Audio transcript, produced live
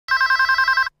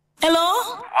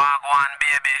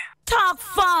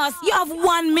boss, you have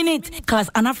 1 minute. Because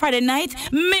on a Friday night,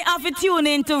 me have to tune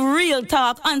in to Real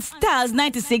Talk on Styles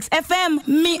 96 FM.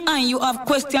 Me and you have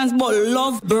questions about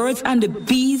love, birds, and the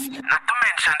bees. Not to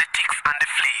mention the ticks and the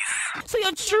fleas. So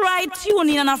you try tune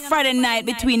in on a Friday night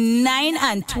between 9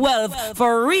 and 12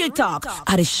 for Real Talk.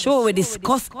 At the show we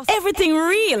discuss everything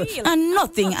real and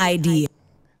nothing ideal.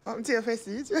 Up to your face.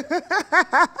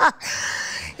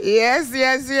 Yes.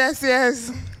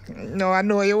 No, I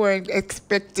know you weren't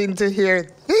expecting to hear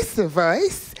this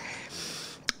voice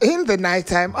in the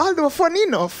nighttime. Although funny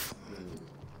enough,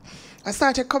 I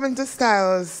started coming to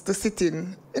Styles to sit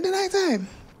in the nighttime.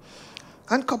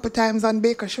 And a couple times on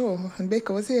Baker show, and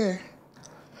Baker was here.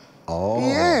 Oh.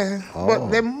 Yeah. Oh.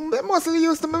 But they mostly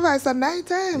used to my voice at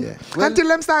nighttime. Yeah. Well, until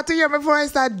them start to hear my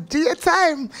voice at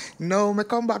daytime. No, me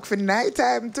come back for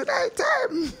nighttime to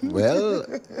nighttime. Well,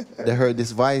 they heard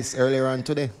this voice earlier on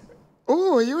today.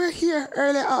 Oh, you were here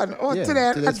early on. Oh, Yeah,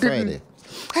 today today's Friday.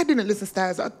 I didn't listen to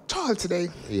Styles at all today.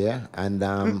 Yeah, and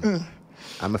I'm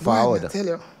a forward. Man, I tell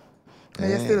you.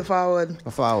 You're still forward.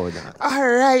 A forward. All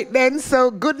right, then. So,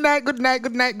 good night to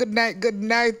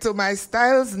my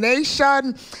Styles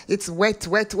Nation. It's wet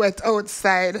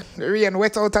outside. Rain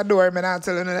wet out the door, man. I'll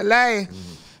tell you no lie.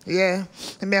 Yeah.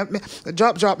 Me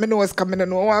drop, my nose coming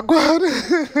and oh, God.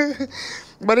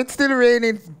 But it's still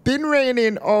raining. It's been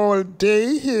raining all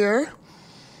day here.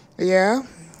 Yeah.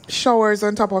 Showers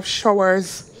on top of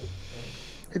showers.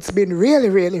 It's been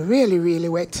really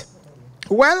wet.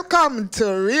 Welcome to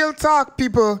Real Talk,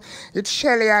 people. It's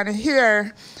Shelly and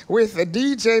here with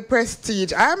DJ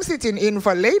Prestige. I'm sitting in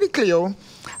for Lady Cleo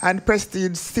and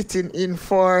Prestige sitting in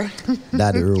for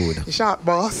Daddy Road. Sharp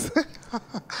Boss.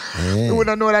 You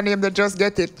wouldn't know the name, they just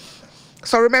get it.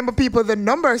 So remember, people, the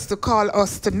numbers to call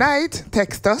us tonight,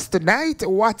 text us tonight,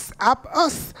 WhatsApp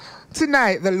us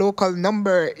tonight. The local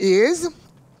number is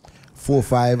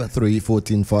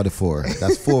 453-1444.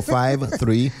 That's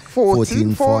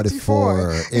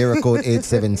 453-1444. Area code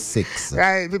 876.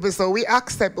 Right, people. So we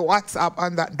accept WhatsApp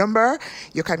on that number.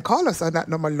 You can call us on that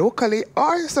number locally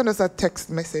or send us a text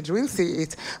message. We'll see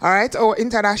it. All right. Our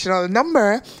international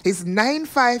number is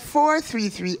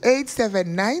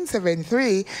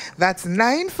 954-338-7973. That's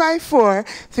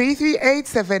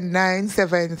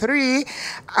 954-338-7973.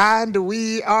 And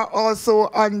we are also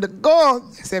on the go.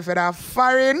 So if you're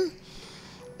foreign,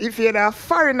 if you're a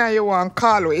foreigner you want to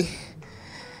call we,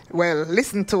 well,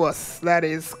 listen to us. That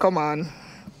is, come on.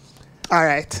 All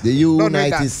right. The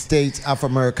United States of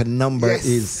America number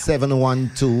is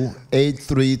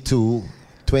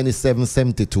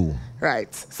 712-832-2772.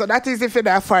 Right. So that is if you're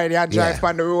a foreigner, you drive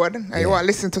on the road and you want to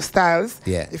listen to Styles.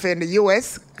 Yeah. If you're in the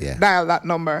US, dial that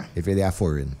number. If you're there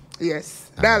foreign.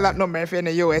 Yes. Dial that number if you're in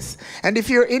the US. And if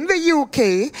you're in the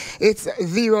UK, it's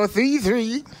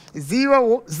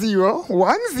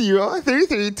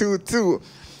 033-0010-3322.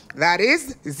 That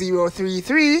is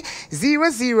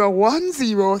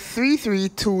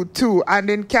 033-0010-3322. And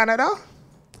in Canada?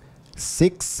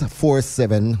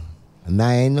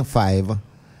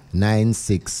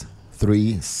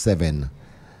 647-95-9637.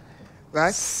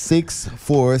 That's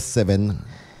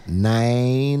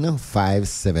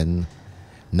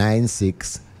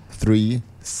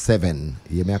 647-957-9637.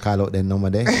 You may call out the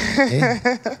number there. All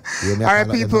right,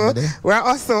 people. We're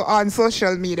also on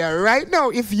social media. Right now,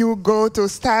 if you go to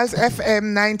Styles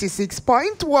FM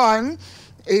 96.1,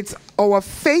 it's our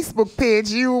Facebook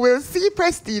page. You will see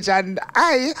Prestige and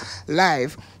I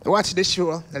live. Watch the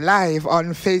show live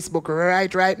on Facebook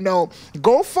right now.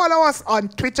 Go follow us on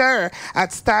Twitter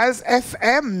at Styles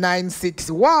FM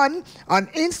 961. On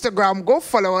Instagram, go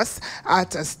follow us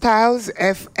at Styles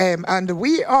FM. And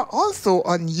we are also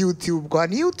on YouTube. Go on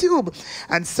YouTube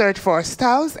and search for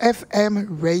Styles FM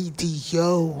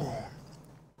Radio.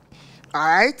 All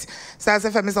right. Styles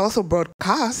FM is also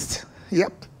broadcast.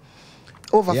 Yep.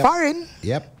 Over foreign.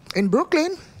 Yep. In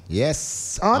Brooklyn.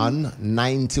 Yes. On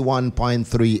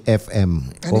 91.3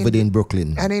 FM over there in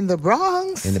Brooklyn. And in the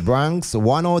Bronx. In the Bronx,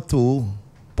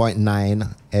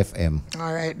 102.9 FM.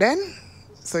 All right then.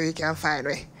 So you can find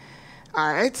me.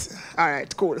 All right,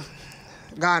 cool.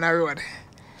 Ghana Road.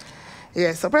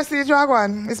 Yeah, so Prestige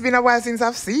Dragon, it's been a while since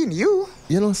I've seen you.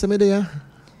 You know, so me there,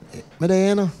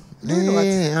 you know.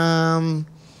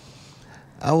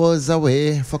 I was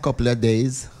away for a couple of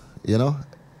days, you know.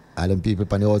 And then people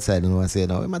on the outside, you know, say,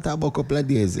 no, we might have a couple of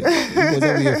days. It was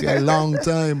away for a long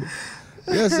time.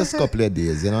 Yes, just a couple of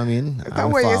days, you know what I mean?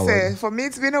 That's what you say. For me,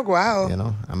 it's been a while. You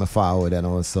know, I'm a forward and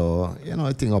also, you know,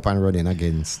 I think up and running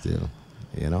again still,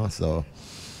 you know. So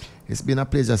it's been a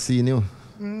pleasure seeing you.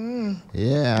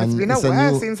 Yeah. It's been a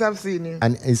while since I've seen you.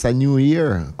 And it's a new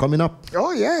year coming up.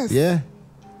 Oh, yes. Yeah.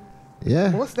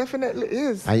 Yeah. Most definitely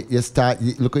is. And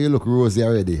look how you look rosy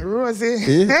already. Rosy.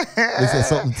 Eh? They say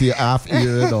something to your half ear,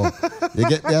 you know. You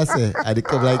get me, I say. And they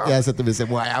come like, I said to me, say,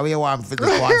 boy, how you want for this?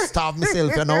 I want to starve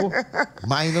myself, you know.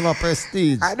 Mind on a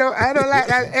prestige. I don't like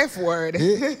that F word.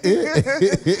 You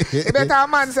better a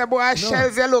man say, boy,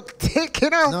 shells you look thick, you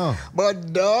know. No.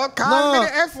 But don't call me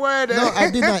the F word. No,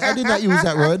 I did not use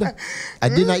that word. I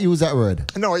did not use that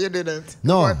word. No, you didn't.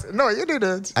 No. No, you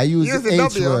didn't. I used the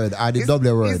H word or the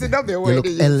W word. Use the W word. You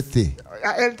look healthy.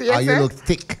 Healthy, or you look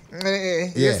thick.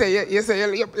 You say,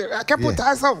 I can put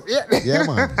on some. Yeah,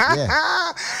 man.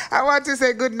 Yeah. I want to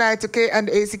say good night to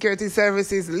K&A Security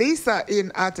Services. Lisa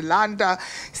in Atlanta.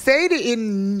 Sadie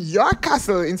in York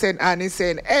Castle in St. Anne is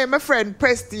saying, hey, my friend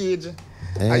Prestige.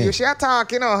 Hey. You share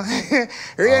talk, you know.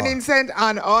 Rain in St.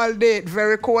 Anne all day.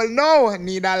 Very cold. No,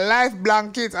 need a life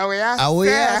blanket. I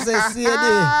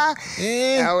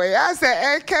say,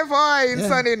 hey, Kevin in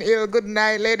Sunny Hill. Good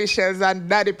night, Lady Shells and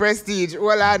Daddy Prestige.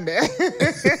 Hold on there.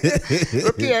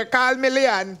 Look here, call me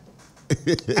Leon.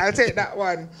 I'll take that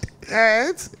one. All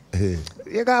right.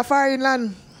 You got a foreign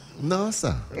land? No,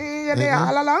 sir. You're there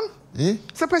all along?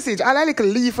 So Prestige, all I like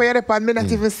leave for your depend, me not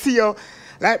even see you.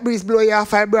 Like breeze blow you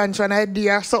off a branch on a day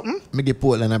or something. Me give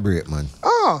Portland a break, man.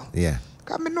 Oh. Yeah.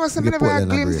 Because I know some never had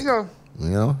glimpse, you. You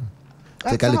know?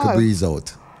 That's take a little breeze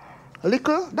out. A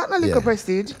little? That's not a little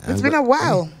Prestige. It's been a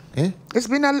while. It's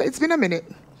been a minute.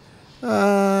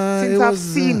 Since I've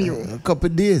seen you. A couple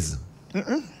of days.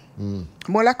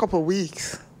 More like a couple of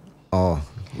weeks. Oh.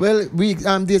 Well,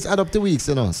 days add up to weeks,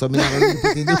 you know. So I'm not going to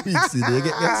put in the weeks. You get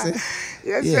me?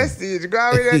 Yes, Prestige. Go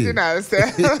on with that, you know.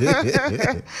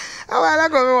 A while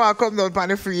ago, I come down on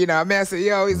the free, you know. I say,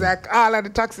 yo, it's like all of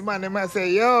the taxi man, I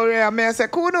say, yo, I say,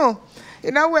 cool, no.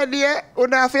 You know where there, we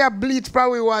have to bleach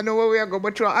probably one know where we are going,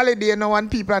 but through a holiday, you know, when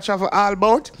people are travel all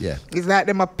about, it's like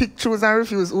them a pick, choose and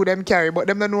refuse who them carry, but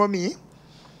them don't know me.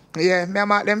 Yeah, me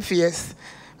mark them face.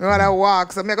 I want to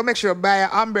walk, so I'm going to make sure I buy an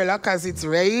umbrella because it's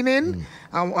raining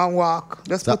and walk.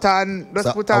 Just put on.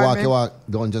 You walk,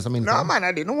 don't just, No, man,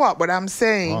 I didn't walk, but I'm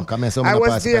saying I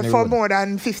was there for more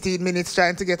than 15 minutes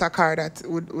trying to get a car that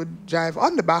would drive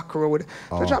on the back road.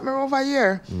 So drop me over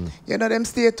here. You know, them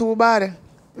stay too bad.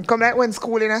 Come like when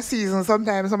school in a season,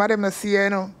 sometimes some of them not see, you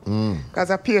know. Because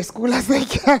I peer school as they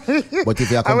carry. But if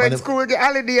you and when school get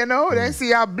holiday, you know, they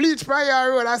see a bleach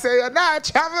prior road. I say, nah,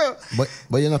 travel.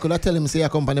 But you know, could I tell him, say, I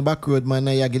come on the back road, man,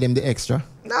 and you give them the extra?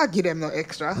 No, I give them no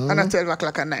extra. And at 12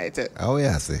 o'clock at night. Oh,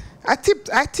 yeah, I see. I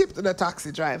tipped the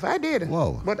taxi driver. I did.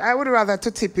 Wow. But I would rather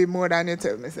to tip him more than you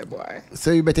tell me, say, boy.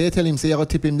 So you better tell him, say, you got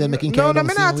to tip him, then make him carry No, I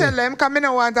not tell him, because I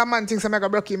don't want a man thinks I'm going to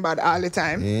break him bad all the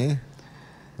time. Yeah.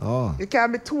 Oh. You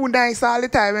can't be too nice all the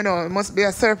time, you know. It must be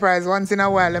a surprise once in a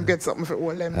while them get something for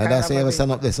all them. That's why you ever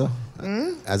stand up there, so?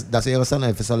 That's why you ever stand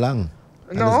up for so long?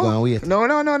 No.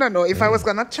 If I was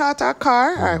going to charter a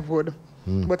car, I would.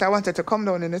 But I wanted to come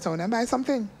down in the town and buy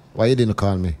something. Why you didn't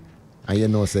call me? And you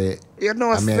know, say,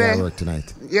 I'm here at work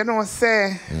tonight. You know,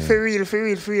 say, for real.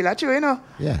 That's true, you know?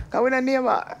 Yeah. Because we're a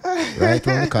neighbor. Right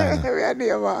on the corner. We're a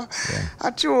neighbor. Yeah.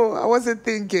 That's true. I wasn't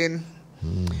thinking.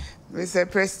 We say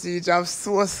Prestige, I've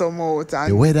so some out.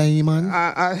 And the weather, man.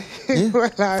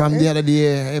 From the other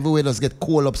day, everywhere just get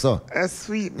cold up, so. A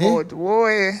sweet boat,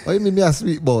 boy. What you mean be a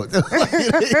sweet boat? How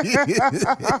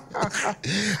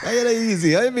you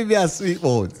easy? How you mean be a sweet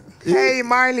boat? Hey,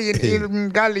 Marlene in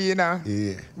Galena.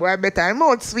 Yeah. Boy, I bet I'm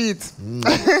out sweet.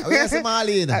 Where's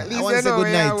Marlene? At least I want to say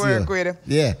good night to you.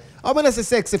 Yeah. How many say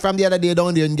sexy from the other day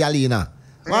down there in Galena?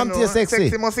 I'm too sexy.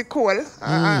 Sexy must be cool.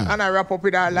 And I wrap up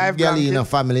with our live Galena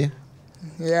family.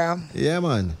 Yeah. Yeah,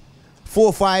 man.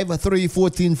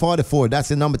 453-1444. That's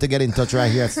the number to get in touch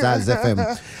right here at Styles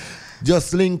FM.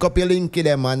 Just link up your linky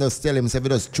them and just tell him if you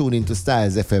just tune into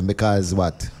Styles FM because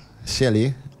what?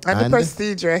 Shelly and the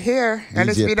Prestige are here. And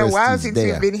it's been a while since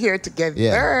we've been here together.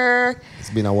 Yeah.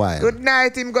 It's been a while. Good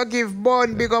night. Him go give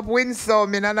Bun big up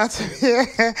Winsome. You know, not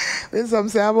Winsome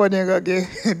say Bun you go give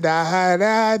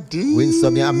da-da-dee.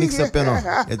 Winsome, you mix up, you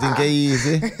know. You think it's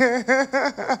easy?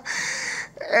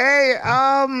 Hey,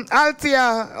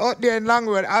 Altia out there in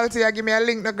Longwood. Altia, give me a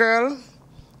link, the girl.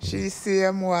 She's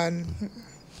CM1.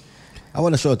 I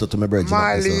want to shout out to my brother.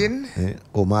 Marlene.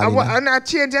 Oh,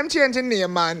 Marlene. I'm changing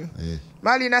name, man. Yeah.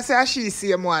 Marlene, I say she's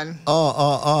CM1.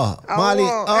 Oh.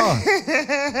 Marlene,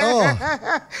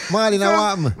 Marlene, I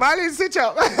want me. Marlene, switch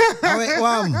up.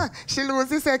 I She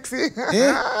loses sexy.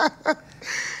 Yeah.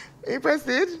 He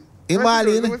Prestige.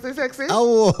 Marlene. Loses sexy.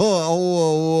 Oh.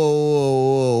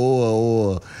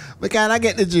 We can't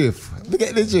get the drift.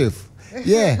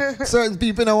 Yeah, certain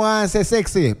people don't want to say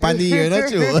sexy. Pandy here,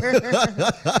 not you.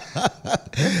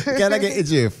 Can I get the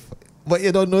drift? But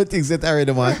you don't know things that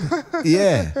already, man.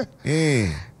 Yeah.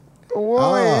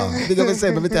 Oh, big up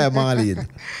yourself every time, Marlene.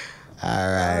 All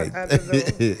right. I don't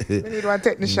know. I need one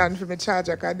technician for my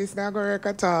charger because this not going to work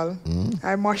at all.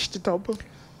 I mashed it up.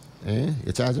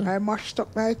 Your charger? I mashed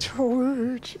up my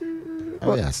charge.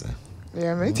 Oh, yes, sir.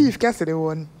 Yeah, my teeth Cassidy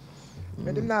one.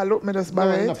 I did not look, me just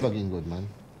borrow it. Not plug in good, man.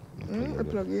 I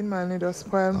plug in, man, it just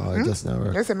spoil. Oh, it just not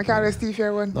work. Listen, I can't rest teeth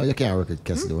here one. No, you can't work with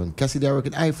Cassidy one. Cassidy, I work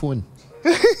with iPhone.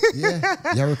 Yeah,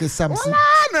 you work with Samsung.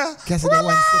 Cassidy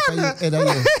one step on your head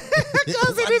of you.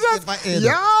 Cassidy just,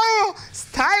 yo,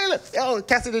 style. Yo,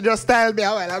 Cassidy just styled me.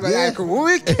 I'm like,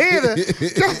 wicked.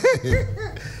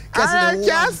 Cassidy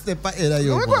one step ahead of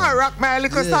you. We're going to rock my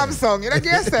little Samsung. You know,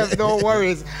 get yourself, no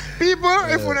worries. People,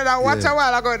 if you don't watch a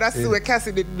while ago, that's what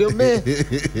Cassidy do me.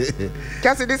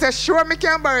 Cassidy said, sure, me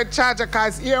can borrow a charger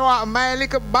because here what my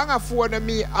little banger phone that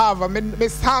me have, my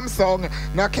Samsung,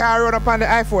 now can run up on the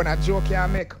iPhone, a joke you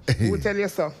make. Who tell you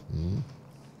so?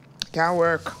 Can't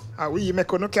work. We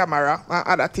make no camera and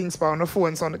other things for the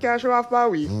phone, so we can't show off by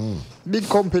we. Big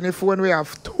company phone we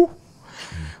have too.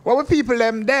 What were people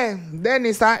them there?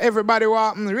 Dennis and everybody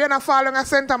were rain and falling at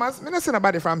St. Thomas. I don't see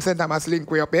nobody from St. Thomas link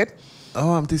way up yet.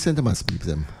 Oh, I'm to St. Thomas people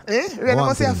them. Rain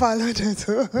must say a fall out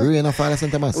too. Rain and fall at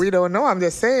St. Thomas. We don't know, I'm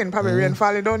just saying. Probably rain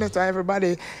falling down to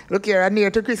everybody. Look here,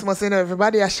 near to Christmas, you know,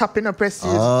 everybody are shopping a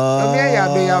prestige.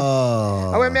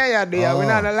 Oh. When me are there, we're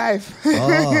not alive.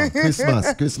 Oh,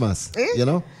 Christmas. You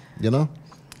know?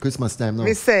 Christmas time now.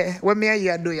 Me say, when me are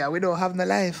here, we don't have no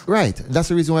life. Right, that's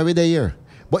the reason why we're there.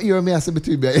 But you and me, I say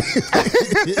between me. The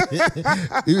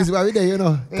reason why we're there, you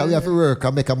know, because we have to work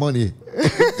and make a money.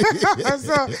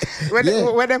 So, when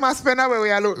they must spend away,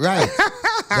 we are look. Right.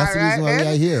 That's the reason why we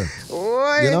are here.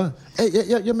 Oy. You know? Hey,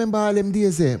 you remember all them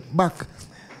days, back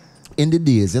in the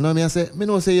days, you know what I say? Me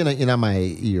know say, you know, in my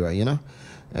era, you know?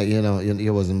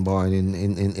 You wasn't born in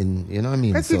you know what I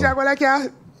mean? Let's see, Jago like ya.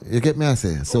 You get me, I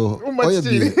say? So, how you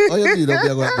did up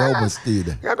here, how much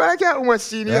steed? You go like ya, how much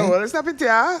steed, yo. Stop it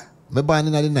here. I born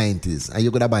in the 90s and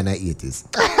you could have born in the 80s.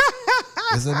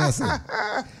 That's what I say.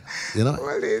 You know?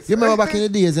 Well, you remember back in the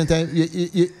days and time,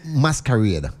 you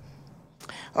masquerade.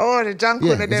 Oh, the junk on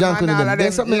them and all of them.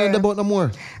 There's something like that about no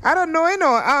more. I don't know, you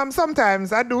know.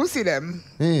 Sometimes I do see them.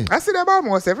 I see them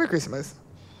almost every Christmas.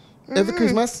 Every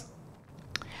Christmas?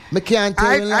 I can't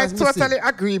tell you I totally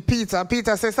agree, Peter.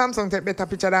 Peter says Samsung take better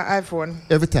picture than iPhone.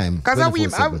 Every time. Because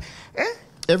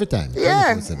every time.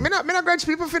 Yeah, me not grudge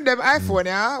people for them iPhone,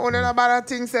 yeah. Only about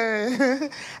things.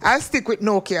 I'll stick with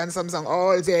Nokia and Samsung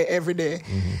all day, every day.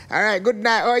 All right, good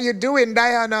night. How are you doing,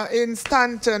 Diana in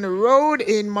Stanton Road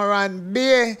in Moran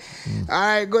Bay? All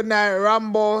right, good night,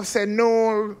 Rambo. Say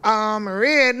no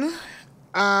rain.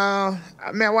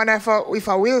 Me wonder if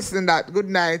I Wilson that. Good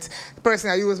night. The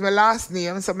person I use my last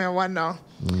name, so me wonder.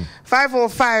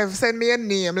 505, send me a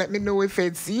name. Let me know if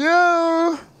it's you.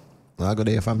 I go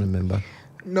there, a family member.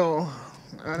 No,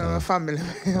 I don't know, family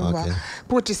member. Okay.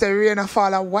 Put you say rain and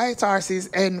fall at White Horses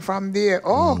end from there.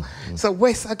 So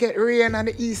west I get rain and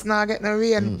the east now get no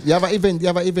rain. You have an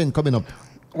event coming up.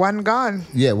 One gone.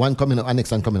 Yeah, one coming up and next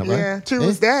one coming up, right? Yeah,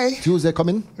 Tuesday. Tuesday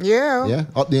coming? Yeah. Yeah,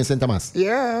 up there in St. Thomas?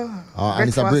 Yeah. And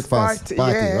it's a breakfast party,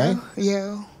 yeah. right?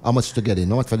 Yeah. How much to get in?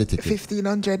 How much for the ticket?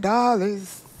 $1,500.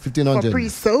 $1,500? For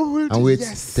pre-sold. And where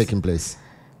it's taking place?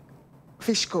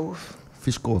 Fish Cove.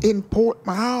 Fish Cove? In Port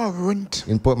Marant.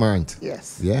 In Port Marant?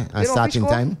 Yes. Yeah, and starting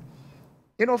time?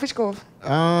 You know Fish Cove?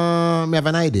 I have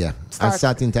an idea. And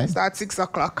starting time? Start 6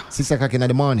 o'clock. 6 o'clock in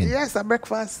the morning? Yes, at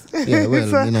breakfast. Yeah, well,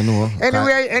 so, you don't know.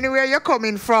 Anywhere you're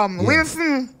coming from. Yeah.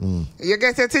 Wilson, you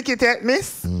get a ticket yet,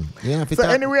 miss? Yeah, so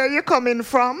anywhere you're coming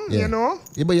from, you know.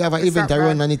 Yeah, but you have an event to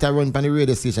run and it to run on the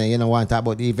radio station. You don't want to talk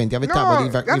about the event. You have to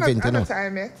talk about the event, you know.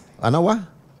 Time yet. I know what?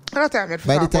 By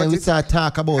the time we start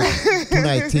talk about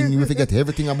tonight thing, we forget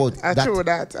everything about that. I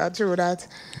true that.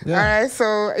 Yeah. All right,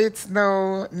 so it's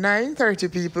now 9:30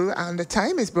 people, and the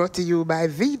time is brought to you by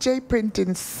VJ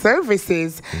Printing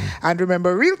Services. And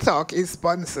remember, Real Talk is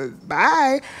sponsored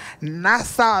by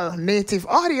Nassau Native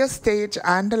Audio Stage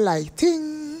and the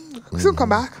Lighting. Soon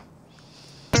come back.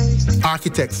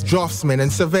 Architects, draftsmen,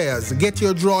 and surveyors, get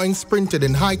your drawings printed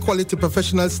in high-quality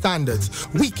professional standards.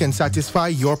 We can satisfy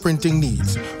your printing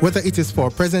needs. Whether it is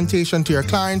for presentation to your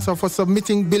clients or for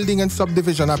submitting building and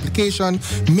subdivision application,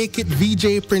 make it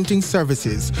VJ Printing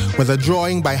Services. Whether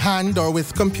drawing by hand or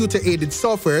with computer-aided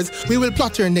softwares, we will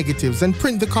plot your negatives and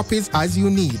print the copies as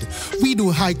you need. We do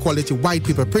high-quality white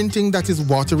paper printing that is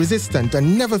water-resistant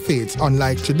and never fades,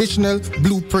 unlike traditional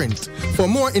blueprint. For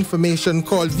more information,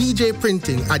 call VJ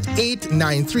Printing at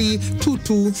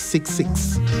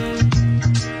 893-2266.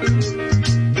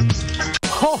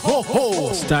 Ho, ho,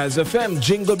 ho! Styles FM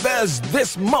Jingle Bells,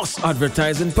 this must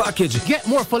advertising package. Get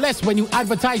more for less when you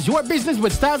advertise your business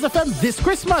with Styles FM this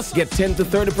Christmas. Get 10 to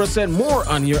 30% more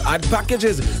on your ad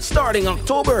packages starting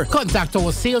October. Contact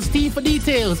our sales team for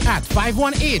details at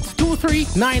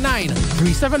 518-2399,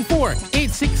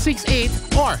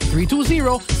 374-8668 or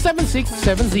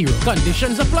 320-7670.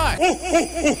 Conditions apply.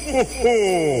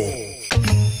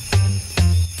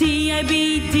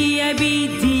 DIB, DIB,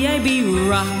 DIB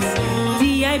rocks.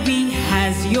 DIB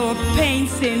has your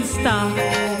paints in stock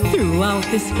throughout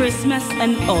this Christmas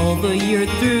and all the year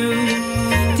through.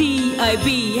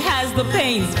 DIB has the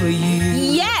paints for you.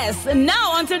 Yes,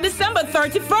 now until December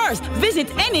 31st,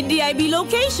 visit any DIB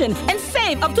location and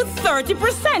save up to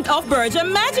 30% off Berger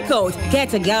Magic Coat.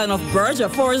 Get a gallon of Berger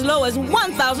for as low as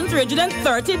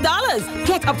 $1,330.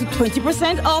 Get up to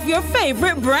 20% off your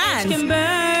favorite brands.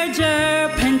 Berger,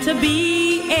 Penta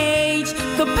BH,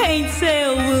 the paint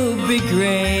sale will be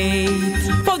great.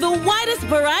 For the widest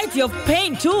variety of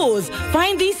paint tools,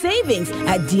 find these savings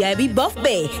at DIB Buff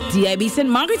Bay, DIB St.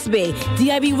 Margaret's Bay,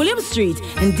 DIB William Street,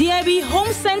 and DIB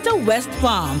Home Center West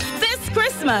Palm. This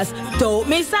Christmas, don't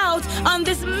miss out on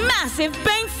this massive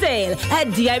paint sale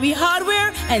at DIB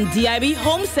Hardware and DIB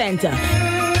Home Center.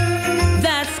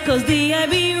 That's cause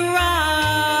DIB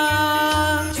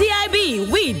rocks. DIB,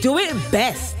 we do it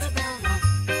best.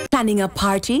 Planning a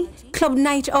party, club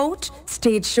night out,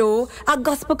 stage show, a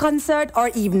gospel concert, or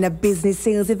even a business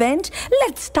sales event?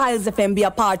 Let Styles FM be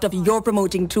a part of your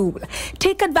promoting tool.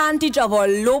 Take advantage of our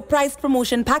low-priced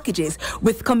promotion packages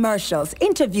with commercials,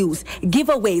 interviews,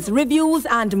 giveaways, reviews,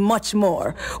 and much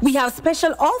more. We have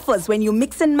special offers when you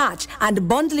mix and match and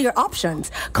bundle your options.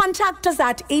 Contact us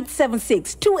at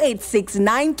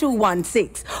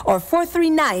 876-286-9216 or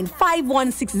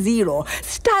 439-5160.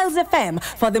 Styles FM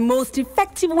for the most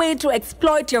effective way to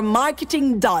exploit your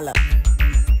marketing dollar.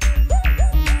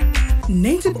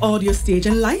 Native Audio Stage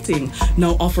and Lighting,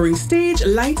 now offering stage,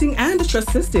 lighting, and truss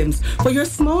systems for your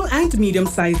small and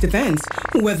medium-sized events.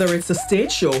 Whether it's a stage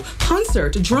show,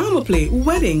 concert, drama play,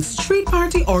 wedding, street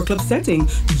party, or club setting,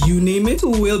 you name it,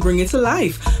 we'll bring it to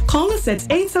life. Call us at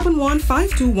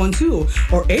 871-5212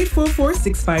 or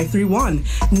 844-6531.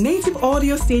 Native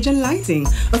Audio Stage and Lighting,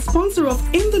 a sponsor of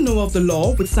In the Know of the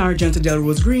Law with Sergeant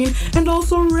Delrose Green, and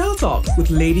also Real Talk with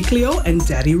Lady Cleo and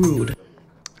Daddy Rude.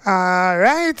 All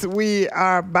right, we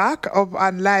are back up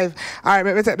and live. All right,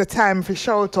 let me take the time for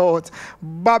shout out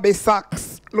Bobby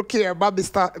Socks. Look here, Bobby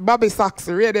Socks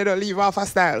ready to leave off of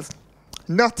Styles.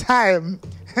 No time.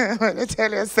 Let me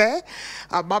tell you, say,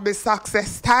 Bobby Socks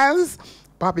Styles.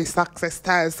 Bobby Socks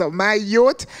Styles. So my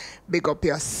youth, big up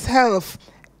yourself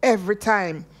every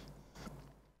time.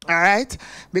 All right,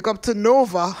 big up to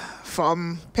Nova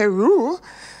from Peru.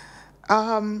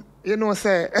 You know,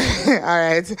 say, all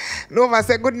right. Nova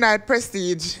say, good night,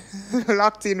 Prestige.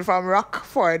 Locked in from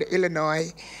Rockford,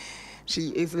 Illinois. She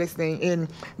is listening in.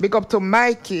 Big up to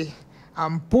Mikey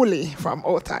and Bully from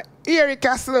Outer Erie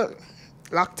Castle.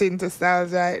 Locked into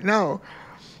Styles right now.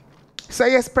 So,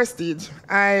 yes, Prestige.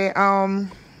 I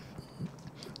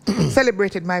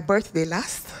celebrated my birthday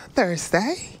last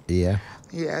Thursday. Yeah.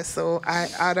 Yeah, so I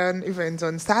had an event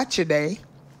on Saturday.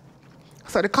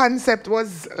 So the concept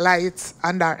was light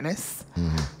and darkness,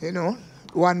 you know,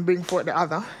 one bring forth the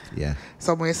other. Yeah.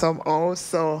 Some way, somehow.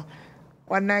 So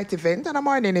one night event and a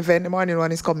morning event. The morning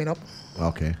one is coming up.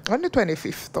 Okay. On the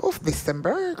 25th of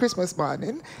December, Christmas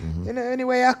morning. You know,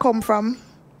 anywhere I come from,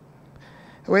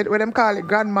 where them call it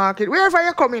Grand Market, wherever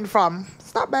you're coming from,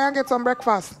 stop by and get some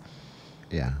breakfast.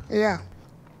 Yeah. Yeah.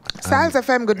 Styles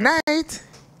FM, good night.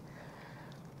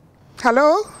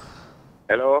 Hello?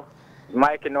 Hello?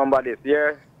 Mike number this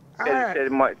year. He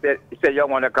said you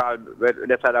want to call,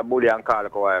 that's how the bully and call.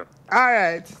 All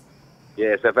right.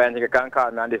 Yes, if anything, you can call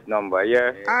me on this number,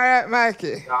 yeah? All right,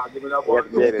 Mikey. Give me the yes,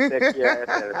 baby, take care of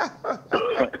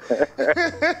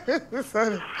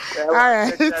yourself. All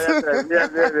right. Yes,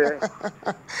 baby.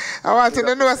 I want to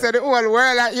know, say the whole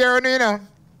world out here, you know.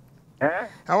 Huh?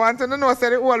 I want to know, say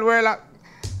the whole world out.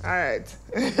 All right.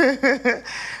 I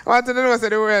want to know, say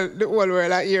the whole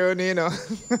world out here, you know.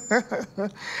 All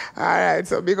right,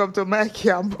 so big up to Mikey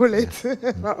and Bullet.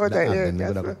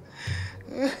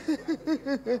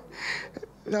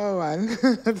 No one.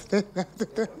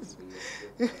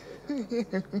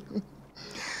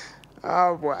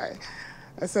 Oh boy.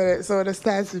 So the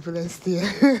Styles people are still.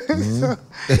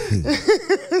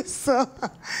 So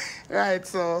right,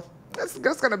 so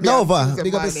that's gonna be Nova,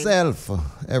 big up yourself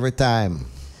every time.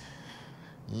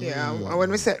 Yeah,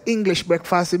 when we say English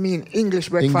breakfast, we mean English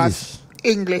breakfast.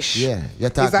 English. Yeah,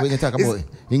 when you talk about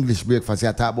English breakfast,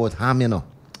 you talk about ham, you know.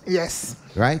 Yes.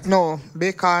 Right? No,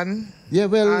 bacon, Yeah,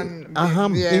 well, and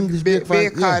ham, English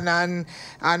breakfast, bacon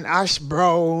and hash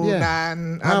brown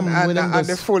and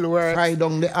the full works. Fry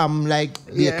down the ham like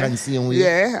bacon same way.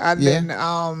 Yeah, and then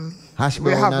hash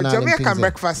we brown have and Jamaican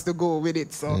breakfast to go with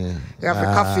it. So you have the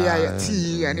coffee and your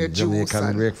tea and your juice.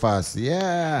 Jamaican breakfast,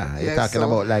 You're talking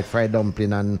about like fried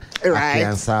dumpling and right.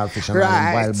 and saltfish and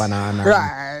wild banana.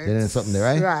 Right. And something there,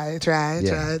 right? Right.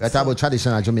 That's about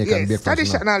traditional Jamaican breakfast.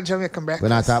 Traditional Jamaican breakfast.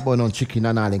 When I talk about no chicken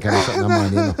and all, kind of something,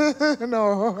 man, you know.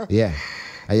 No. Yeah.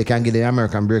 And you can get the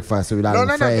American breakfast with all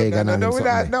the fried egg and all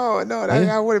that. No,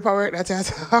 that's only power work that you're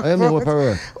talking about. I mean, what power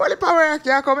work? Only power work.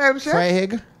 You come help chef? Fried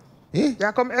egg? Yeah.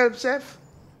 You come help chef?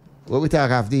 What we talk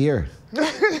after the year? See?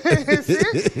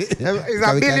 It's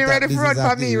a building ready front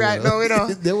for me right now, you know.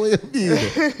 That's what you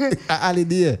need.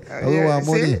 Holiday.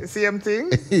 See? Same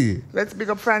thing. Let's pick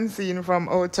up Francine from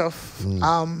out of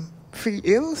Free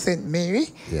Hill, St. Mary.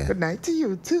 Yeah. Good night to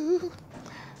you too.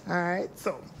 All right,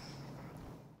 so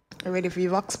you ready for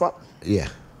your vox pop? Yeah.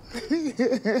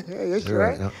 You sure?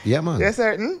 Right. Yeah, man. You're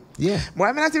certain? Yeah. Why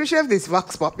am I not even sure if this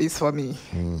vox pop is for me?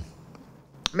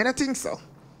 I don't think so.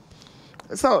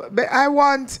 So, but I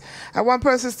want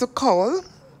persons to call,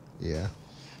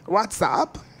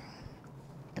 WhatsApp,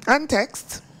 and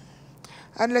text,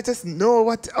 and let us know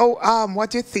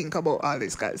what you think about all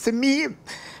this, guys. So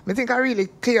I think a really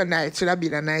clear night should have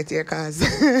been a night here, cause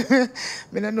I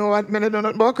don't know nothing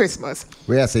about Christmas.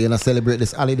 Where say you not celebrate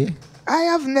this holiday? I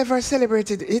have never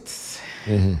celebrated it.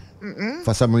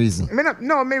 For some reason. I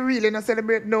really not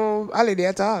celebrate no holiday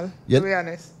at all. To be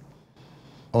honest.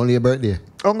 Only your birthday?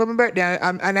 Only my birthday,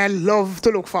 and I love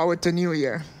to look forward to New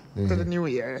Year. To the New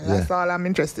Year. That's all I'm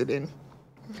interested in.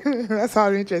 That's all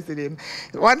I'm interested in.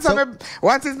 Once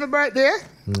it's my birthday,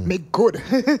 make good.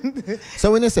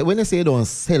 So when you say you don't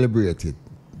celebrate it,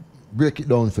 break it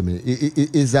down for me.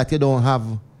 Is that you don't have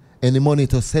any money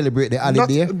to celebrate the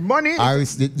holiday? Not money. Or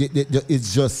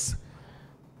it's just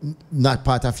not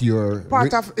part of your...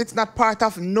 It's not part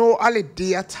of no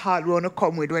holiday at all we want to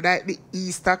come with, whether it be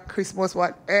Easter, Christmas,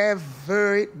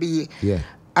 whatever it be. Yeah.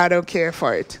 I don't care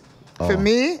for it. For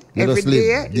me, every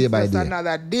day is just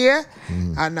another day,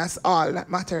 and that's all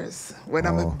that matters. When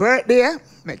I'm a birthday,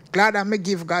 I'm glad I'm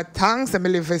give God thanks. I'm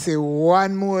live for say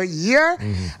one more year,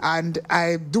 and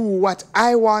I do what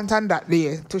I want on that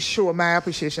day to show my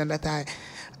appreciation that I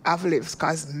have lived.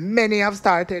 Because many have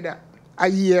started a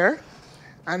year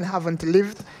and haven't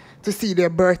lived to see their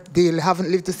birthday,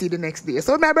 haven't lived to see the next day.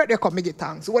 So my birthday come, me get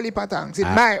thanks. Whole heap of thanks in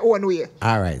my own way.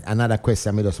 All right. Another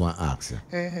question I just want to ask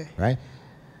you. Right?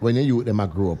 When you youth them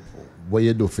grow up, what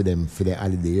you do for them for their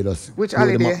holiday? You just Which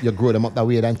holiday? You grow them up that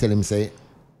way and tell them say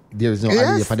there is no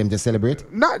holiday for them to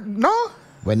celebrate? No.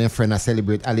 When their friends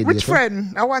celebrate holiday. Which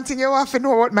friend? I want you have to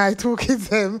know what my two kids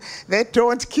them. They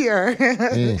don't care.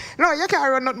 No, you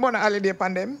can't run not more holiday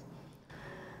upon them.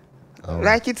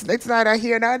 Like it's neither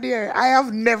here nor there. I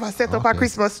have never set up a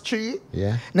Christmas tree.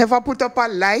 Yeah. Never put up a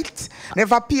light.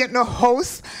 Never paint no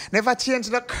house. Never change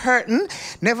the curtain.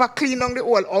 Never clean down the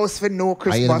whole house for no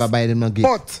Christmas. You never buy them no gift?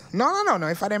 But no.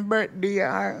 If I them birthday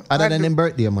other than them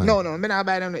birthday, man. No, I not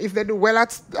buy them. If they do well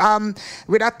at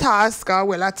with a task or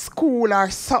well at school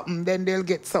or something, then they'll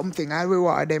get something. I'll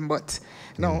reward them. But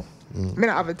no. Me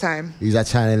not have the time. It's a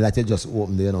channel that you just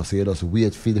open, so you just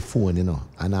wait for the phone, and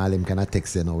all them kind of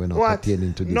text, we're not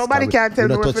pertaining to this. Nobody can tell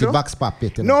me what to do. Box pop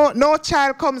it, No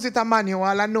child comes with a manual,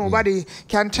 and nobody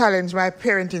can challenge my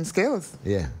parenting skills.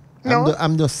 Yeah. No?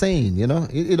 I'm just saying, you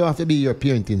don't have to be your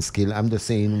parenting skill. I'm just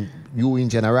saying, you in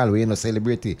general, we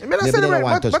celebrate it. I not celebrate,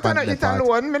 but I not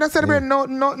alone. I not celebrate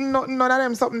none of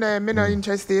them something there. I'm not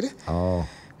interested. Oh.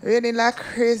 Raining like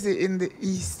crazy in the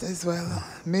east as well.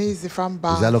 Amazing from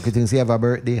Bath. Is that lucky things you have a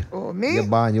birthday? Oh, me?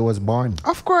 You was born.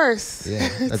 Of course. Yeah,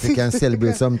 that you can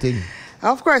celebrate something.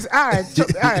 Of course. All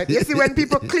right. You see when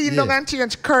people clean down and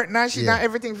change curtain and shit and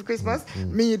everything for Christmas,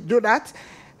 me do that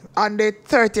on the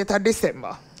 30th of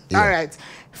December. Yeah. All right.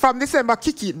 From December,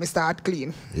 kick it, me start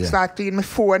clean. Yeah. Start clean my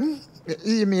phone, the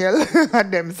email,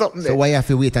 and them something. So why you have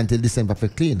to wait until December for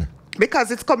clean?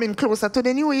 Because it's coming closer to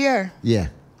the new year. Yeah.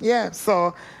 Yeah,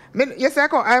 so yes,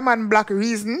 I'm on Black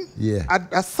Reason. Yeah.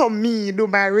 I saw me do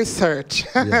my research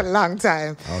a long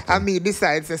time. Okay. And me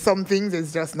decide that some things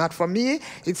is just not for me.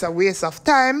 It's a waste of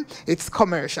time. It's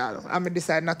commercial. I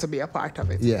decide not to be a part of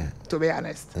it. Yeah. To be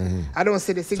honest. I don't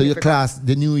see the significance. So you class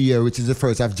the new year, which is the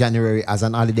 1st of January, as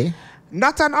an holiday?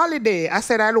 Not an holiday. I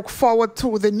said I look forward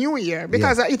to the new year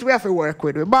because it we have to work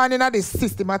with. We're born in this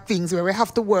system of things where we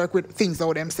have to work with things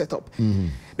how them set up.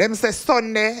 Them say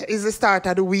Sunday is the start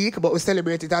of the week, but we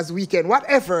celebrate it as weekend.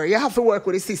 Whatever, you have to work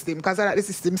with the system because that's what the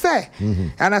system say.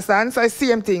 Understand? So it's the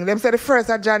same thing. Them say the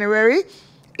 1st of January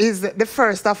is the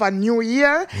first of a new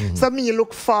year. So me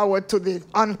look forward to the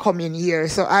oncoming year.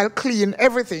 So I'll clean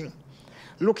everything.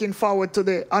 Looking forward to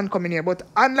the oncoming year. But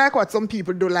unlike what some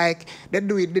people do, like they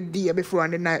do it the day before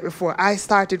and the night before, I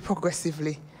started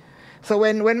progressively. So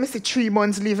when we see 3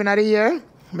 months leaving of the year,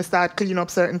 I start clean up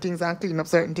certain things and clean up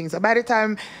certain things. So by the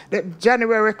time that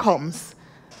January comes,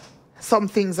 some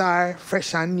things are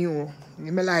fresh and new.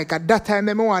 Me like at that time,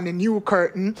 I want a new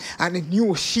curtain and a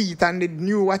new sheet and the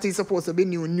new what is supposed to be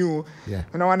new. Yeah.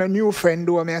 And I want a new friend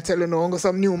do. I tell you no, I got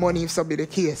some new money if so be the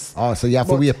case. Oh, so you have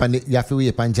to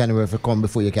wait on January to come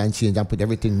before you can change and put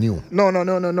everything new.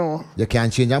 No. You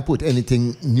can't change and put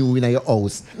anything new in your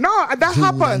house. No, that June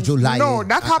happens. July, no,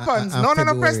 that happens. No,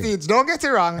 February. Prestige. Don't get it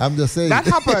wrong. I'm just saying. That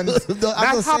happens.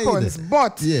 that happens.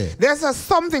 But there's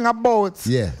something about.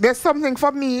 There's something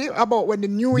for me about when the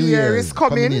new year is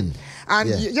coming in. And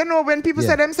you know when people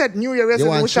said New Year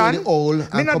resolution, you want the old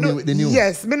and come with the new.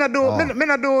 Yes, me not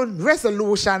do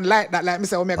resolution like that. Like me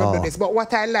say, oh, me gonna do this. But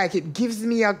what I like, it gives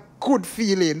me a good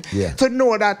feeling to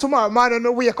know that tomorrow morning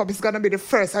when I wake up, it's gonna be the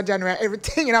 1st of January.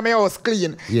 Everything in my house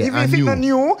clean. Even if it's not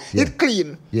new, it's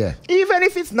clean. Yeah. Even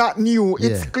if it's not new,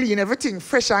 it's clean. Everything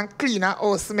fresh and clean and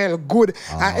all smell good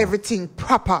and everything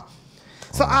proper.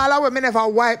 So all of them me never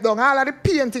wipe down. All of the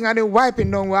painting and the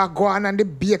wiping down will go on and the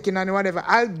baking and whatever.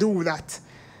 I'll do that.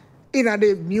 In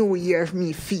the new year,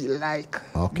 me feel like.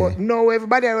 Okay. But no,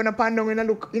 everybody run up and down and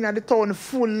look in the town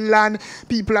full and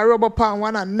people are rub up on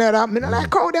one another. Me not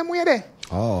like how them way there.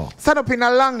 Set up in a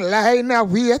long line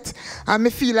and wait. And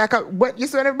me feel like, but you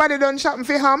see when everybody done shopping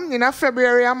for ham in a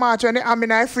February and March when they ham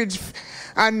in a fridge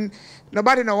and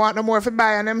nobody no want no more to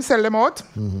buy and them sell them out.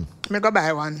 Me go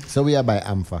buy one. So we are buy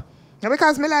ham for? Yeah,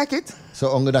 because me like it. So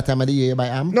only that time of the year you buy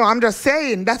ham? No, I'm just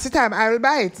saying that's the time I will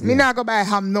buy it. Me not go buy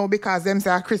ham now because them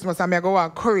say Christmas and me go on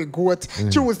curry goat.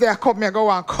 Tuesday I come me go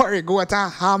on curry goat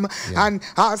and ham and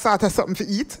all sort of something to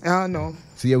eat. No.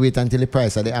 So you wait until the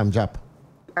price of the ham drop?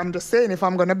 I'm just saying if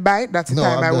I'm gonna buy it, that's the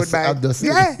time I would buy it. No,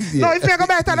 if you go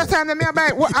buy it at the time, then me I buy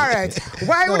it. Well, all right.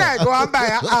 Why would I go and buy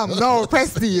a ham? No,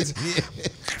 Prestige.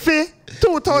 Fee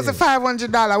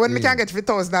 $2,500 when me can get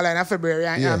 $1,000 in February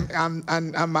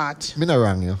and March. Me not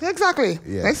wrong you. Exactly.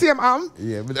 I see him arm.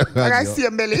 Yeah, me not wrong like I see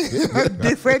him belly.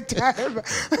 Different time.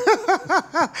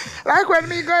 Like when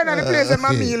me go in at the place and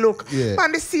my me look.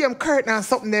 Man, they see him curtain and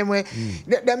something them way.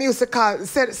 Them used to call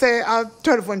say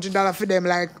 $1,200 for them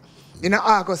like in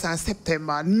August and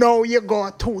September. Now you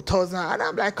go $2,000 and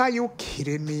I'm like, are you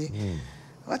kidding me?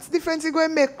 What's the difference you going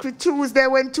to make with Tuesday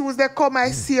when Tuesday come I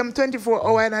see him 24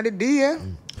 hours in the day?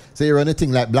 So you run a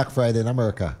thing like Black Friday in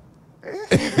America? I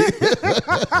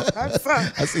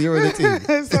see you run a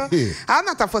thing. So, I'm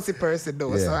not a fussy person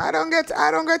though, so I don't get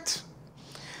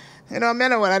you know, me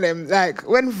know one of them. Like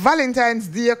when Valentine's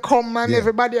Day come and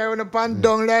everybody around up and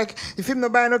down, like if him no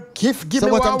buy no gift, give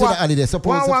me one. So what time to the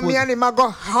Suppose me and him I go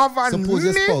have and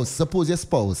suppose your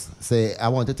spouse say I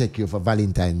want to take you for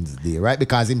Valentine's Day, right?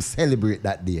 Because him celebrate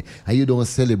that day and you don't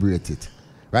celebrate it,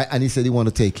 right? And he said he want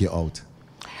to take you out.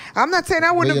 I'm not saying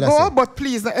I wouldn't go, but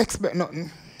please don't expect nothing.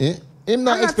 Him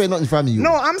not expect nothing from you.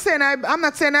 No, I'm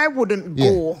not saying I wouldn't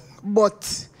go,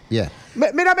 but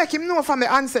me not make him know from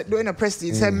the onset doing a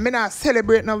Prestige. Say me not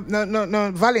celebrate no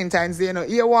Valentine's Day. No,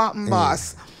 you want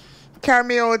boss carry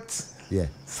me out.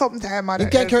 Sometime. You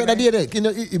can't carry that day. You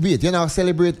know, wait. You know,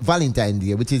 celebrate Valentine's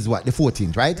Day, which is what the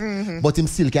 14th, right? But him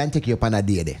still can take you up on a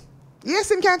day there. Yes,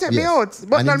 him can take me out,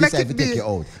 but don't make it take you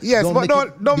out. Yes, but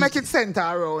don't make it center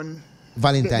around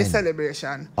Valentine. The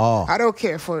celebration. I don't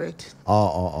care for it.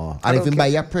 And if you buy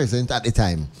your present at the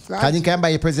time. Because you can buy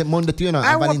your present Monday to, you know,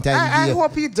 Valentine's Day. I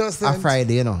hope he doesn't. A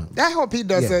Friday, you know. I hope he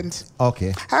doesn't.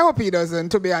 Okay. I hope he doesn't,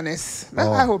 to be honest.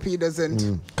 I hope he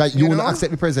doesn't. Because you won't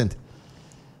accept the present?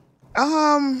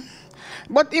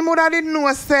 But he would have didn't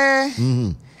know,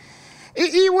 say...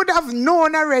 He would have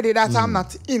known already that I'm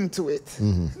not into it.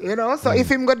 You know? So if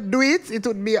him could do it, it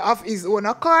would be of his own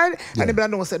accord. And he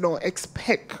would know, say, don't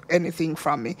expect anything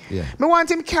from me. I want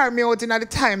him carry me out in at the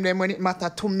time then when it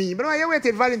mattered to me. But when you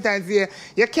waited Valentine's Day,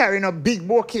 you're carrying a big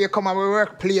bouquet, come out of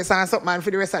workplace and something, and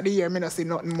for the rest of the year, I don't see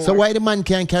nothing more. So why the man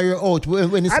can't carry you out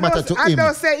when it's matter to him? I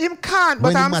don't say him can't,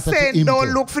 but I'm saying don't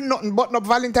look for nothing but not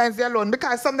Valentine's Day alone.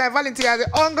 Because sometimes Valentine's is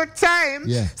a hunger time.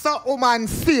 So woman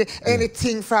see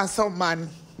anything from some man.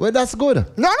 Well, that's good.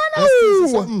 No.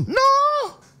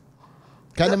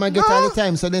 Can the man get all the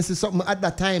time? So then see something at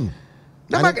that time.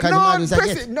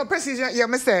 Precision. Yeah,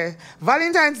 me say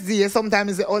Valentine's Day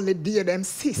sometimes is the only day them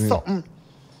see something.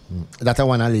 That's a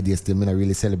one holiday still. Me not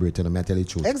really celebrate. I tell you the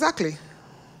truth. Exactly.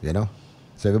 You know.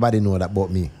 So everybody know that about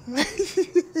me.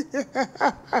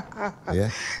 Yeah.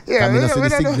 I mean, I see the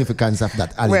significance of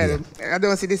that holiday. Well, I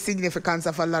don't see the significance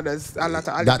of a lot of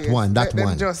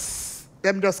holidays.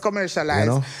 Them just commercialized.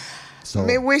 You know? So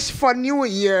me wish for New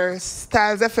Year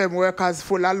Styles FM workers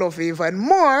full of love even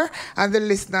more, and the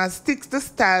listeners stick to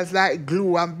Styles like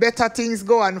glue, and better things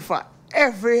go on for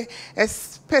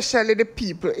especially the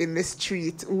people in the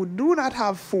street who do not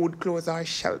have food, clothes, or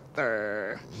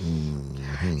shelter.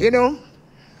 Mm-hmm. You know,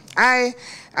 I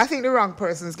think the wrong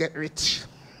persons get rich.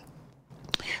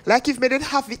 Like if me did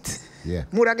have it,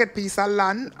 would I get piece of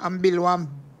land and build one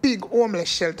big homeless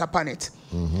shelter upon it.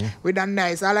 With a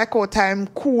nice, I like how time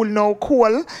cool now,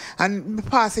 cold, and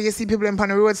pass you see people on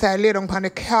the roadside lay down on the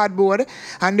cardboard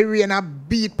and the rain a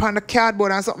beat on the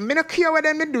cardboard and something. I don't care what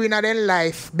them do in their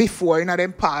life before, in their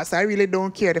past. I really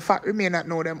don't care. The fact we may not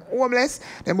know them homeless,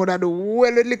 them would have do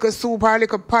well with little soup or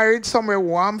little porridge somewhere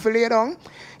warm for lay down.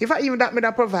 If I even that me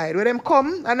that provide, when them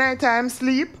come at night time,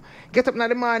 sleep, get up in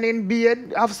the morning,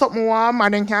 bed, have something warm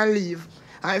and then can leave.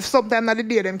 And if sometime in the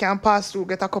day them can pass through,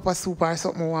 get a cup of soup or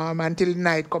something warm until the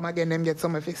night come again, them get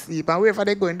some of it sleep. And wherever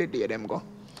they go in the day, them go.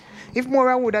 If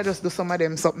more I would have just do some of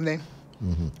them something then.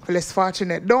 Less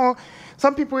fortunate. Don't,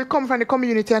 some people will come from the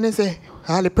community and they say,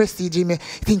 all the prestige me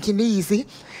thinking easy.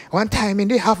 One time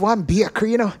they have one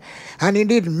bakery, you know, and it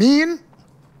did mean,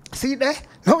 see there,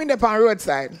 now in the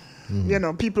roadside. You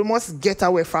know, people must get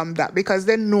away from that because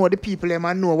they know the people them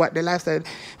and know what the lifestyle.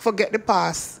 Forget the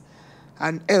past.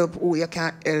 And help who you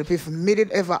can't help. If me did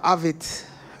ever have it,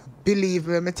 believe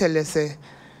me tell you, say,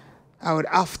 I would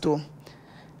have to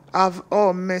have,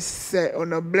 me say,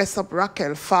 bless up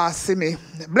Raquel, fast see me.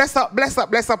 Bless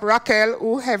up Raquel,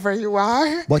 whoever you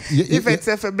are. But if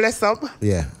it's a bless up.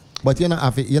 Yeah. But you're not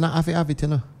have it, you know?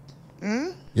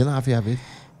 You're not have it.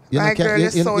 My girl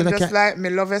is so just like me,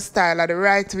 love your style, the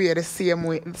right way, the same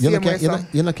way. You can't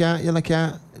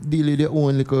deal with your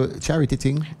own little charity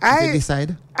thing if you decide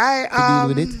to deal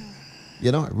with it.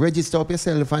 You know, register up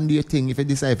yourself and do your thing. If you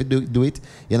decide to do it,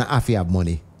 you don't have to have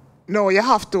money. No, you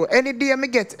have to. Any day me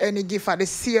get any gift for the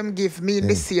same gift, mean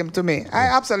the same to me. I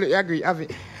absolutely agree.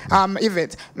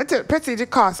 Yvette, prestige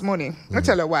costs money. I'll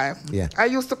tell you why. I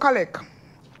used to collect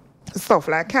stuff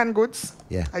like canned goods.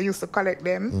 I used to collect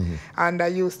them and I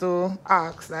used to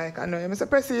ask, like, I know Mr.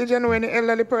 Prestige, you know any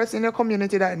elderly person in your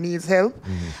community that needs help,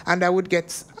 and I would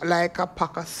get like a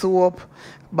pack of soap,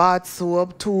 bath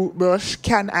soap, toothbrush,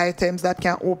 canned items that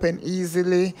can open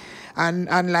easily,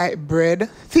 and like bread,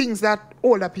 things that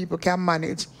older people can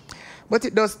manage. But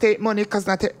it does take money because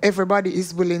not everybody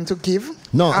is willing to give.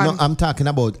 No, I'm not talking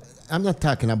about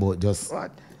just a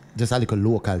little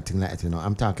local thing like that, you know.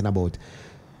 I'm talking about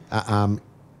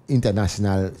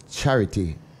international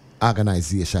charity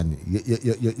organization.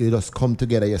 You just come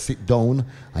together, you sit down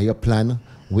and you plan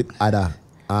with other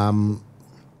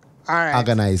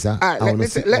organizer. Let me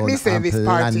say this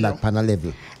part to you.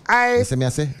 Level. I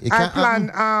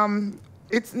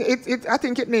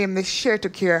think it named the Share to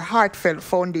Care Heartfelt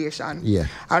Foundation.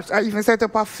 I even set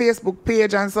up a Facebook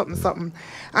page and something.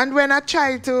 And when I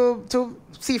try to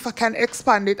see if I can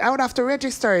expand it, I would have to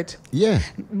register it.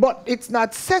 But it's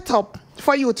not set up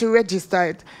for you to register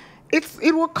it.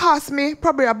 It will cost me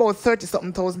probably about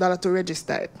 $30,000 to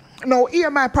register it. Now,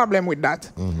 here's my problem with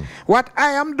that. What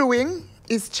I am doing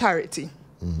is charity.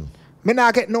 Me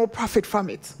not get no profit from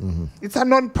it. It's a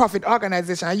non-profit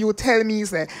organization. And you tell me,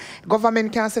 say,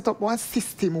 government can set up one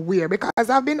system where, because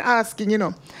I've been asking, you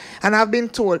know, and I've been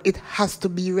told it has to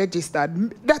be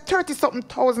registered. That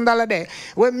 $30,000 there,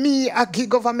 when me, I give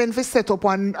government for set up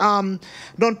one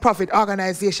non-profit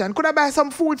organization, could I buy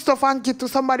some food stuff and give to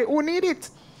somebody who need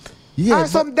it? Or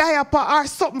some diaper or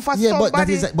something for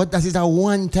somebody. But that is a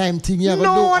one-time thing you're going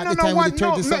to do at the time with the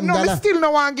 $30-something. No, I still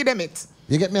don't want to give them it.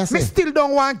 You get me? I still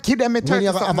don't want to give them a when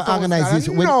you have an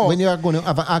organization, when you are going to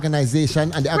have an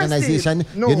organization and the organization,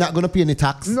 you're not going to pay any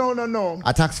tax. No.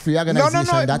 A tax-free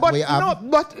organization that way have.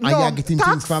 And you're getting tax,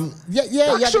 things from.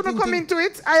 Tax shouldn't come into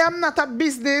it. I am not a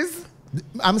business.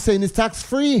 I'm saying it's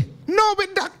tax-free. No,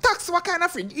 but that tax, what kind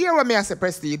of free? Here what me I say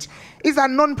Prestige is a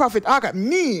non-profit organization.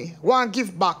 Me want to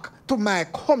give back to my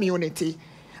community.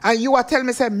 And you are telling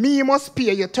me, say, me must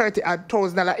pay you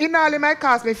 $30,000. In all, it might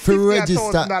cost me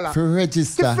 $50,000. For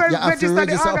register. To register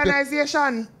the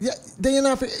organization. Then you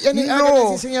know, any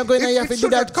organization you're going to have to do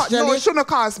that, Shelly? No, it shouldn't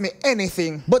cost me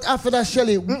anything. But after that,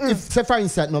 Shelly, if, say for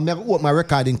instance, no, I open my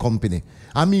recording company,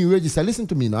 I mean register, listen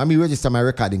to me now, I mean register my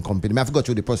recording company. I have to go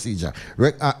through the procedure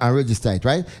and register it,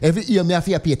 right? Every year I have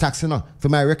to pay tax, you know, for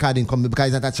my recording company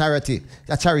because it's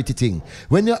a charity thing.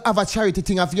 When you have a charity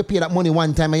thing, after you pay that money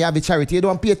one time and you have a charity, you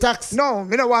don't pay tax? No,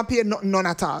 me don't want to pay none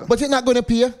at all. But you're not going to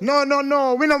pay? No.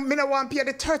 Me don't want to pay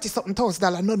the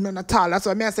 $30,000, none at all. That's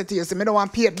what I say to you. So me don't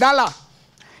want to pay $1.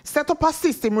 Set up a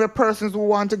system where persons who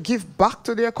want to give back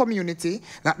to their community,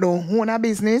 that don't own a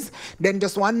business, then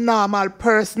just one normal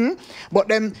person. But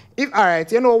then,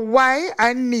 alright, you know why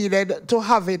I needed to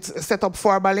have it set up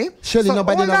formally? Surely so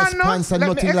nobody will sponsor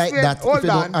nothing like that if you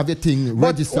don't have the thing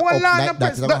registered up like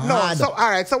that. No, so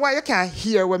alright, so why you can't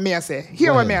hear what me I say?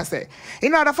 What me I say.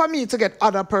 In order for me to get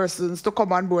other persons to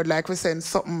come on board, like we send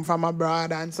something from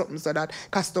abroad and something so that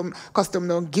custom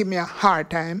don't give me a hard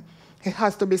time, it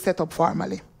has to be set up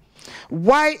formally.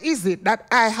 Why is it that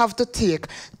I have to take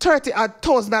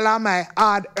 $30,000 of my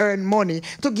hard-earned money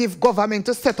to give government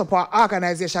to set up an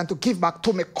organization to give back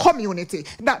to my community?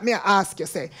 That me ask you,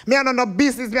 say. Me I no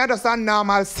business, me I just a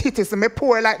normal citizen, me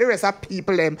poor like the rest of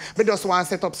people them, me just want to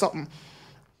set up something.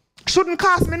 Shouldn't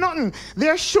cost me nothing.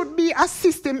 There should be a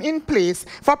system in place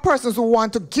for persons who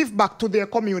want to give back to their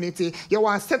community. You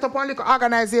want to set up a little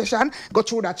organization, go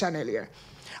through that channel here.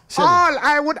 Shelly. All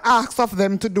I would ask of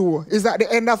them to do is at the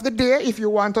end of the day, if you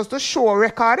want us to show a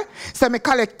record, so me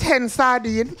collect 10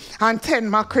 sardines and 10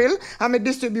 mackerel and me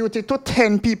distribute it to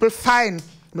 10 people, fine.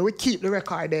 Me we keep the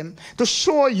record them to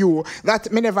show you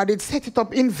that me never did set it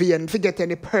up in vain to get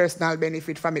any personal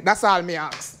benefit from it. That's all me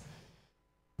ask.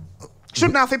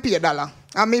 Shouldn't have to pay $1.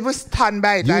 And me will stand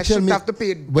by it. I shouldn't have to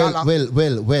pay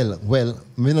 $1. Well,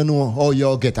 me don't know how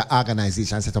you get an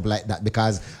organization set up like that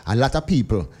because a lot of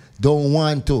people don't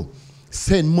want to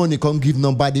send money, come give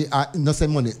nobody, not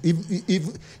send money.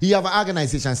 If you have an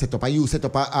organization set up and you set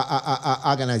up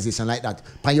an organization like that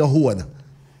by your own,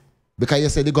 because you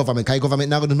say the government not going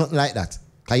to do nothing like that.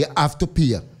 Because you have to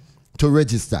pay to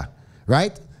register,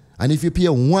 right? And if you pay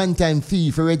a one-time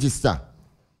fee for register,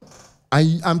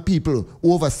 and people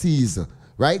overseas,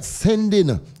 right,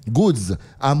 sending goods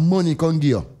and money come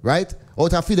give, right?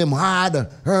 Out of them hard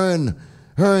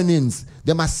earnings,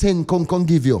 they must send come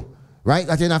give you, right?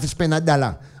 That you don't have to spend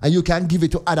 $1 and you can give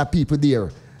it to other people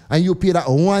there. And you pay that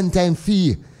one-time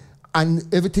fee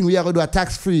and everything we are going to do a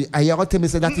tax-free. And you're going to tell me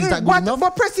say that is that good enough?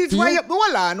 But Prestige, why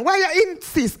you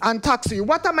insist on tax-free?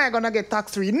 What am I going to get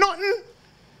tax-free? Nothing.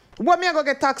 What me I go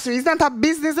get tax-free? It's not a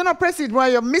business, you know, Prestige, why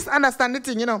you misunderstand the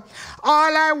thing, you know.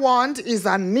 All I want is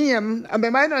a name. I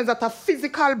mean, I know is that a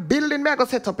physical building me I go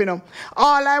set up, you know.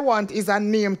 All I want is a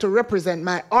name to represent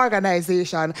my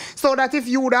organization. So that if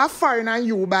you would have foreign and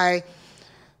you buy,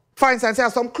 for instance, you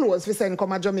have some clothes we send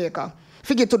come to Jamaica.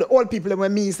 Figure to the old people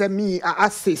when me say me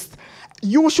assist.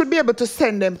 You should be able to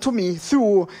send them to me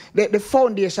through the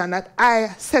foundation that I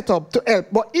set up to help.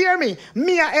 But hear me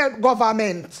I help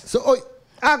government. So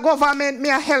government me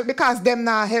a help because them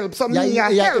not help. So me a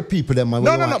help. People them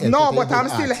no, but I'm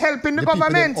still helping the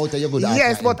government.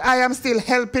 Yes, but I am still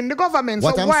helping the government.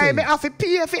 So why me have to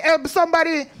pay if you help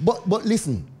somebody? But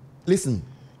listen.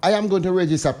 I am going to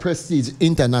register Prestige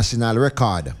International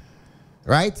Record.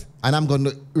 Right? And I'm going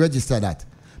to register that.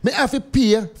 Me have to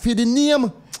pay for the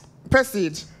name.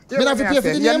 Prestige. Me have to pay for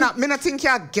the name. Me not think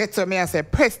you get to me I say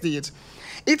Prestige.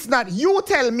 It's not you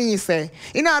tell me, say,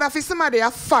 in order for somebody a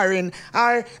foreign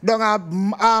or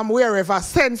down wherever,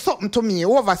 send something to me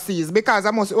overseas, because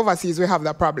most overseas we have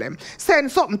that problem.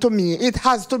 Send something to me, it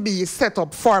has to be set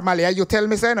up formally. You tell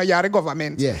me, say, no, you're the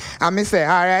government. Yeah. And me say,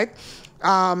 all right,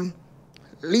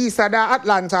 Lisa, the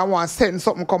Atlanta wants send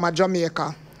something come to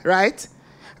Jamaica, right?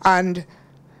 And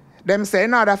them say,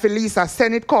 in order for Lisa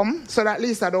send it come, so that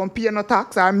Lisa don't pay no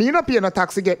tax, or me not pay no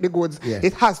tax to get the goods. Yes.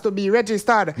 It has to be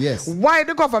registered. Yes. Why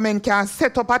the government can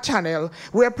set up a channel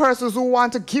where persons who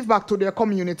want to give back to their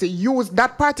community use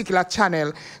that particular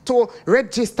channel to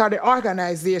register the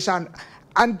organization?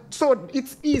 And so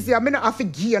it's easier. I don't have to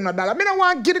give $1. I don't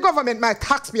want to give the government my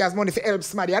taxpayers' money for help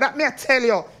somebody. That may I tell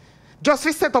you. Just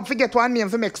to set up, to get one name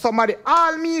to make somebody.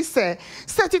 All me say,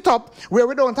 set it up where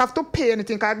we don't have to pay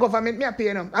anything, because government me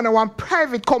pay them. And I want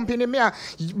private company me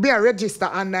register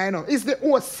and I know. It's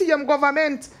the same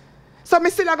government. So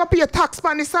me still go pay tax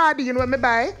on the sardine when me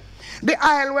buy, the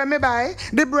oil when me buy,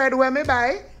 the bread when me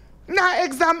buy. Now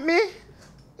exempt me.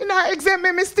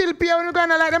 Me still pay when you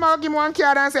gonna like them. I'll give me one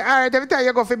card and say, all right, every time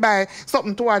you go to buy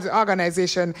something towards the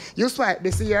organization, you swipe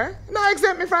this year. Now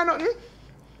exempt me from nothing.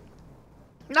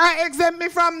 Now exempt me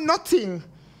from nothing.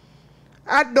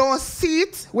 I don't see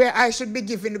it where I should be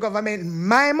giving the government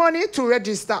my money to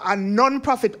register a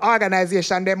non-profit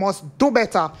organization. They must do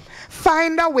better.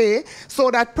 Find a way so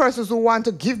that persons who want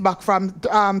to give back from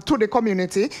to the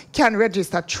community can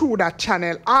register through that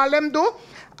channel. All them do,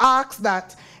 ask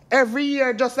that every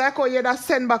year, just like how you just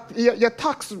send back your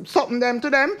tax something them to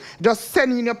them, just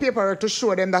send in your paperwork to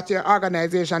show them that your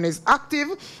organization is active,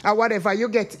 and whatever you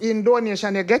get in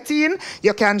donation you get in,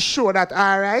 you can show that,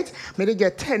 all right, maybe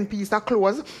get 10 pieces of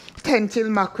clothes, 10 till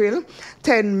mackerel,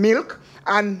 10 milk,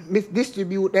 and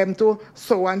distribute them to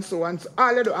so and so and so.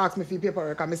 All you do ask me for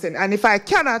paperwork and send. And if I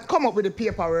cannot come up with the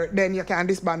paperwork, then you can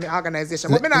disband the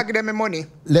organization. But me not give them my money.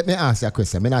 Let me ask you a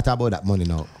question. Me not talk about that money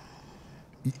now.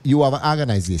 You have an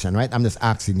organization, right? I'm just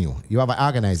asking you. You have an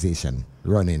organization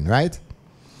running, right?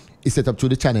 It's set up through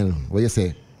the channel where you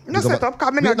say... No set up, because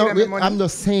I'm not giving them money. I'm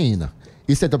just saying,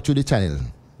 it's set up through the channel,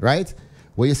 right?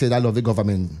 Where you say I love the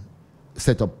government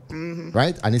set up,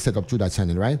 right? And it's set up through that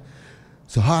channel, right?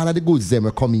 So all of the goods them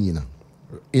are coming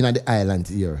in the island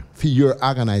here for your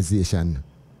organization.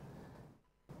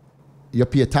 You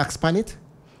pay tax on it?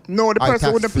 No, the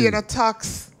person wouldn't pay no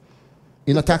tax.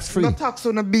 In a tax free? No tax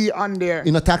wouldn't be on there.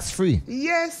 In a tax free?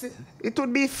 Yes, it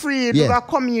would be free. It would have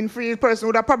come in free. The person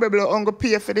would have probably only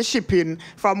pay for the shipping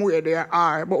from where they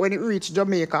are. But when it reach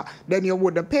Jamaica, then you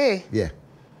wouldn't pay. Yeah.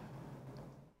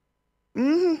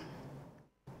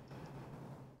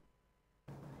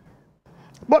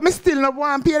 But me still not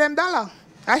want to pay them $.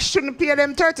 I shouldn't pay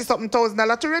them $30-something thousand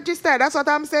to register. That's what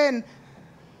I'm saying.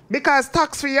 Because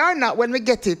tax free or not, when we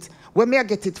get it, when we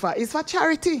get it for, it's for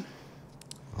charity.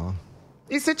 Oh.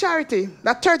 It's a charity.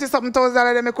 That $30-something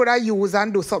thousand I could have used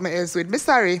and do something else with. Me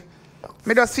sorry.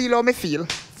 Me just feel how me feel.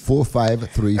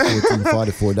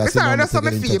 453-1444. That's sorry, that's how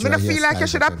me feel. Me don't feel like you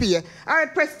should have paid. All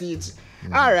right, Prestige.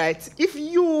 All right. If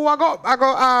you go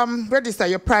register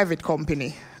your private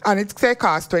company and it say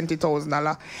cost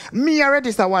 $20,000, me I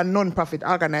register one non-profit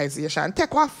organization.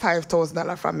 Take off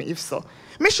 $5,000 from me if so.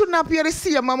 Me should not pay the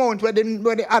same amount where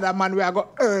the other man will go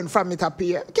earn from it to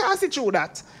pay. Can't see through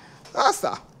that. That's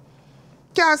sir.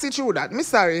 Can't see through that. Me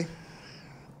sorry.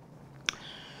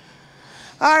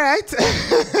 All right.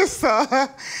 So,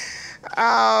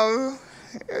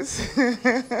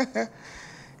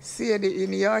 see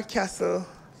in your castle.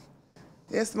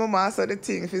 Yes, Mama, so the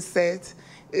thing he said.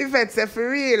 If it's for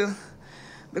real,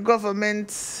 the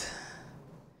government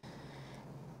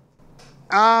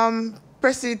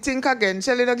proceed think again.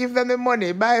 Shelly not give them the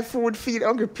money, buy food, feed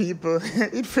hungry people.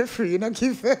 Eat for free, not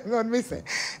give them what me say.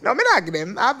 No, me not give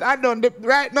them. I've done the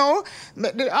right now.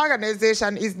 The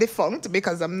organization is defunct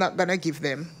because I'm not gonna give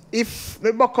them. If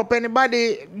me buck up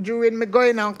anybody during me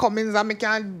going and comings and me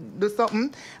can do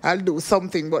something, I'll do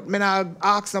something. But me not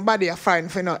ask nobody a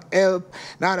friend for no help.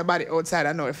 Now nobody outside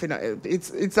I know if you no help.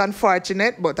 It's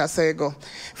unfortunate, but that's how you go.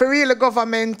 For real, the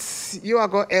government, you are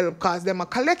going to help because them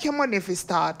collect your money if you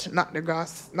start, not a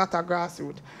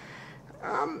grassroots.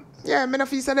 Yeah, me no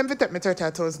feel say them fi take me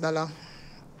 $30,000.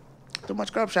 Too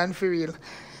much corruption for real.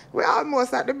 We're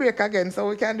almost at the break again, so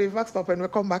we can do Vox Pop when we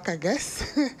come back, I guess.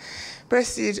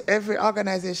 Prestige, every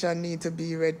organization needs to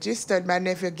be registered. Man,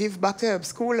 if you give back to help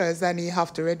schoolers, then you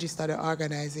have to register the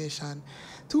organization.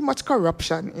 Too much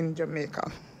corruption in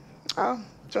Jamaica. Oh,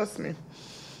 trust me.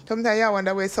 Sometimes I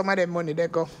wonder where some of them money they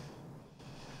go.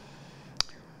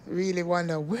 Really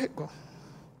wonder where it go.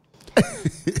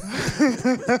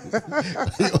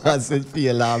 You want to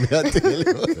feel alarm, I tell you.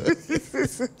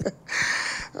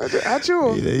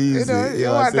 True. You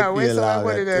wonder where some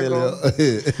money they go.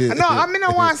 No, I mean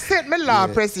I want to set my law,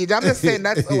 Prestige. I'm just saying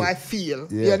that's how I feel.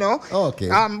 You know? Okay.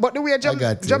 But the way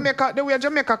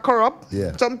Jamaica corrupt,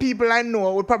 some people I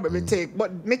know would probably take.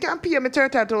 But me can pay me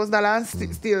 $30,000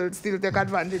 and still take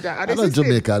advantage of it. I know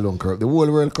Jamaica alone corrupt. The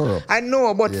whole world corrupt. I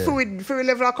know, but through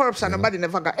level of corruption, nobody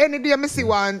never got. Any day I see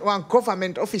one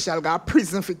government official got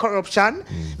prison for corruption,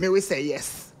 me will say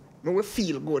yes. Me will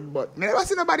feel good, but me never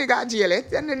see nobody got jail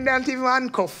it, and then they don't even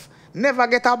handcuff. Never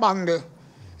get a bangle.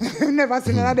 Never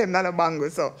seen none of them not a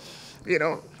bangle. So, you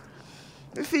know,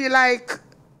 I feel like,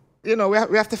 you know, we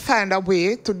have to find a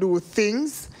way to do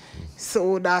things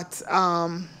so that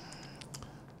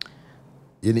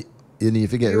you need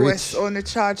to get US rich. only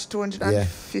charge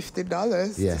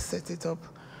 $250 to set it up.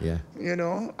 Yeah. You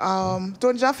know,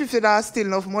 $250 still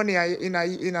enough money in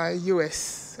a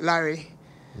US, Larry.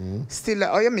 Still,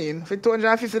 oh, you mean? For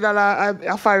 $250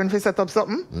 a foreign for set up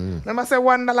something? Let me say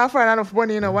 $1 foreign enough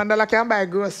money, you know. $1 can buy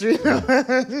grocery, you know.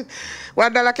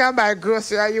 $1 can buy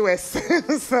grocery in the US.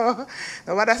 So,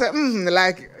 what I say,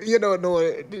 like, you don't know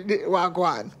what go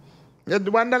on.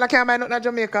 $1 can buy nothing in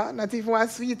Jamaica, not even one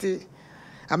sweetie.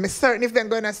 I'm certain if they're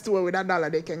going to a store with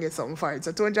 $1, they can get something for it.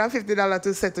 So $250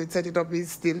 to set it up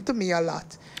is still, to me, a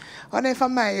lot. I wonder if I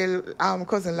my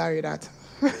cousin Larry that.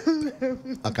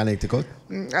 A Connecticut?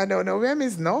 I don't know where he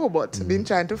is now, but I've been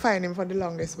trying to find him for the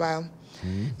longest while.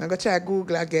 I'm going to try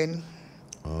Google again.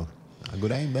 Oh, a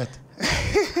good idea, bet.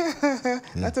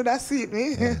 That's what that suit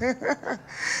me. Yeah.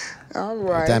 All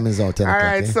right. The time is now 10 o'clock. All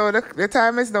right, so the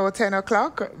time is now 10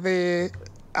 o'clock. The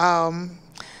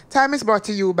time is brought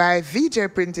to you by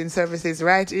VJ Printing Services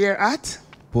right here at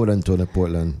Portland. 4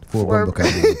 All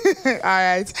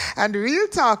right. And Real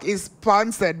Talk is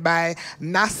sponsored by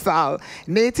Nassau,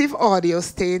 Native Audio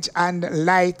Stage and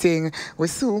Lighting. We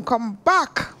soon come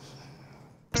back.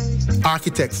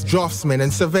 Architects, draftsmen,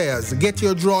 and surveyors, get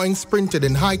your drawings printed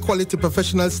in high-quality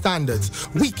professional standards.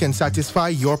 We can satisfy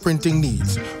your printing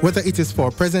needs. Whether it is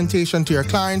for presentation to your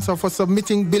clients or for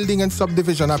submitting building and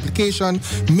subdivision application,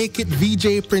 make it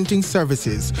VJ Printing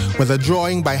Services. Whether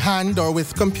drawing by hand or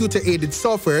with computer-aided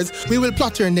softwares, we will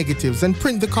plot your negatives and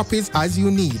print the copies as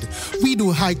you need. We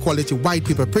do high-quality white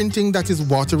paper printing that is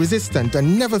water-resistant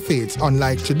and never fades,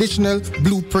 unlike traditional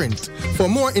blueprint. For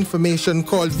more information,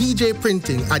 call VJ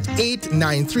Printing at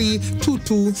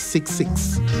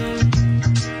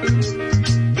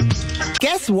 893-2266.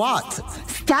 Guess what?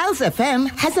 Styles FM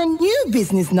has a new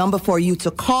business number for you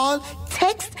to call,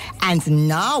 text, and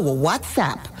now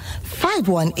WhatsApp.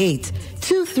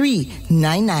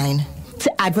 518-2399.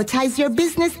 To advertise your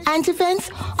business and events,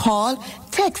 call,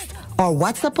 text, or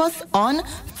WhatsApp us on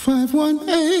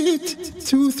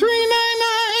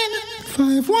 518-2399.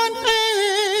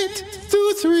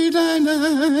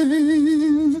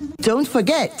 518-2399. Don't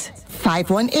forget,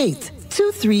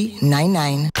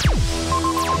 518-2399.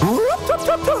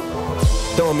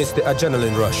 Don't miss the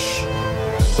adrenaline rush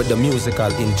with the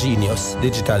musical ingenious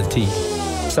digital tea.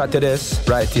 Saturdays,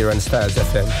 right here on Styles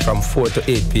FM from 4 to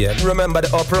 8 p.m. Remember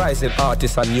the uprising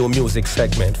artists and new music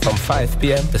segment from 5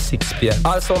 p.m. to 6 p.m.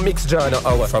 Also mixed journal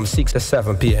hour from 6 to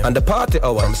 7 p.m. And the party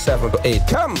hour from 7 to 8.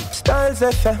 Come, Styles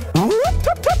FM.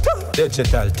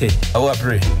 Digital tea. Our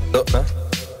brain. Look, man.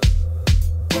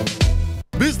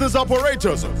 Business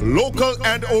operators, local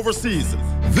and overseas.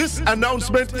 This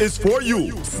announcement is for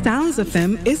you. Styles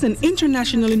FM is an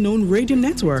internationally known radio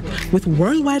network with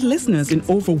worldwide listeners in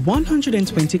over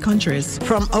 120 countries.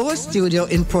 From our studio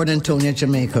in Port Antonio,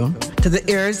 Jamaica, to the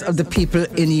ears of the people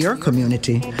in your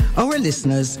community, our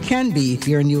listeners can be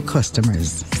your new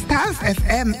customers. Styles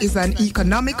FM is an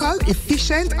economical,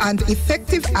 efficient, and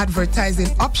effective advertising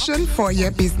option for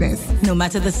your business. No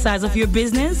matter the size of your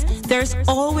business, there's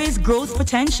always growth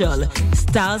potential.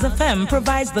 Styles FM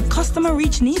provides the customer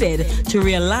reach needed to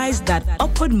realize that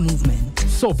upward movement.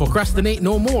 So procrastinate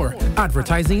no more.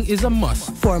 Advertising is a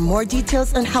must. For more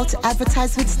details on how to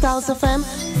advertise with Styles FM,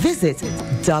 visit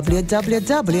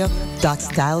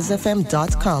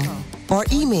www.stylesfm.com or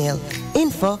email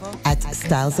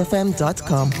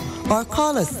info@stylesfm.com or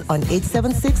call us on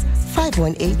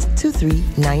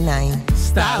 876-518-2399.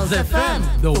 Styles FM,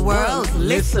 the world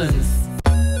listens.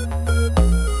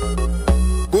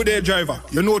 Good day, driver.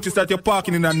 You notice that you're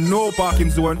parking in a no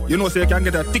parking zone. You know, so you can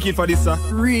get a ticket for this, sir.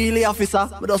 Really, officer?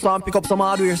 I just want to pick up some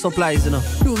hardware supplies, you know.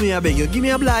 Do me a beg you. Give me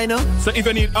a blind, So if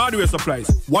you need hardware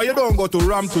supplies, why you don't go to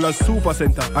Ramtula Super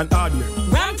Center and hardware?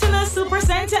 Ramtula Super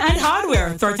Center and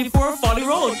Hardware, 34 Folly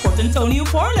Road, Port Antonio,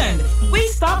 Portland. We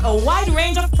stock a wide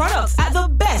range of products at the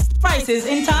best prices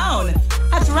in town.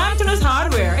 At Ramtula's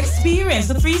Hardware, experience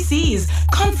the 3 C's: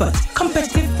 comfort,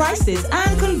 competitive prices,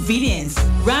 and convenience.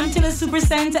 Ramtula Super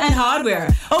Center and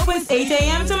Hardware opens 8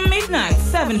 a.m. to midnight,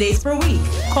 7 days per week.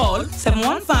 Call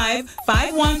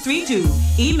 715-5132.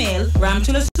 Email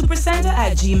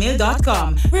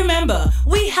ramtulasupercenter@gmail.com. Remember,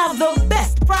 we have the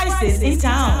best prices in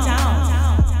town.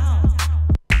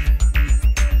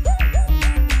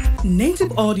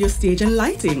 Native Audio Stage and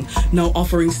Lighting, now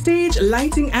offering stage,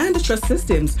 lighting, and truss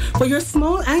systems for your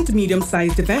small and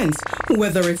medium-sized events.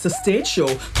 Whether it's a stage show,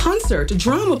 concert,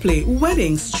 drama play,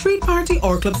 wedding, street party,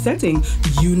 or club setting,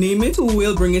 you name it,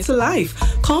 we'll bring it to life.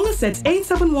 Call us at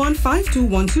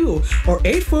 871-5212 or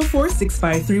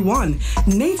 844-6531.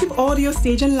 Native Audio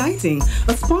Stage and Lighting,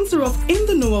 a sponsor of In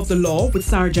the Know of the Law with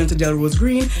Sergeant Delrose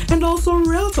Green, and also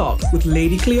Real Talk with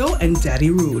Lady Cleo and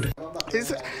Daddy Rude.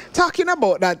 It's talking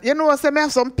about that, you know, so me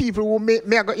have some people who me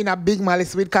go in a big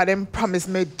malice with, because them promise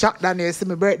me Jack Daniels to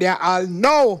my birthday. All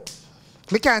no,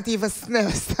 me can't even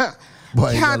sniff.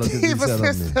 Boy, Can't even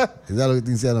sniff. Is that what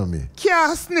things said on me?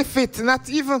 Can't sniff it. Not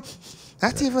even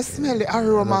smell the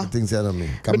aroma. Things said on me.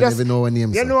 Can me never know what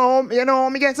name. You know how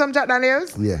me get some Jack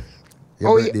Daniels? Yeah.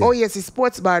 Oh yes, it's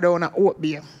sports bar down at Oat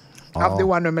Beer. Have the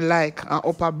one that me like,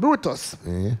 Upper Brutus.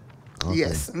 Yeah. Okay.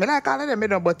 Yes, me like all of them, you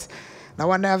know, but I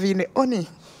want to have in the honey.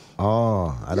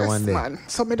 Oh, I don't want that. Man.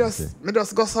 So me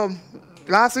just go some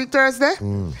last week Thursday.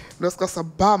 Just go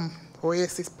some bam.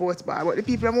 Oasis Sports Bar. But the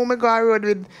people who me go on road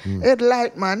with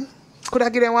headlight, man. Could I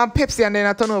give them one Pepsi and then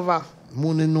I turn over? I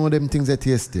want to know them things that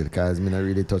taste still, because I don't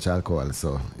really touch alcohol,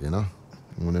 so, you know.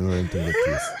 I want to know them things that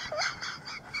taste.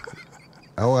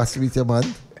 I want to sweet your man.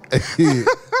 I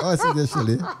want to sweet your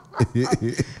Shelly.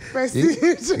 Prestige.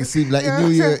 It seems like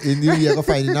in New Year, I go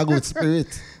find in a good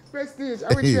spirit. Prestige.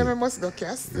 I wish you must go,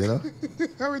 Cass. You know?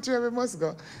 I wish you must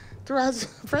go. Towards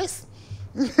press.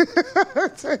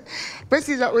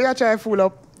 Prestige, we are trying to fool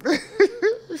up.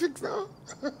 Fix now.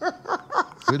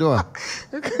 We do.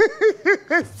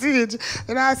 Prestige.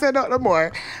 And I said not no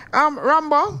more.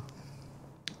 Rambo.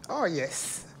 Oh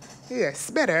yes.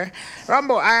 Yes, better.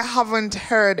 Rambo, I haven't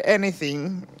heard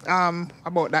anything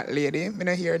about that lady. I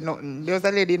don't hear nothing. There was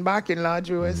a lady in Barking Lodge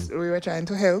we were trying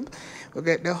to help. We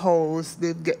get the house,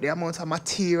 they get the amount of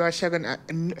material.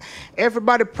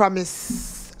 Everybody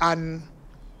promised, and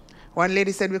one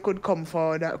lady said we could come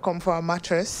for a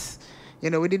mattress. You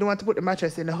know, we didn't want to put the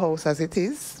mattress in the house as it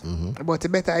is.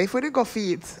 But better if we did go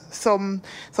feed. Some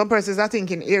persons are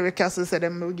thinking Eric Castle said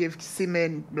them will give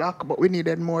cement block, but we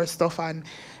needed more stuff, and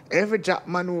every job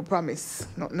man who promise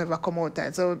not never come out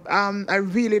time. So I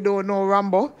really don't know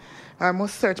Rambo. I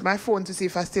must search my phone to see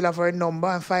if I still have her number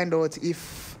and find out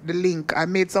if the link. I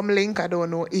made some link. I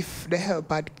don't know if the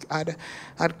help had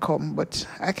come, but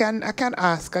I can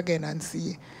ask again and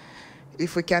see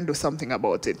if we can do something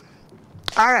about it.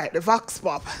 All right, the Vox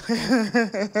Pop.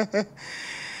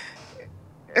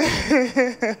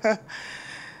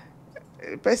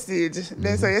 Prestige.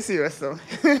 Then so you're serious though.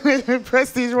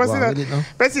 Prestige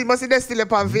must be still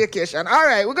upon vacation. All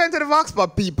right, we're going to the Vox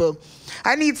Pop, people.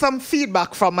 I need some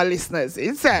feedback from my listeners.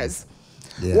 It says,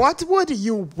 what would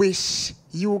you wish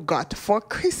you got for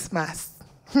Christmas?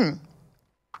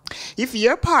 If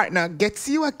your partner gets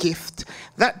you a gift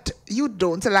that you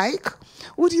don't like,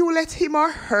 would you let him or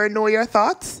her know your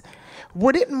thoughts?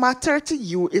 Would it matter to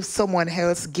you if someone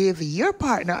else gave your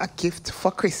partner a gift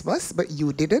for Christmas but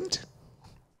you didn't?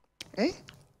 Eh?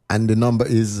 And the number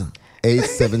is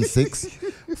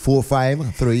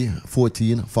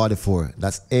 876-453-1444.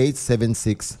 That's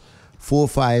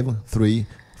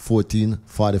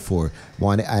 876-453-1444.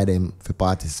 Want to add them for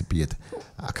participate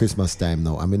at Christmas time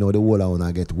now. I mean, know the whole I want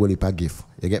to get whole heap of gift.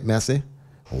 You get me? I say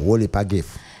whole heap of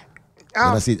gift.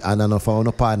 And I see, and I know for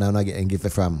our partner, I want to get a gift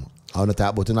from. I want to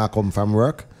talk about when I come from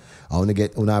work. I want to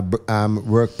get on a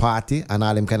work party and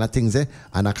all them kind of things, and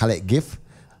I collect gift,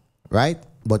 right?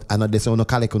 But I know this I want to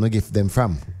collect, I want to give them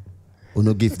from. I want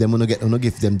to give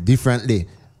them differently,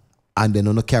 and then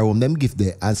I want to carry home them gift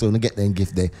there, and so I want to get them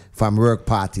gift there from work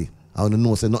party. I want to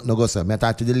know, so nothing no go, sir. I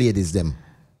talk to the ladies them.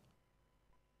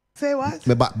 Say what?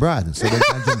 My back broad, so they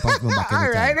can jump off my back anytime.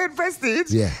 All right, then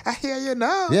Prestige. Yeah. I hear you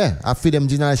now. Yeah, I feed them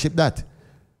generalship that.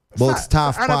 But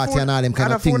staff party and all them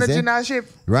kind of things,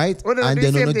 right? And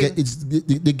then you get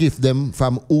the gift them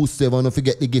from whosoever, you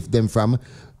forget the gift them from.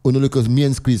 You look at me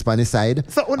and squeeze on the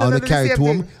side. So you carry it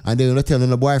home, and then you tell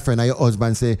your boyfriend or your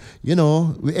husband, say, you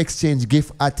know, we exchange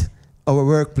gift at our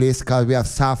workplace because we have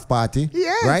staff party,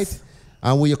 right?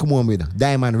 And what you come home with?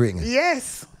 Diamond ring.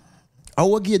 Yes. I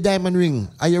will give you a diamond ring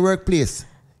at your workplace.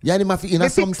 You have to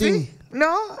something.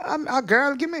 No, I'm a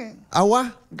girl, give me. A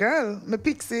what? Girl, my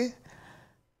pixie.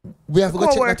 We have to go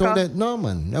check that out then. No,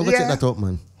 man. You have to check that out,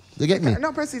 man. You get me?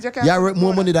 No, Prestige, you can't. You have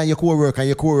more money than your co-worker, and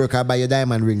your co-worker buy your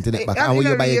diamond ring to neck back. And when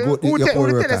you buy your co-worker. Who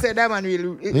tell us that diamond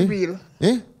real?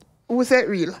 Eh? Who said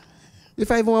real?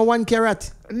 If I even want 1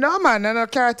 carat. No, man, no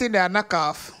carat in there, knock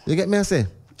off. You get me, I say?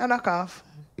 I knock off.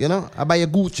 You know, I buy a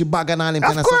Gucci bag and all them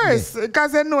kind of stuff. Of course,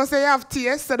 because they know say you have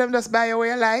taste, so them just buy you what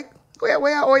you like. Where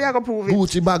you going to prove it?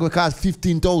 Gucci bag will cost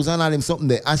 15,000 and all them something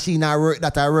there. And she not work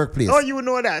at her workplace. Oh, you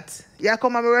know that? You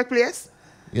come at my workplace?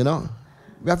 You know?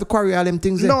 We have to query all them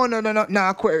things there.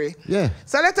 No, query. Yeah.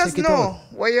 So let us know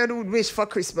what you wish for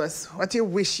Christmas. What you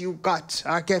wish you got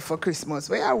or get for Christmas.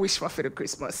 What you wish for the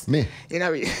Christmas? Me? You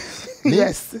know me?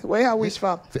 Yes. What you wish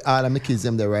for? For all of my kids,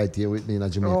 them they're right here with me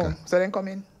in Jamaica. Oh, so then come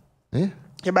in? Eh?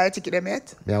 You buy a ticket them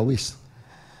yet? Yeah, I wish.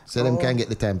 So them can get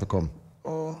the time to come.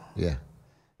 Oh. Yeah.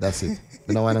 That's it.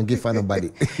 You don't want to give for nobody.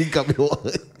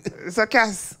 So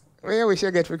Cass, what you wish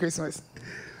you get for Christmas?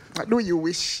 What do you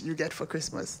wish you get for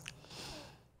Christmas?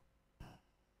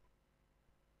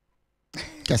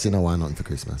 Cass, you don't want nothing for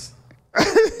Christmas.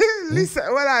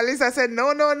 Lisa said,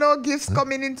 no gifts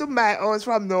coming into my house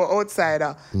from no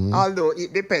outsider. Although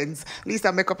it depends.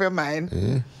 Lisa, make up your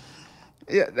mind.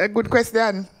 Yeah, a good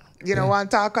question. You know, want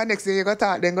to talk, and next day you go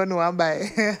talk, then go know and buy.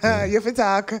 You have to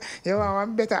talk. You want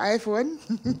one better iPhone?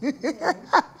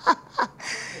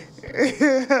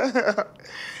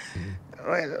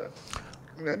 Well,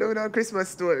 we don't know Christmas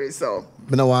story, so.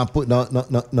 I don't want to put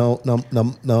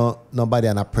nobody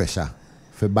under pressure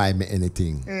for buy me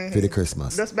anything for the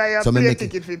Christmas. Just buy a plane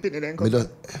ticket for Penny then come.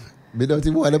 Me don't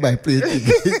even want to buy plane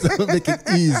tickets. So make it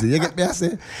easy. You get me I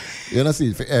say? You know, see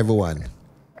it for everyone.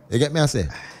 You get me I say?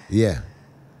 Yeah.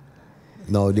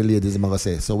 No, the ladies are going to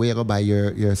say, so where you going to buy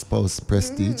your spouse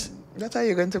prestige? That's how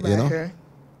you're going to buy her.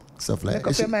 Stuff like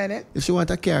that. If she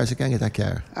want a car, she can get a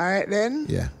car. All right then.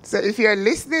 Yeah. So if you're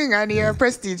listening and you're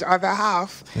prestige other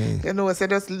half, you know, so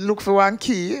just look for one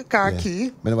key, car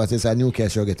key. But it's a new car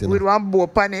she'll get. With one bow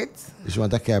on it. If she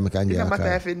want a car, I can get a car. It doesn't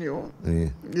matter if you knew.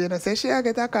 You know, say she'll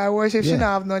get a car, or if she don't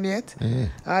have none yet.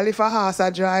 Or if a horse a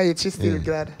dry it, she's still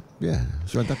glad. Yeah,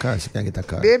 she want a car, she can get a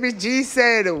car. Baby G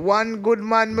said, one good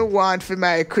man me want for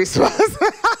my Christmas.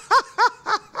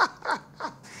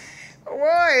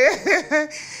 Boy,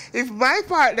 if my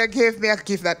partner gave me a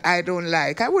gift that I don't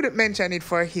like, I wouldn't mention it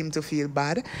for him to feel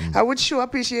bad. I would show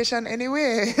appreciation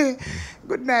anyway.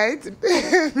 Good night.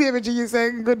 Baby G is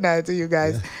saying good night to you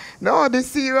guys. No,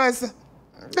 this serious.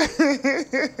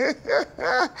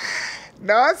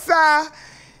 No, sir.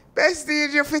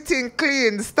 Prestige, you're fitting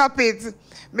clean. Stop it.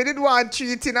 Me did want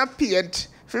treat in a paint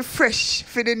for fresh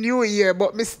for the new year,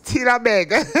 but me still a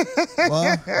beg.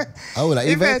 What? How would I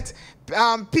even?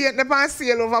 Paint the pan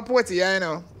sale over 40, you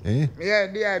know. Yeah,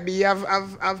 DIB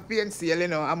have paint sale, you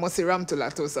know. I must see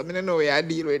Ramtula too, so I don't know where I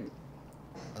deal with.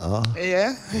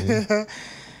 Yeah.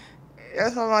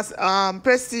 Yes, almost.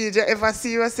 Prestige, if I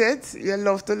see you set, you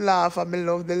love to laugh, and me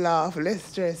love the laugh, less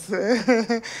stress.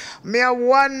 me a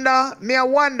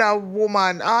wonder,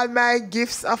 woman, all my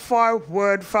gifts are for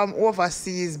word from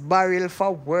overseas, barrel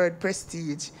for word,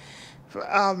 Prestige.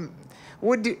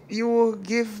 Would you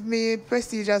give me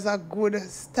Prestige as a good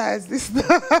style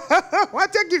listener?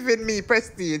 What you giving me,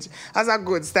 Prestige, as a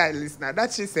good style listener?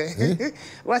 That she say.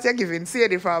 What you giving?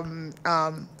 Sadie from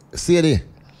Sadie.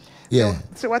 Yeah.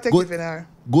 So what you giving her?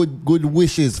 Good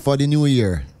wishes for the new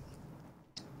year.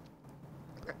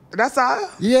 That's all?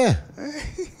 Yeah.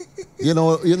 you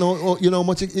know how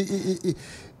much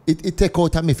it take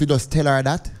out of me if you just tell her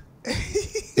that.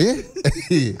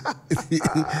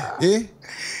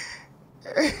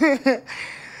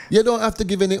 You don't have to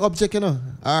give any object, or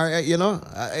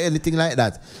anything like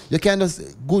that. You can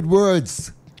just good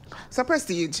words. So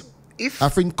Prestige, if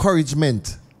of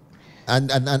encouragement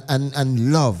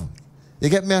and love. You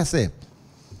get me I say?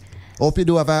 Hope you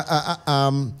do have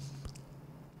a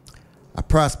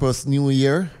prosperous new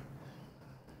year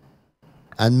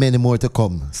and many more to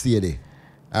come. See you there.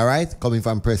 All right? Coming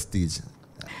from Prestige.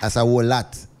 That's a whole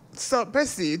lot. So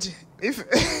Prestige, if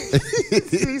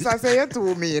please I say you're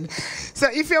too mean. So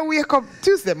if you wake up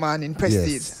Tuesday morning,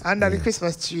 Prestige, under the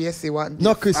Christmas tree, you see what?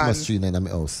 No Christmas tree in my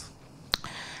house.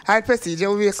 All right, Prestige,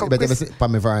 you wake up.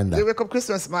 You wake up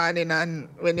Christmas morning, and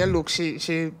when you look,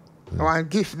 she one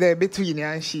gift there between you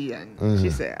and she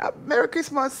say, Merry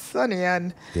Christmas, Sonny,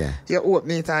 and you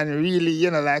open it and really,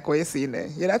 like what you see in there.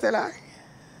 You not tell her?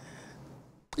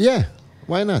 Yeah,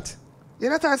 why not? You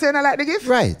not saying I like the gift?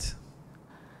 Right.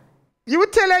 You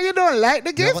would tell her you don't like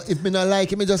the gift? No, if me not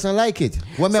like it, me just don't like it.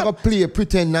 When me go play,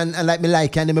 pretend and like me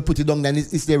like it, and then me put it down, then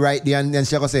it's there right there, and then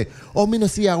she go say, oh, me no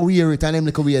see her wear it, and then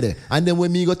me go wear it. And then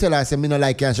when me go tell her, I say, me no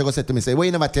like it, and she go say to me, say, well,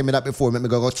 you never tell me that before, me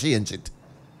go change it.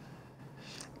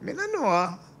 Me no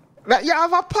know. Like you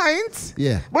have a point,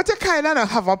 but you kind of don't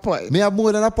have a point. Me have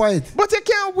more than a point. But you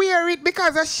can't wear it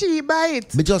because she buy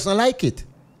it. Me just don't like it.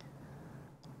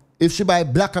 If she buy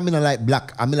black, I mean not like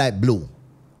black, I mean like blue.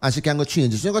 And she can go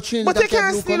change it. She can go change but it. But you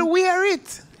can still wear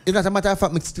it. It doesn't matter if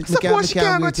I suppose she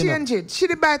can't go change it. She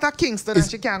did buy it at Kingston and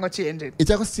she can't go change it. It's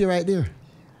going to stay right there.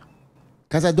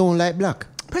 Because I don't like black.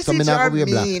 So me not wear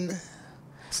black.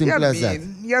 Simple as that.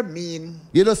 You're mean.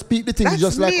 You don't speak the things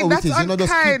just like how it is. You know,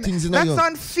 just keep things in your... That's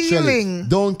unfeeling. Shelly,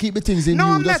 don't keep the things in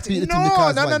you. Just speak the things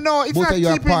because no. It's both not of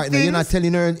your keeping partner, things. you're not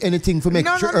telling her anything for make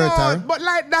sure hurt her. But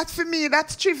like that for me,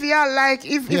 that's trivial. Like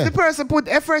if the person put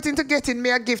effort into getting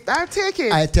me a gift, I'll take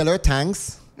it. I tell her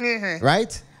thanks.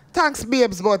 Right? Thanks,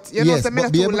 babes, but you know, some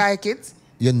men don't like it.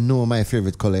 You know my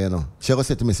favorite color, you know. She go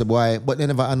say to me, say, boy, but they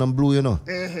never had on blue, you know.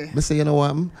 Me say, you know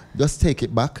what? Just take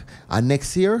it back. And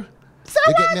next year,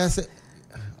 you get me and say,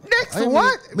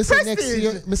 what? Me say next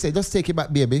year, me say, just take it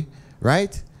back, baby.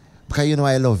 Right? Because you know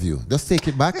I love you. Just take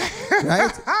it back.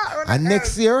 Right? And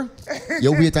next year,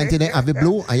 you wait until they have the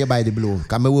blue and you buy the blue.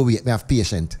 Because me will wait, me have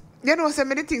patience. You know, so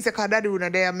many things I can't do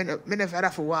there, I never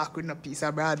have to walk with a piece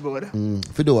of breadboard.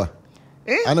 Fidua.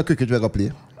 I know cricket we go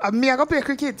play. Me I go play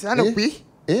cricket. I know play.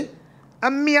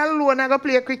 And me alone, I go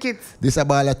play cricket. This a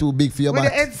baller too big for your With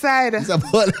bat. the head side. This a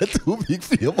baller too big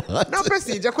for your bat. No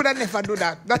procedure, could have never do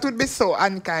that. That would be so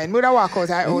unkind. Would I walk out of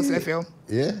house left you?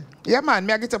 Yeah. Yeah, man,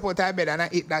 me I get up out of bed and I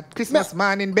eat that Christmas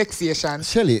morning vexation.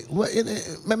 Shelly,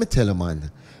 let me tell you,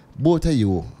 man. Both of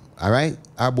you, all right,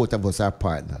 or both of us are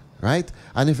partner, right?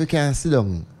 And if we can sit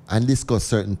down and discuss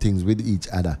certain things with each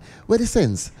other, what the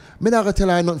sense? Me not gonna tell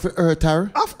her nothing for hurt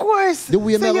her. Of course. The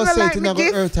way me so gonna say like it, not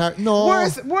gonna hurt her. No.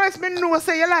 Worse, me know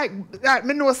say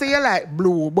you like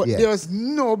blue, but there's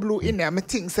no blue in there. Me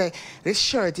think say this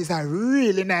shirt is a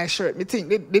really nice shirt. Me think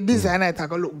the design it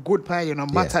gonna look good for you, no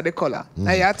matter the color.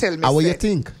 Now you tell me. How you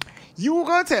think? You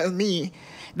gonna tell me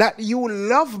that you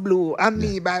love blue and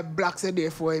me buy black so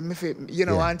therefore you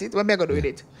know want it? What me gonna do with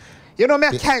it? You know me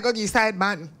I can't go give side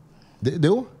man.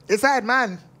 Do? The side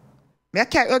man. Me I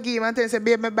can't go give him and tell him say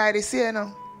babe me buy this here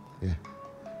now. Yeah.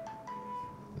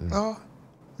 Oh.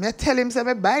 Me I tell him say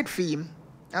me buy it for him.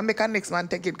 And make a next man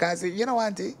take it because you don't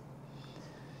want it.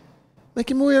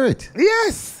 Make him wear it.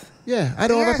 Yes. Yeah, I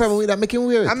don't have a problem with that. Make him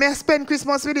wear it. And me I spend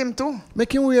Christmas with him too.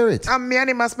 Make him wear it. And me and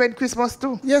him I spend Christmas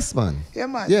too. Yes, man. Yeah,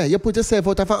 man. Yeah, you put yourself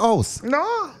out of a house. No.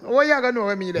 What you gonna know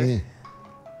with me then?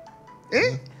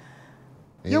 Eh?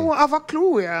 You won't have a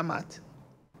clue where I'm at.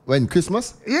 When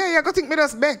Christmas? Yeah, you go think me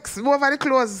just bex over the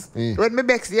clothes. When me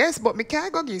bex, yes, but me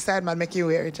can't go give side man make you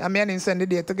wear it. And me and him spend the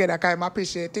day together because I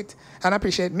appreciate it and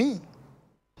appreciate me.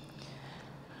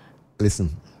 Listen,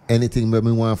 anything me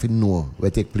want to know will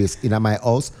take place in my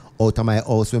house, out of my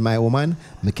house with my woman,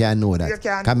 me can't know that. You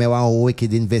can't. Because me want a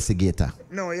wicked investigator.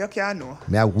 No, you can't know.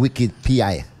 Me a wicked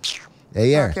PI.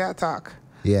 Yeah. I can't talk.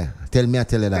 Yeah. Tell me, I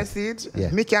tell you that. Message.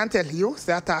 Yeah. Me can't tell you.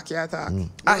 Say attack, you attack.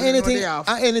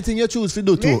 Anything you choose to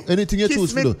do too. Anything you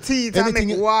choose to do.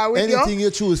 Anything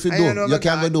you choose to do, you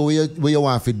can't go do where you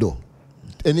want to do.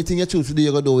 Anything you choose to do,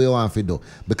 you go do where you want to do.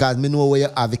 Because me know where you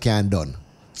have it can done.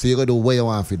 So you go do where you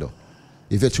want to do.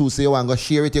 If you choose to you want to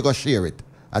share it, you go share it.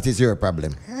 That is your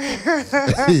problem.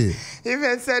 If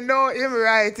you say no, him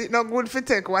right, it's not good for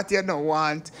take what you don't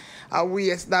want. A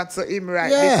waste that, so him right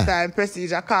this time.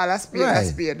 Prestige, I call a spade a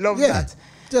spade. Love that.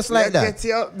 Just like that. Get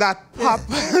you that pop.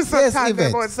 So yes, time Yvette.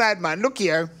 about side man. Look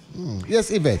here.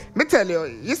 Yes, Yvette. Me tell you,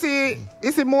 you see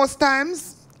most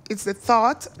times it's the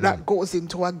thought that goes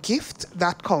into a gift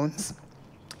that counts.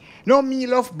 No, me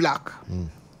love black.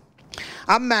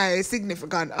 And my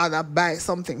significant other buy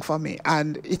something for me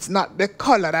and it's not the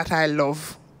color that I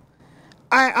love.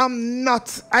 I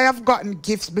have gotten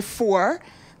gifts before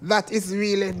that is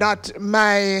really not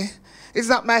it's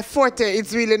not my forte.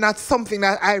 It's really not something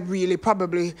that I really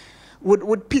probably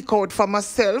would pick out for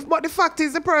myself. But the fact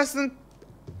is the person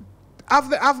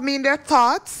have me in their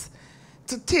thoughts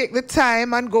to take the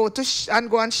time and go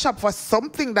and shop for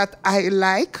something that I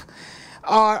like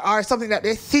or something that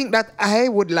they think that I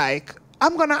would like.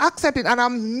 I'm going to accept it and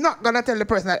I'm not going to tell the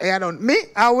person that, hey, I don't. Me,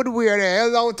 I would wear the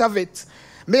hell out of it.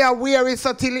 Me, I wear it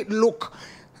so till it look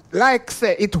like,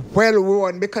 say, it well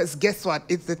worn because guess what?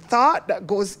 It's the thought that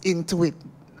goes into it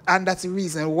and that's the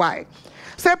reason why.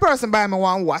 Say a person buy me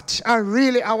one watch and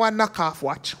really I want knockoff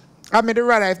watch. I mean, the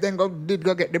rather if then did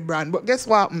go get the brand. But guess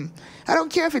what? I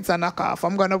don't care if it's a knockoff.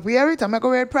 I'm going to wear it. I'm going to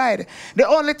wear it pride. The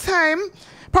only time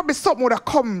probably something would have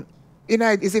come in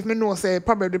it is if me know, say,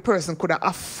 probably the person could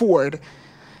afford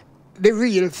the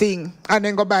real thing and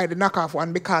then go buy the knockoff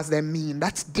one because they mean.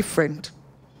 That's different.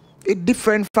 It's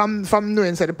different from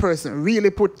knowing that the person really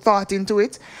put thought into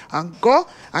it and go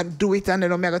and do it and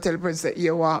then I'm going to tell the person, say,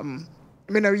 yeah, well,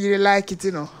 I don't really like it,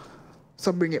 you know.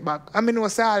 So bring it back. I mean, no,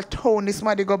 say I'll tone this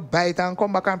man, they go buy it and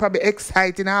come back and probably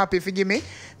excited and happy if you give me.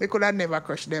 They could have never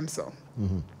crushed them, so.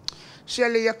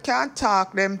 Shelly, you can't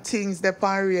talk them things that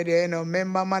on radio, you know.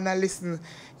 Remember, man, I listen,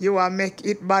 you will make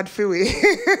it bad for you.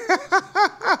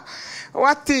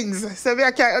 What things? So we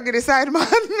can't get the side, man.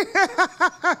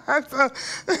 So,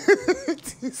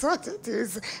 it is what it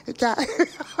is. You can't.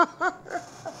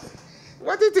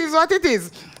 What it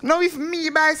is. Now, if me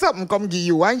buy something, come give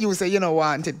you, and you say, you know,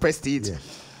 want it, prestige. Yeah.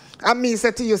 And me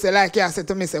say to you, say, like you say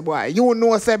to me, say, boy, you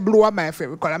know, say, blue are my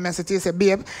favorite color. And I say to you, say,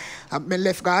 babe, I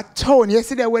left go town.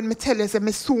 Yesterday, when me tell you, say,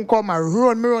 me soon come and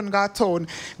run go town,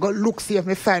 go look, see if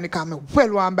me find it, because me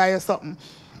well want to buy you something.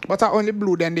 But I only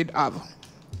blue then did have.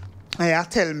 And you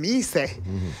tell me, say,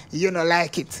 you know,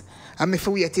 like it. And me for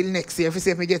wait till next year, if you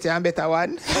say, if me get you a better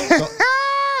one.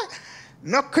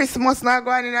 No Christmas not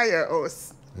going in your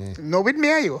house. Yeah. No with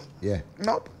me or you? Yeah.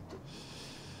 Nope.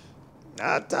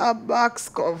 Not a box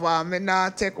cover. Me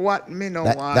not take what me no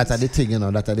want. That's the thing,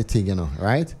 you know,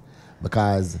 right?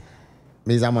 Because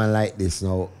me is a man like this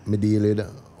now, me deal with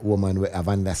a woman we have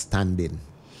understanding.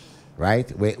 Right?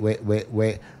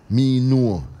 Where me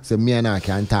know, so me and I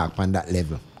can talk on that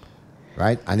level.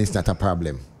 Right? And it's not a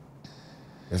problem.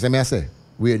 You see me I say?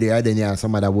 Where they are, then you have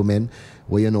some other women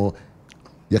where you know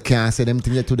you can't say them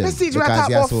things to them. Prestige, we talk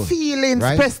about feelings,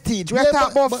 right? Prestige. We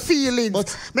talk about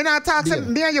feelings. Me not talk to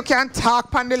me and you can't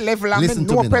talk on the level. I mean,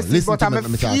 no prestige, but I'm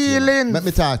feelings. Let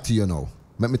me talk to you now.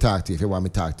 Let me talk to you if you want me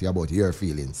to talk to you about your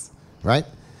feelings. Right?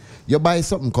 You buy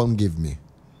something, come give me.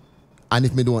 And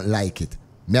if me don't like it,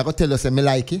 me I go tell you say me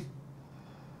like it?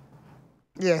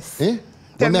 Yes. Eh?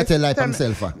 What me I tell like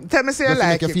myself? Tell me say you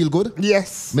like it. You feel good?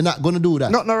 Yes. Me not gonna do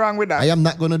that. Nothing wrong with that. I am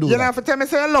not gonna do that. You don't have to tell me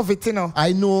say you love it, you know.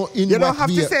 I know in you what don't have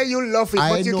to say you love it,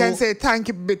 but you can say thank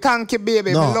you,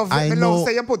 baby. No, me love it. Me love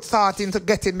say you put thought into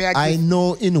getting me a gift. I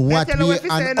know in what way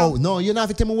and how. No, you don't have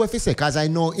to tell me what to say, because I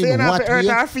know in what way. Hurt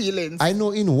our feelings. I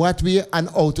know in what way and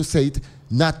how to say it,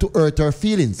 not to hurt her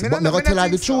feelings. But me gonna tell her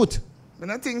the truth. I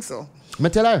don't think so. Me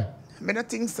tell her. I don't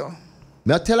think so.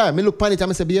 Me tell her. Me look on it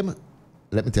and I say, babe,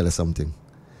 let me tell you something.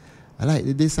 I like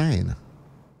the design.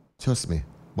 Trust me.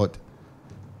 But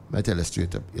I tell you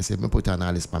straight up. You see, me put on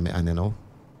all this on my hand, you know.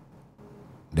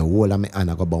 The whole of my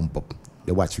hand I go bump up.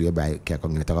 The watch we buy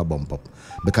can go bump up.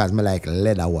 Because me like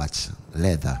leather watch.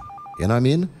 Leather. You know what I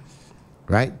mean?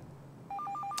 Right?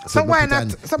 So why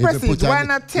not, so Prestige, why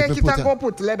not take it and go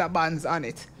put leather bands on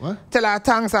it? What? Tell her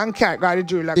thanks and cat got the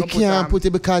jewel. They can't put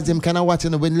it because them kind of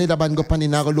watching when leather band go pan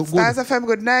in and go look good. Stars FM,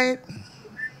 good night.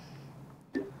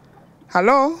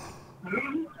 Hello?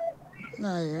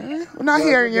 No, yeah. We're not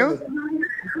hearing you.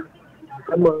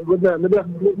 Good night.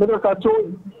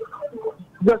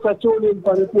 Just a tune in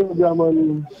for the program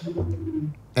and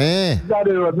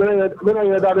Daddy Road. Me not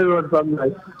hear Daddy Road from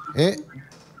night.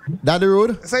 Daddy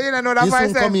Road? So you don't know that he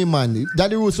voice? Soon come in, man.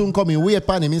 Daddy Road soon come in. Wait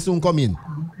pan him, he soon come in.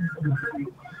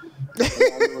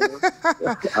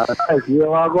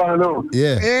 You are going now.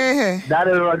 Yeah.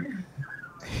 Daddy Road.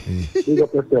 Big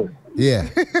up yourself. Yeah.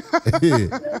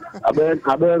 I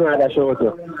better show it.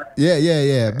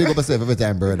 Yeah. Big up yourself every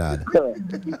time, Bernard.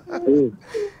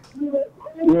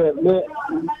 Yeah,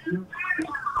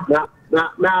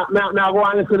 now go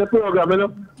on listen to the program, you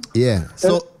know? Yeah.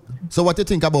 So what do you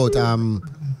think about in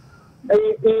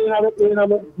a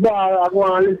bar, I go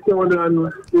on listen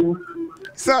and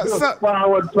so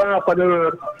forward for the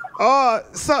road. Oh,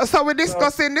 so we're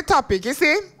discussing the topic, you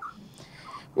see?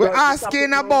 We're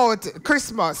asking about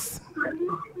Christmas.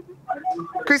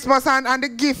 Christmas and the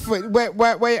gift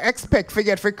where you expect to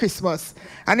get for Christmas.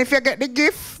 And if you get the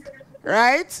gift,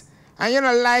 right, and you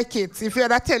don't like it, if you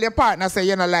don't tell your partner, say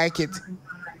you don't like it.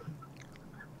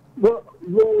 But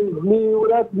me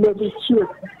would have made it straight.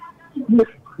 Me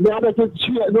have to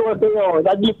straight know what they are.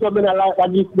 That gift I like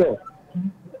that gift there.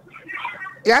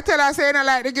 You tell her say you don't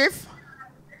like the gift?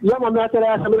 Yeah, man, I tell her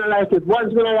I don't like it.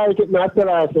 Once I like it, I tell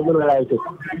her I don't like it.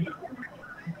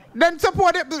 Then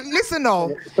support it. Listen now.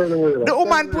 The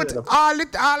woman put all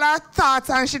her thoughts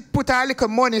and she put her little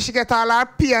money. She get all her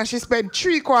pay and she spend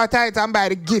 3/4 it and buy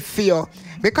the gift for you.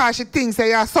 Because she thinks that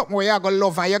you have something where you're going to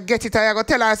love and you get it and you're going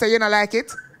to tell her say you don't like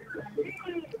it.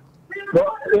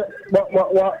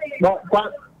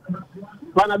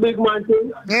 But a big man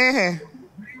thing? Yeah.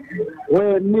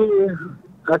 When me,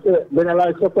 I say, when I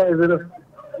like surprise, you know.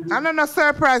 I don't know,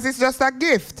 surprise, it's just a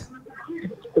gift.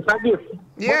 It's a gift?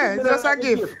 Yeah, it's just a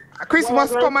gift.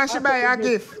 Christmas come and she buy a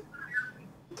gift.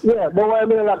 Yeah, but why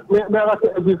me like, me got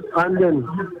a gift and then,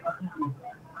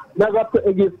 me got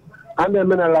a gift and then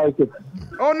me not like it.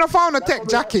 Oh, no, for no take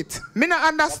jacket. Me not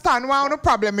understand why no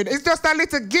problem with it. It's just a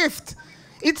little gift.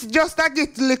 It's just a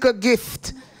little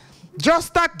gift.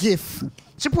 Just a gift.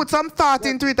 She put some thought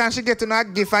into it and she get to a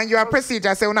gift and you are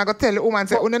procedure say, when I go tell the woman,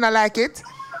 say, you don't like it?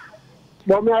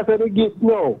 But me I say the gift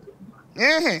no.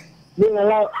 Yeah. Me not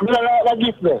like the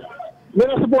gift there. Me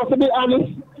not supposed to be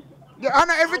honest. Yeah,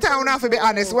 every time we have to be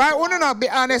honest. Why we not be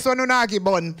honest when we not give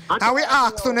bun? And we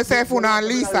ask when say if we not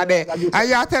Lisa there. And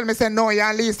you tell me say no, you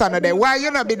and Lisa not there. Why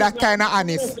you not be that kind of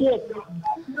honest?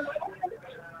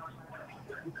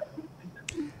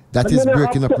 That is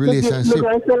breaking up relationship.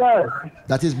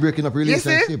 That is breaking up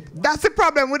relationship. You see, that's the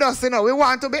problem with us, you know. We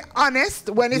want to be honest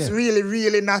when it's really,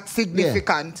 really not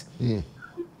significant. Yeah.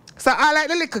 So I like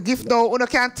the little gift now. You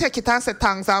can take it and say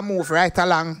thanks and move right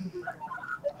along.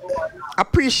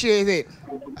 Appreciate it.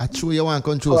 I true you want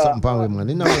to control something power, man.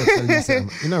 You know work,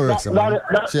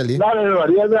 Shelly.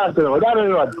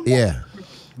 Yeah.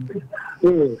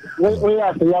 You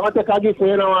want to take a gift for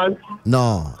you know?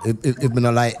 No, if me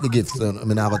not like the gift, so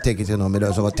me not gonna take it, you know. Me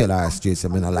just gonna tell her straight, so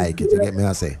me not like it. You get me?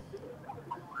 I say.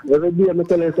 Every day me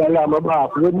tell her say I'm a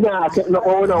bath. We not take no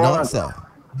own. No, sir.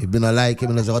 If me not like it,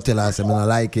 me just gonna tell her, say me not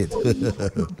like it. You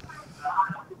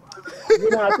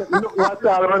not take no what's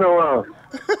all on.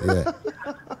 Yeah.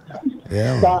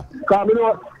 Yeah. Because you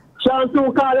know, Charm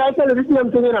too call I tell you the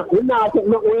same thing, you know. We not take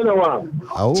nothing you know.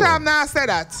 Oh. Charm nah say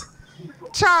that.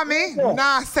 Charmy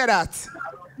nah say that.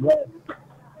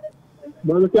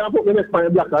 But you can't put me next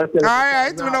time black.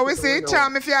 Alright, we know we see.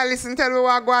 Charm, if you listen, tell me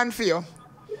what going for you.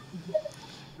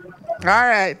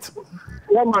 Alright.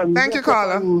 Yeah, man. Thank you,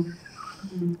 caller.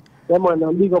 Yeah, man,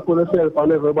 and big up on yourself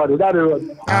and everybody. That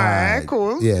is Alright,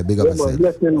 cool. Yeah, big up yourself.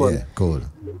 Blessing, man. Yeah, cool.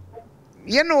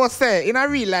 You know, sir, in a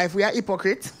real life, we are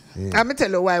hypocrite. Let me tell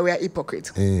you why we are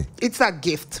hypocrite. It's a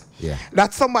gift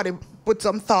that somebody put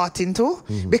some thought into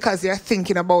because they're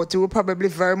thinking about you, probably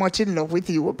very much in love with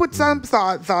you. Put some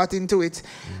thought into it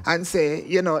and say,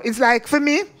 you know, it's like for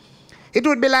me, it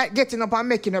would be like getting up and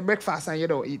making a breakfast and you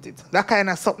don't eat it. That kind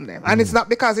of something. And it's not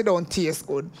because it don't taste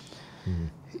good.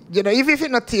 You know, if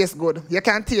it not taste good, you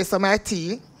can taste some of my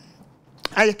tea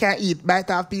and you can eat, bite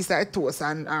off a piece of toast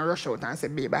and rush out and say,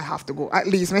 babe, I have to go. At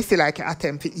least I still like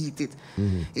attempt to eat it.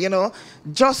 You know,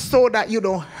 just so that you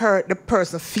don't hurt the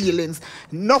person's feelings.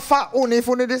 Not for only if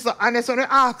you this honest when you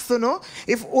ask, you know,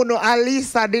 if Uno and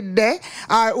Lisa did there,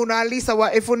 or Uno and Lisa,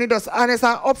 if you just honest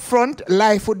and upfront,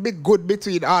 life would be good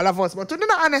between all of us. But you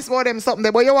not honest about them something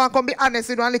there, but you want to be honest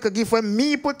with one little gift when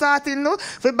me put out in, no,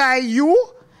 for buy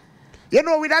you. You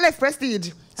know, with a left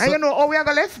prestige. So, and you know how we are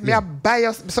going to left? Me buy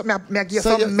us something, me give you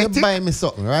so something. you buy me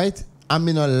something, right? I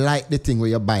mean, not like the thing where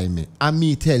you buy me. And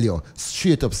me tell you,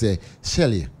 straight up say,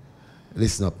 Shelly,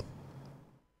 listen up.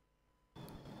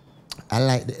 I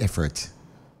like the effort,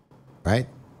 right?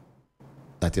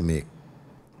 That you make.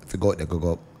 If you go out there,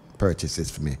 go purchase this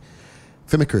for me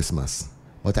Christmas.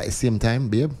 But at the same time,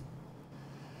 babe,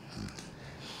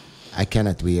 I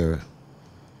cannot wear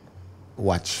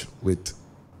watch with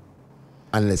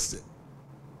unless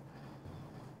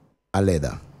a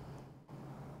leather.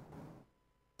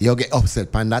 You get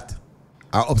upset on that?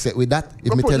 Are upset with that?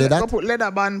 If me tell you that? Go put leather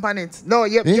band on it. No,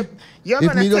 you're if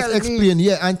going me to just tell explain,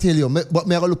 me. and tell you, but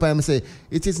me I go look at him and say,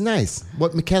 it is nice,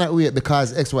 but me cannot wear it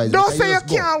because X, Y, Z. Don't say you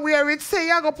can't wear it. Say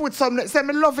you go put some, say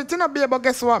me love it, you know, babe, but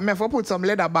guess what? Me for put some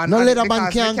leather band on it. No leather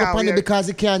band can't go on it because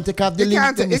it can't take off the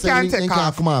link. It can't take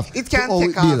off. Come off. It can't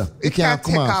take off. It can't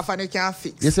take off and it can't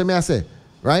fix. You see me I say,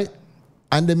 right?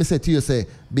 And then me say to you, say,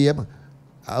 babe,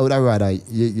 I would rather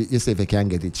you say if you can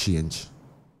get it changed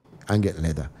and get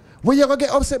leather. Well, you gonna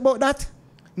get upset about that?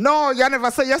 No, you never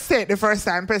say you say it the first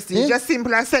time, Prestige. You just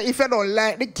simply say if you don't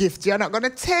like the gift, you're not gonna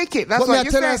take it. That's but what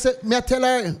you say. Me I tell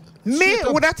her. Me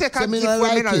would I take a gift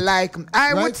when me don't like?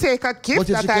 I would take a gift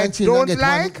that I don't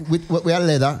like. With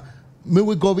leather, me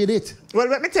would go with it. Well,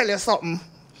 let me tell you something.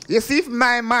 You see, if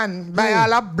my man buy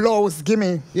all a blouse, give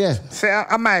me. Yeah. Say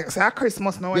a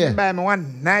Christmas now, when he buy me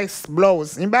one nice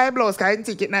blouse. He buy a blouse because he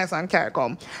take it nice and carry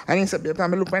come. And he said, babe, I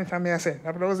look at me and say,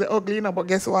 that blouse is ugly, you know, but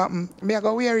guess what? Me I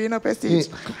go wear it, you know, Prestige.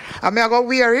 And me I go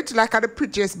wear it like the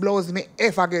prettiest blouse me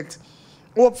ever get.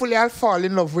 Hopefully I'll fall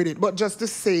in love with it. But just to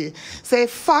say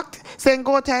fact, say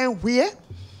go time wear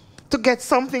to get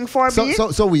something for me.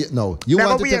 So wait, no. You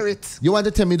want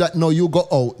to tell me that no, you go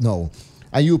out now.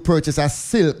 And you purchase a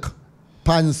silk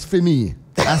pants for me.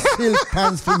 A silk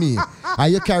pants for me.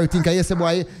 And you carry think and you say,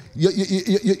 boy,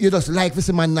 you just like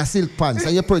this man in a silk pants.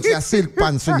 And you purchase a silk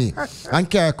pants for me. And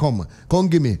carry come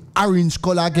give me orange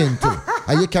color again too.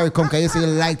 And you carry come and you say you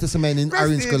like to see man in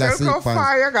orange color silk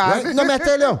pants. Right? No, me I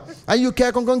tell you. And you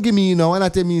carry come give me, you know, and I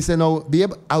tell me, you say, no,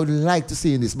 babe, I would like to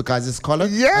see this because it's color.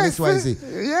 Yes. And it's why I say.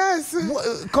 Yes.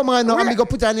 Come on now, I'm going to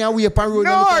put on your way up and road.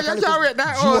 No, you can't wait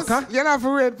that house. You don't have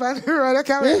to wait for the road. You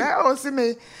can't wait that house see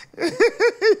me.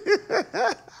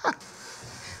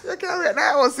 You can't wait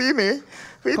that house see me.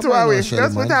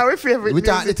 Just put our favorite music.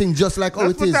 Without the thing just like how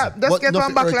it is. Just get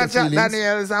on back like Jack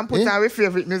Daniels and put our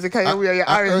favorite music and you wear your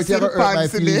orange silk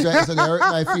pants in me. Right, so they hurt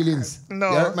my feelings.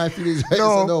 No. They hurt my feelings right,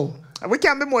 so no. We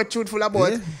can be more truthful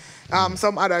about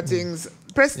some other things.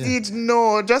 Prestige,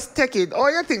 no, just take it. Oh,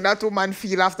 you think that woman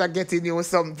feel after getting you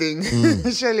something?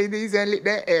 Shelly, these and lick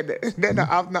their head. They don't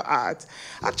have no heart.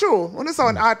 True, when you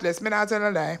sound heartless, me not tell a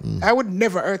lie. I would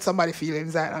never hurt somebody's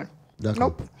feelings like that.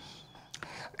 Nope.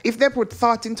 If they put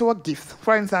thought into a gift,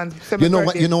 for instance, you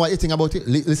know what you think about it?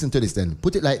 Listen to this then.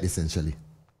 Put it like this, essentially.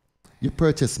 You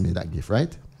purchase me that gift,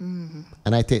 right? And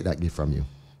I take that gift from you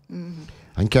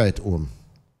and carry it home.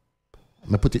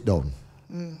 I put it down.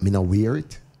 Me not wear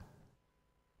it,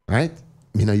 right?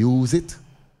 Me not use it.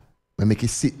 I make it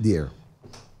sit there.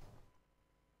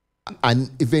 And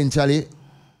eventually,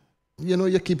 you know,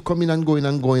 you keep coming and going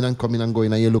and going and coming and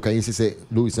going, and you look and you say,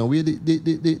 Louis, now where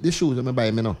the shoes that I buy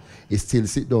me now, it still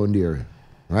sit down there,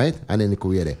 right? And then you go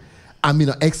wear it. And me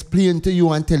not explain to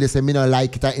you and tell you, say, me not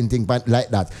like it or anything like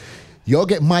that. you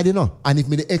get mad, you know. And if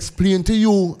me explain to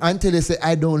you until they say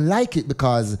I don't like it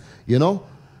because, you know,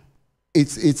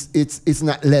 it's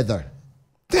not leather.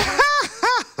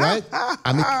 Right?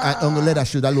 And the leather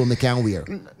shoes alone me can wear.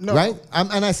 No. Right?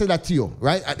 And I said that to you,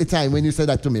 right? At the time when you said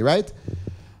that to me, right?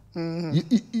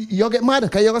 You get mad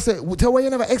because you're going to say, tell why you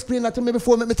never explain that to me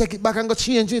before, let me take it back and go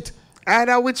change it.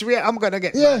 Either which way I'm going to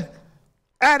get mad.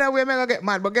 Either way I'm going to get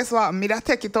mad. But guess what? Me that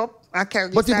take it up. I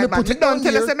can't give side man. Don't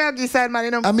tell us I'm going to give side man,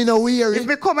 you know. I mean, no wear if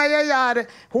me come in your yard,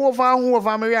 over and over,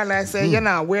 I realize, say, you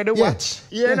know, wear the watch.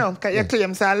 You know, because you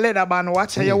claim say leather band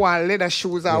watch, and you want leather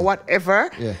shoes or whatever.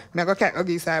 Me go can't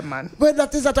give side man. But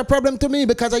that is not a problem to me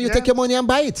because you take your money and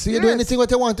buy it. So you do anything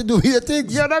what you want to do with your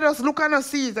things. You don't just look and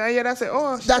see it and you just say,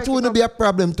 oh, that wouldn't be a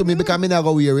problem to me because I'm not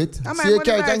going to wear it. So you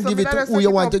can't give it to who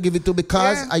you want to give it to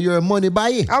because your money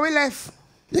buy it. And we left.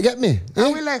 You get me?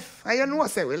 And we left. And you know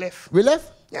what say we left. We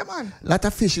left? Yeah, man. Lot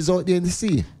of fishes out there in the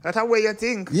sea. That's the way you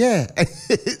think. Yeah.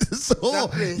 So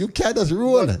exactly. You can't just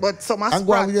roll. But some are and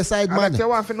go on with your side man. You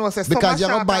want to know, say, because some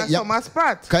you're are sharp and some are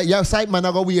sprat. Because your side man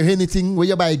not going to wear anything where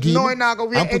you buy game. No, you're not going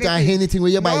to wear anything. And put on anything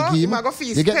where you buy game. No, you're going to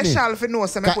feel special for no,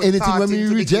 so me put anything when we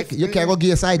reject, you can't go give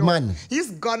your side man.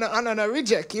 He's gonna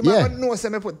reject. You might know, so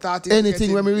me put 30.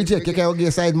 Anything when we reject, you can't go give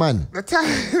your side man. The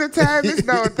time is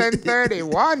now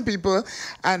 10:31, people.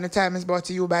 And the time is brought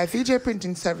to you by VJ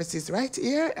Printing Services right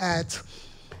here at...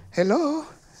 Hello?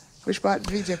 Which part?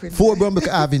 VJ Printing? 4 Brumbick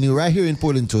Avenue, right here in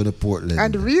Portland,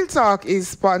 And Real Talk is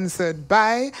sponsored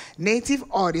by Native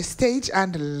Audio Stage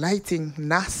and Lighting,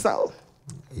 Nassau.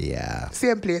 Yeah.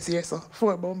 Same place here, so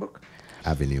 4 Brumbick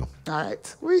Avenue. All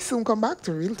right. We soon come back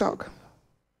to Real Talk.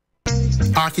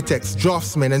 Architects,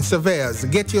 draftsmen, and surveyors,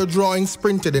 get your drawings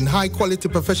printed in high-quality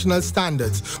professional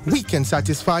standards. We can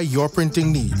satisfy your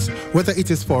printing needs. Whether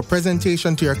it is for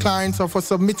presentation to your clients or for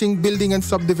submitting building and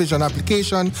subdivision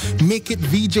application, make it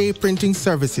VJ Printing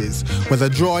Services. Whether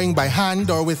drawing by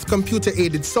hand or with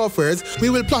computer-aided softwares, we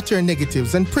will plot your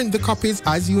negatives and print the copies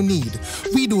as you need.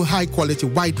 We do high-quality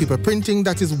white paper printing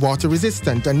that is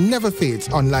water-resistant and never fades,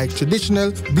 unlike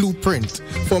traditional blueprint.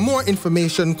 For more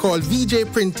information, call VJ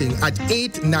Printing at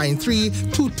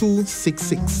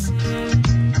 893-2266.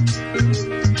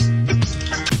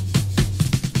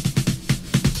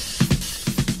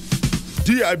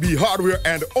 DIB Hardware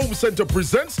and Home Center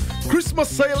presents Christmas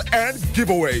sale and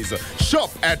giveaways.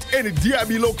 Shop at any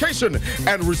DIB location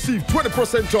and receive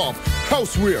 20% off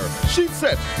houseware, sheet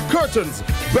set, curtains,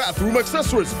 bathroom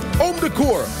accessories, home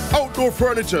decor, outdoor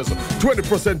furnitures,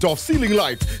 20% off ceiling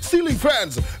lights, ceiling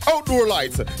fans, outdoor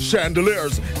lights,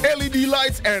 chandeliers, LED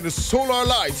lights and solar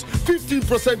lights,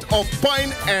 15% off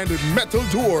pine and metal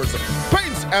doors.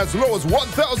 Paints as low as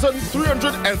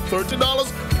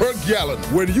 $1,330 per gallon.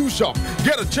 When you shop,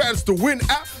 get a chance to win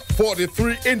a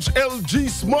 43-inch LG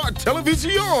Smart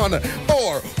Television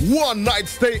or one night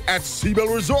stay at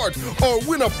Seabell Resort or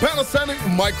win a Panasonic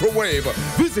microwave.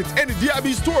 Visit any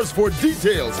DIB stores for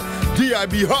details.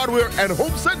 DIB Hardware and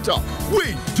Home Center.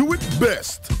 We do it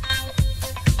best.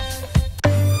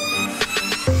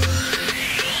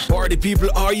 Party people,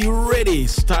 are you ready?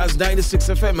 Stars 96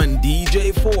 FM and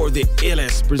DJ4, the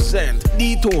LS present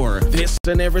Detour. This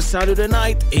and every Saturday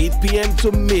night, 8 p.m.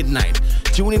 to midnight.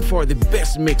 Tune in for the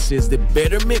best mixes, the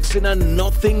better mixing, and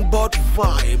nothing but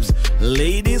vibes.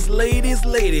 Ladies, ladies,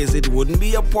 ladies, it wouldn't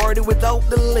be a party without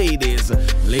the ladies.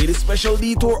 Ladies Special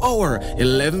Detour Hour,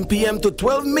 11 p.m. to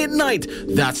 12 midnight.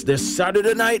 That's the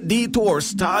Saturday night Detour,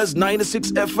 Stars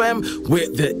 96 FM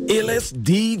with the illest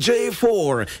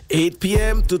DJ4, 8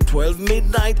 p.m. to 12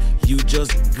 midnight. You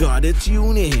just gotta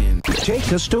tune in.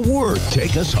 Take us to work,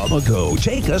 take us on the go,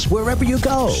 take us wherever you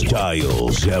go.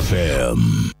 Styles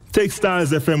FM. Take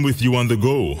Styles FM with you on the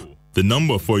go. The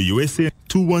number for USA,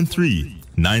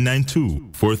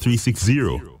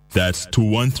 213-992-4360. That's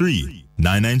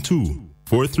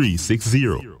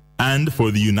 213-992-4360. And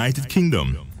for the United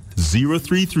Kingdom,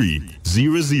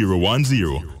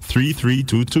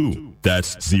 033-0010-3322.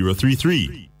 That's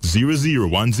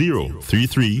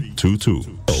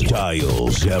 033-0010-3322.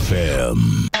 Styles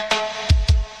FM.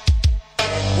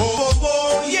 Whoa, whoa,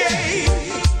 whoa, yeah.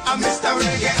 I'm Mr.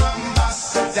 Reggae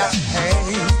Ambassador. Hey.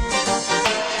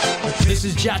 This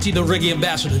is Jati, the Reggae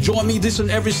Ambassador. Join me this and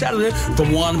every Saturday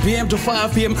from 1 p.m. to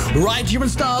 5 p.m. right here in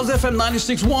Styles FM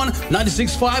 96.1,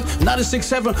 96.5,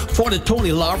 96.7 for the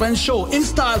Tony Lauren Show in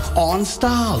style on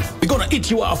style. We're gonna hit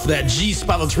you off that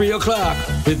G-spot at 3 o'clock.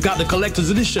 We've got the collector's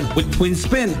edition with Twin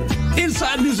Spin.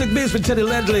 Inside Music Biz with Teddy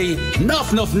Ledley.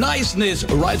 Enough niceness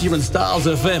right here in Styles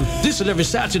FM. This and every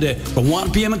Saturday from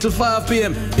 1 p.m. until 5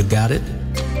 p.m. You got it?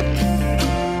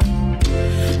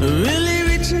 Really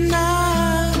reaching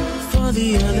out for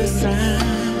the other side.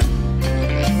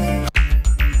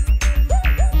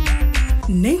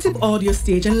 Native Audio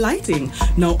Stage and Lighting,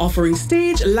 now offering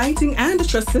stage, lighting, and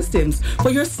truss systems for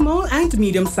your small and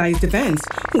medium-sized events.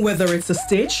 Whether it's a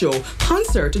stage show,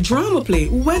 concert, drama play,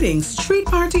 wedding, street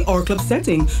party, or club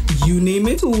setting, you name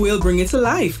it, we'll bring it to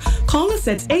life. Call us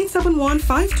at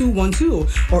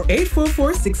 871-5212 or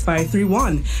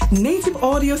 844-6531. Native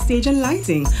Audio Stage and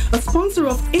Lighting, a sponsor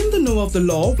of In the Know of the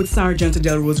Law with Sergeant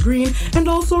Delrose Green, and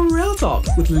also Real Talk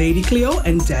with Lady Cleo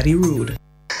and Daddy Rude.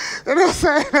 You know what I'm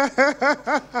saying?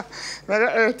 That'll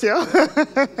hurt you.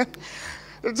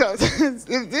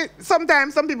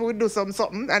 Sometimes some people will do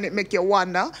something and it make you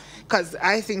wonder, because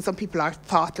I think some people are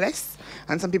thoughtless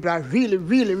and some people are really,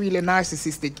 really, really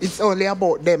narcissistic. It's only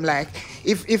about them. Like,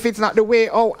 if it's not the way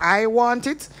I want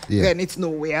it, then it's no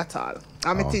way at all.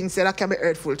 And I think that can be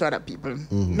hurtful to other people.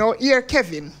 Now, here,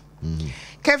 Kevin.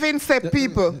 Kevin said,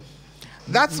 people,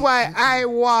 that's why I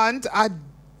want a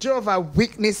Jehovah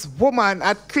Witness woman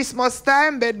at Christmas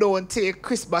time. They don't take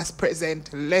Christmas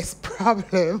present. Less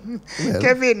problem. Well,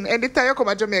 Kevin, anytime you come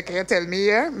to Jamaica, you tell me,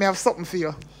 yeah, I have something for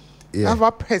you. I have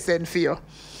a present for you.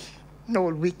 No,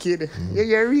 wicked. You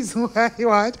hear reason why you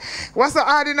want. What's the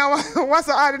hard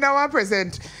in our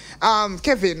present?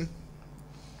 Kevin.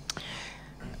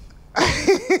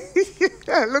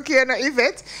 Look here now,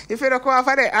 Yvette. If you don't come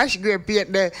for the ash grey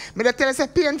paint there, me tell you say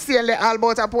paint sale all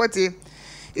about a party.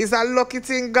 It's a lucky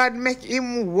thing God make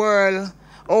him world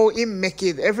how he make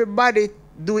it. Everybody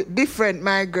do it different,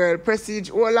 my girl. Prestige,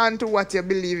 hold on to what you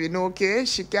believe in, okay?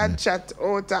 She can chat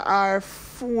out of her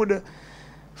food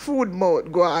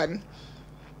mouth. Go on.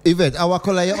 Yvette, what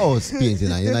color your house painting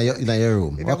in your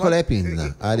room? What color you painting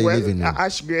now? Are they living now?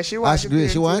 Ash grey. She want ash grey.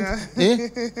 She want? She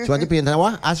want to paint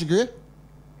what? Ash grey?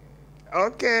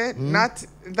 Okay, not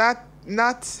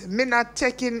me not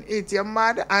taking it. You're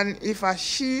mad, and if a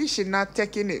she not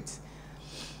taking it.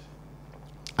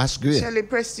 Ash grey. Shelly,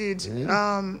 Prestige.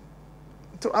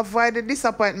 To avoid the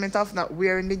disappointment of not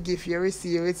wearing the gift you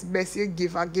receive, it's best you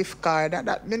give a gift card.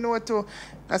 That me know too.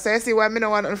 That's why I see why me no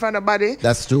want in front of body.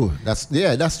 That's true. That's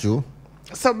true.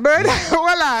 So bird,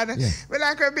 hold on. Yeah. Me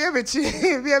like a baby G,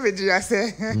 I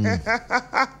say.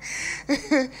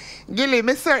 Gilly,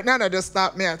 me certain I just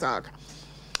stop me a talk.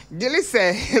 Gilly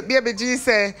say, baby G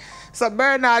say, so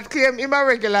Bernard claim him a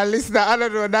regular listener. I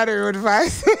don't know that road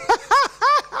advice.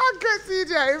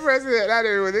 CJ, president, that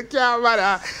road. It can't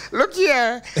matter. Look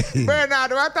here,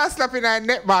 Bernard, what a slap in our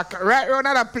neck back. Right around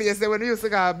another place there when we used to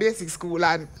go to basic school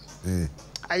and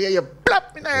I hear you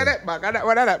plop in your neck back.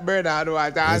 What that Bernard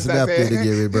was. That's not play the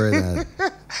game with Bernard.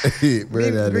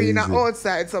 Mint green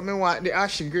outside, so me want the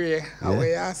ash grey. How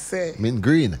way I say. Mint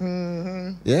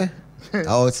green? Yeah?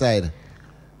 Outside.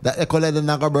 That color is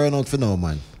not going to burn out for no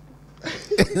man.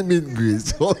 Mint green,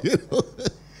 so you know.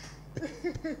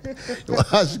 You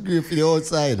ash green for the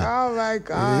outside. Oh my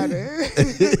God.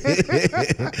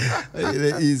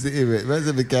 Easy, even.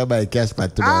 When I can buy cash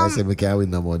back tomorrow, I say I can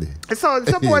win the money. So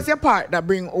suppose your partner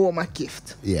bring home a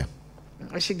gift. Yeah.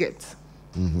 What she gets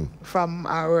from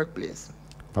our workplace.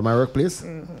 From our workplace?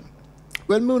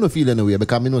 Well, me no feel anyway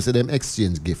because I know say them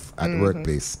exchange gift at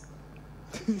workplace.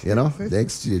 You know, the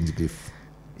exchange gift.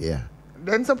 Yeah.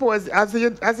 Then suppose, as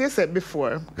you said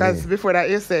before, because before that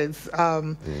you said a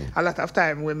lot of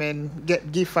time women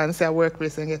get gift and say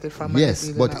workplace and get it from yes,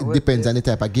 but it depends on the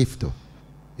type of gift though.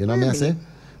 You know what I say?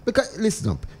 Because listen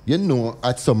up, you know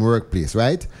at some workplace,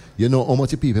 right? You know how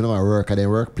much people know work at their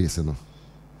workplace, you know.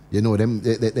 You know them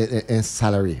the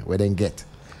salary where they get.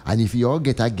 And if you all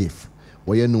get a gift,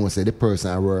 well you know say the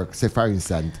person at work, say for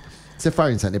instance the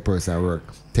person at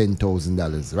work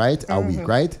 $10,000, right? A week,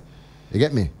 right? You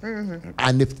get me?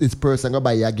 And if this person go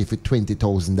buy you a gift for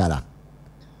 $20,000.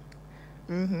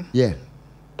 Yeah.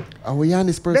 Are we on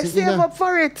this person? They save up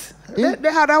for it.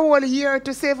 They had a whole year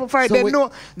to save up for it. So they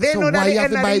know that at the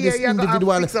end of the year you're going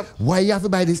to fix up. Why you have to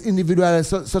buy this individual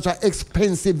such an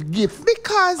expensive gift?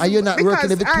 Because are you not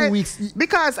working every 2 weeks?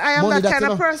 Because I am that kind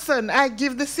of person. I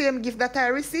give the same gift that I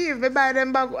receive. I buy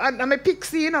them back. I'm a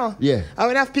pixie, you know. Yeah. I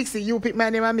would have pixie. You pick my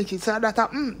name and make it. So that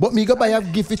But me go buy a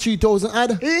gift for 3,000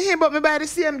 ad. But me buy the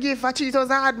same gift for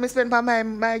 3,000 ad. Me spend for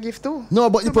my gift too.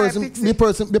 No, but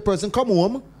the person come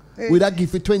home. Would I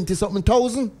give you 20-something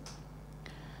thousand?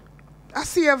 I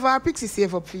save a pixie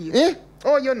save up for you. Eh?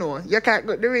 Oh, you know, you can't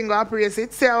go the ring or praise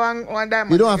it. Say one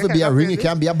diamond. You don't have to be a ring, it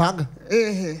can be a bag.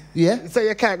 Yeah? So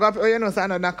you can't go up. Oh, you know, it's not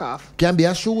a knockoff. Can be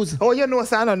a shoes. Oh, you know,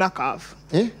 it's not a knockoff.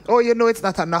 Oh, you know, it's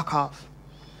not a knockoff.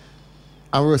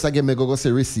 And worse again, me go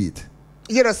see receipt.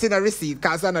 You don't see no receipt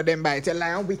because none of them buy it. You're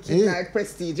like, wicked like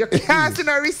Prestige. You can't see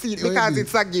no receipt because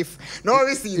it's a gift. No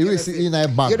receipt. You receipt in a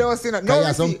bag. You don't see no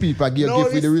receipt. Some people give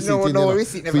gift with the receipt. No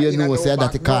receipt. For you know, say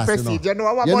that the cost. You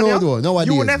know what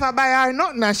money? You never buy her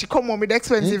nothing and she come home with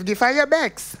expensive gift for your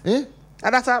bags. And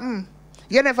that's a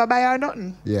you never buy her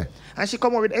nothing. Yeah. And she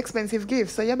come home with expensive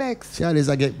gifts, so your bags. She always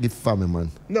get gift for me, man.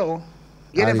 No.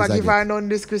 You never give her none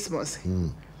this Christmas.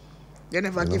 You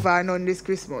never give her none this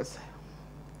Christmas.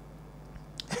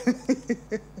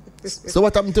 So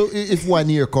what happened to if 1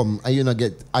 year come and you not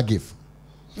get a gift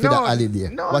for that holiday?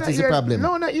 No, what is the problem?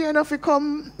 No, not year enough to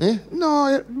come.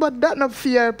 No, but that not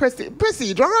fear Prestige.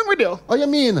 Prestige, what wrong with you? Oh, you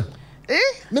mean?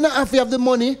 Me not have to have the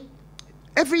money.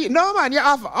 No man, you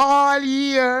have all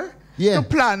year to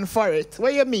plan for it.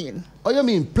 What you mean? Oh, you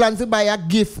mean plan to buy a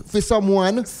gift for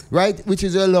someone, right? Which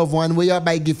is your loved one, where you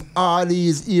buy gift all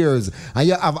these years and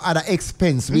you have other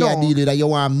expense where you deal with that you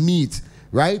want to meet,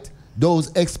 right?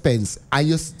 Those expense, and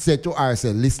you said to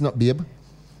ourselves, listen up, babe.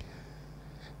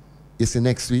 You see,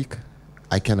 next week,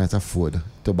 I cannot afford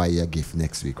to buy you a gift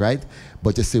next week, right?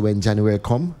 But you see, when January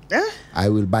come, I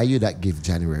will buy you that gift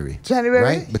January. January?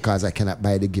 Right? Because I cannot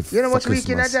buy the gift you know what for Christmas.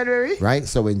 Week in January? Right?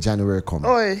 So when January come,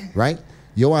 right?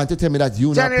 You want to tell me that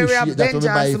you not appreciate that when we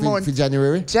buy it for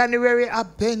January? January a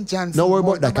vengeance. No worry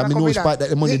about that, because I know spot that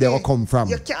the money there will come from.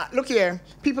 You can't, look here,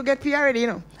 people get pay already, you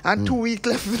know, and 2 weeks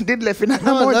left, did left in a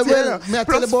month, you know.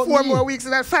 Plus 4 more weeks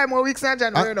and 5 more weeks in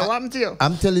January, you know, what I'm to you?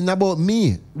 I'm telling about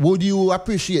me. Would you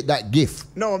appreciate that gift?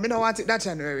 No, me don't want it that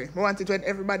January. I want it when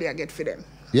everybody I get for them.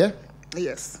 Yeah?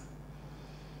 Yes.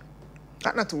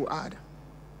 That's not too hard.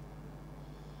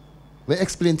 We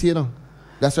explain to you now.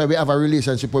 That's why we have a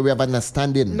relationship where we have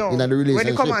understanding in the relationship. When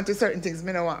you come on to certain things,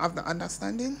 me don't want to have the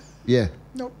understanding. Yeah.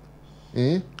 Nope.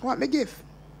 What me give?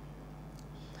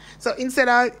 So instead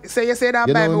of, say you say that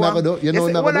you buy know me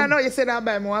one, I know you say that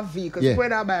buy me one vehicle, you say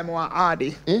that buy me one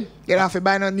Audi. You don't have to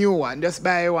buy no new one, just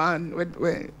buy one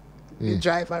with you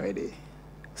drive already.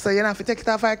 So you don't have to take it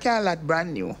off a car like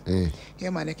brand new. Yeah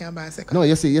man, you can buy a second. No,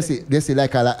 you see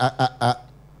like a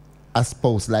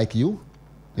spouse like you.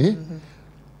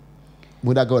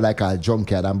 Would I go like a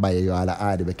junkyard and buy you all the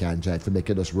Audi we can drive to make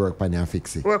you just work on and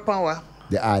fix it? Work on what?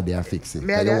 The Audi and fix it.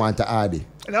 You want the Audi.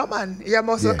 No man, you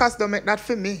must go custom make that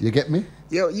for me. You get me?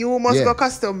 You must go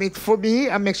custom it for me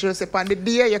and make sure you say on the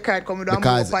day your card come down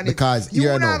because it.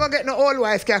 You not go get no old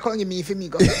wife can come give me for me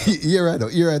go. Here I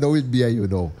know with me and you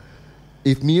know.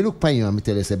 If me look for you and me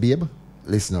tell you say, babe,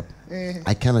 listen up.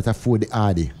 I cannot afford the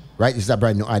Audi. Right? This is a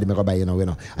brand new Audi I go buy you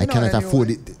know. I cannot afford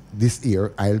it this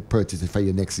year. I'll purchase it for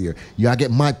you next year. You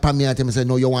get mad for me and tell me say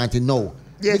no, you want it now.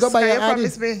 Yes, go buy you Audi.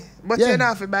 promise me. But you don't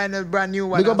have to buy a brand new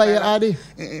one. You go buy your Audi.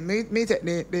 Me take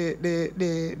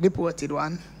the deported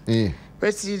one.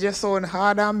 Prestige just sound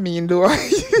hard and mean though. I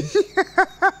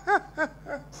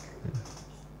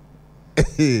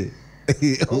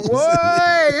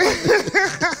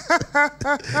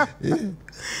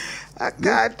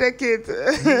can't take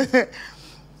it.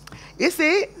 You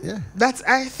see, that's,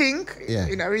 I think,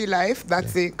 in a real life,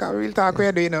 that's a real talk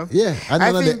we're doing, you know. Yeah.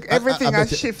 I think everything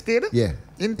has shifted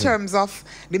in terms of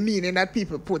the meaning that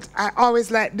people put. I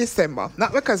always like December,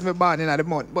 not because we're born in the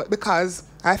month, but because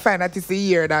I find that it's the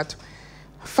year that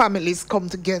families come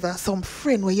together, some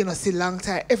friend where you know see long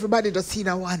time, everybody just see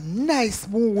one nice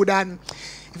mood and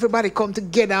everybody come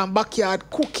together and backyard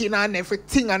cooking and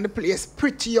everything and the place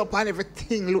pretty up and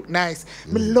everything look nice.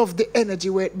 Me love the energy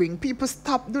where it bring. People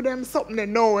stop do them something they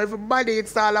know. Everybody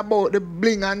it's all about the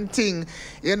bling and thing,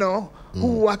 you know.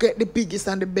 Who I get the biggest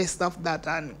and the best of that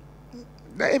and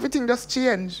everything just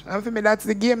change. And for me that's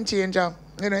the game changer.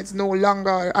 You know, it's no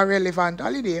longer a relevant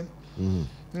holiday.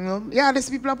 You know, these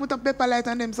people have put up pepper light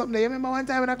on them something. You remember one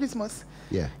time at Christmas?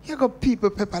 Yeah. You got people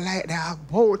pepper light there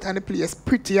about and the place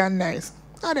pretty and nice.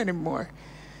 Not anymore.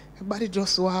 Everybody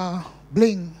just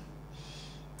bling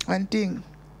and thing.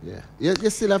 Yeah. You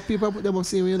still have people put them up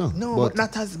same, you know? No, but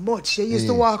not as much. You used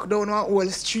to walk down one whole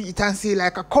street and see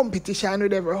like a competition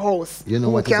with every house. You know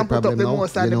what is the problem now?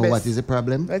 You know what is the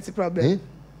problem? What's the problem?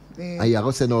 And you have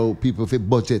to say now people fit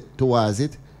budget towards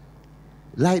it.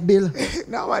 Light bill.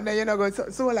 No man, you know go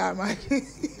solar man.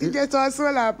 You get a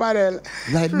solar panel.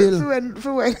 Light bill.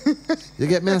 For when. You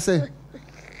get me I say?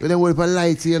 When they work for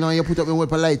light, you know, you put up the work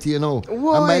for light, you know.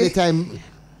 Why? And by the time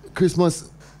Christmas,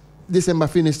 December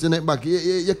finished, the next back,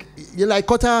 you like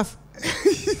cut off.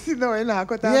 No, you're not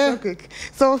cut off so quick.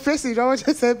 So firstly, I want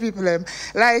to say people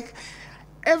like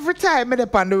every time I'm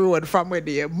on the road from where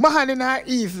they morning or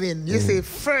evening, you see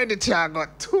furniture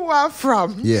got to and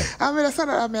from. Yeah. I mean,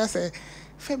 I say,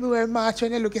 February, March,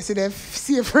 when you look and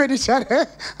see furniture there,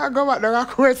 I go back to the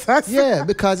course. Yeah,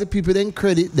 because the people then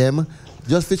credit them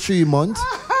just for 3 months.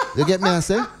 You get me, I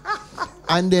say?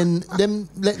 And then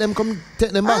let them come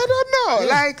take them back. I don't know.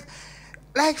 Yeah.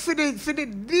 Like for the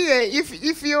day,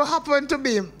 if you happen to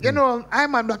be, you know,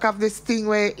 I'm and Black have this thing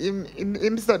where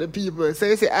him study people. So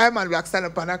you say I'm and Black stand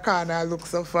up on a corner and look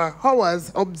so for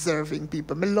hours observing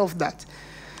people. I love that.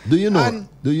 Do you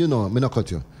know, me not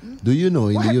cut you. Do you know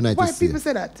in the United States? Why people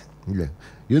say that? Yeah.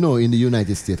 You know in the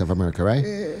United States of America, right?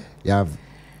 Yeah. You have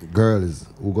girls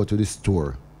who go to the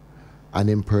store and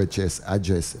then purchase a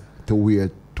dress to wear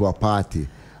to a party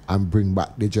and bring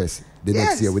back the dress the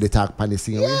next year with the tag pan the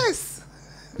same way. Yes.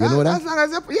 You know that? As long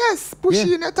as yes, push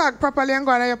in your tag properly and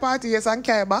go on your party, yes, and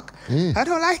carry back. I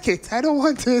don't like it. I don't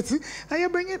want it. And you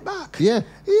bring it back. Yeah.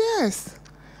 Yes.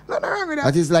 Nothing wrong with that.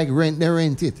 That is like rent, they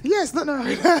rent it. Yes, nothing wrong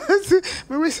with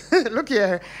that. Look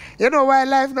here. You know why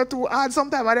life not too hard?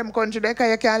 Sometimes in them country, they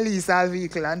can lease a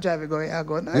vehicle and drive it going.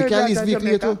 You can lease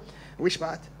vehicle too? Which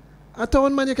part? A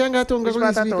town, man, you can go to Which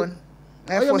part of town?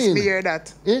 First me hear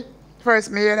that. First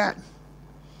me hear that.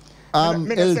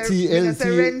 LT.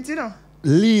 Rent, you know.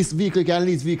 Lease vehicle, can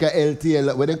lease vehicle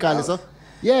LTL, what they call it, so?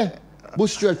 Yeah.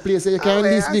 Bush Street place, you can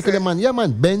lease vehicle, man. Yeah,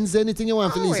 man. Benz, anything you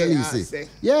want to lease it.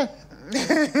 Yeah.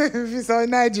 If it's on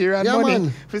Nigerian money,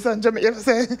 man. if it's on Jamaica,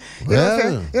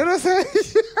 you know say.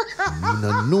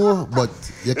 No, but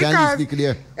you can lease vehicle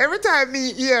there. Every time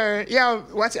me hear,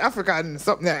 watch African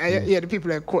something, I hear the people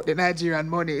that quote the Nigerian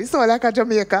money. It's all like a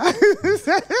Jamaica.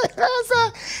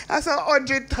 That's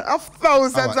hundreds of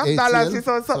thousands of dollars. It's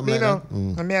all something, you know.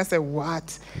 And I say,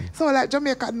 what? So like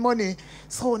Jamaican money,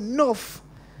 so enough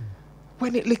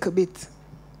when it little bit.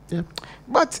 Yeah.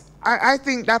 But I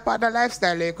think that part of the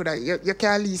lifestyle you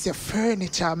can lease your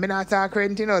furniture. I'm not talking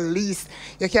rent, you know, lease.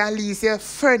 You can lease your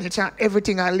furniture and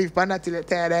everything and live but not till you're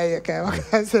tired. You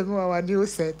can say more a new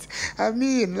set. I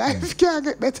mean, life can't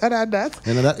get better than that.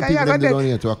 You know that people them down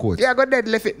here to a quote. Yeah, I got dead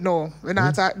left it no. When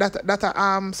I talk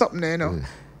that something, you know.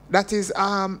 That is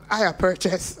higher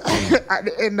purchase. At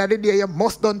the end of the day, you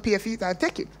must don't pay for it and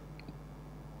take it.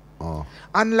 Oh.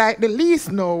 Unlike the lease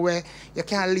now, where you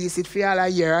can lease it for a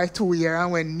year or 2 years,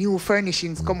 and when new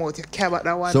furnishings come out, you care about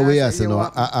that one. So we are saying,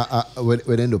 when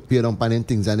they end up paying on and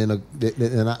things, and then they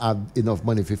don't have enough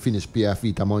money to finish pay a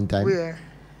feet a month time. Where?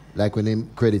 Like when they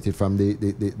credit it from the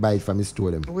buy it from the store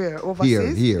them. Where?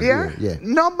 Overseas? Here, yeah.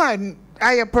 No man,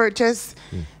 higher purchase.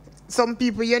 Some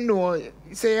people you know,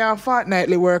 say you're a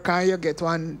fortnightly worker and you get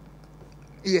one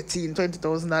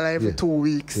 $18,000-$20,000 every 2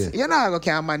 weeks. Yeah. You're not going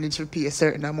to manage to pay a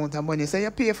certain amount of money. So you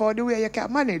pay for the way you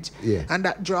can manage. Yeah. And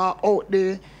that draw out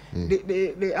the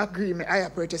agreement,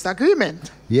 higher purchase agreement.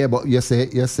 Yeah, but you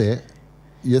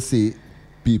see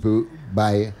people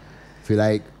buy for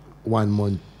like 1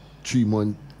 month, 3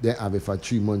 months, they have it for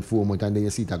 3 months, 4 months, and then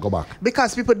you see it go back.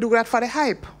 Because people do that for the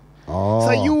hype. Oh.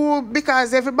 So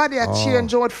because everybody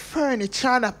change out furniture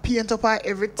and paint up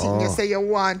everything you say you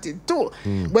want it to,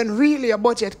 when really your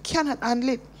budget cannot handle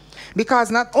it.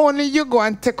 Because not only you go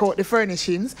and take out the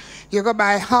furnishings, you go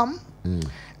buy ham,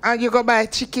 and you go buy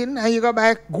chicken, and you go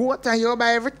buy goat, and you go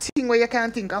buy everything where you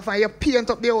can think of, and you paint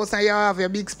up the house and you have your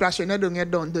big splash when you're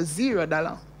done to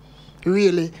 $0.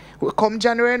 Really. Come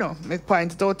January now, I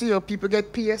point it out to you, people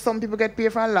get paid, some people get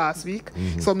paid from last week,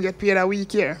 some get paid a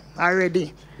week here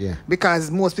already. Yeah.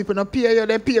 Because most people don't pay you,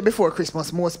 they pay before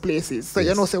Christmas, most places. So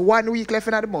you know, say 1 week left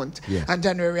in the month. Yeah. And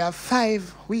January have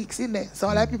 5 weeks in there. So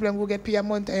a lot of people go get paid a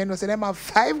month, and you know, so them have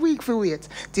 5 weeks for wait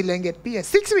till they get paid.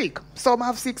 6 weeks. Some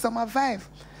have 6, some have 5.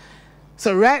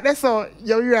 So right there, so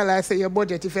you realize that your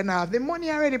budget, if you don't have the money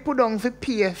already put on for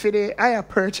pay for the higher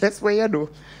purchase where you do,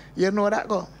 you know that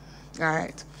go.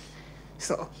 Alright.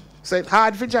 So it's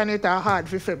hard for January or hard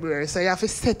for February. So you have to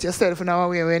set yourself in our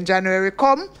way. When January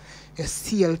come, you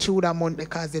sail through that month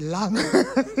because it's long.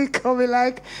 It coming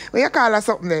like, what you call that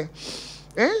something there?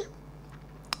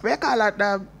 What you call that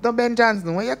the Ben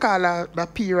Johnson? What you call that the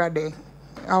period there?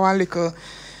 Our little,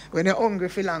 when you're hungry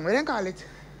for long, what do you call it?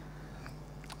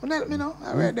 Well, let me know.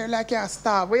 I read there like you're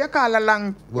starved. What you call a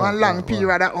long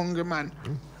period of hungry man?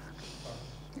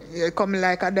 It coming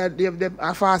like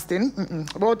a fasting.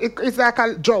 But it's like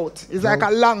a drought. It's like a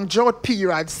long drought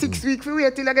period. 6 weeks we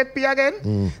wait till I get pay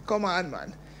again. Come on,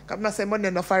 man. Come not say money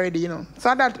enough already, you know.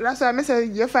 So that's why I say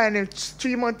you find in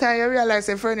 3 months time you realize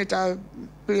the furniture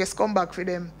place come back for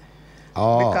them.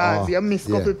 Because you miss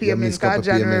couple payments because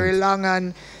January long,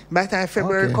 and by the time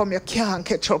February come you can't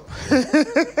catch up.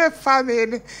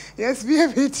 Famine. Yes,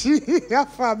 baby, you're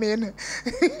famine.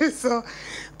 So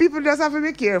people just have to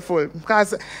be careful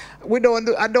because I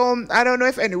don't know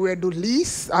if anywhere do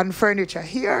lease and furniture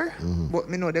here, but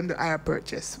me know them do hire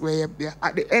purchase where you,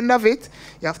 at the end of it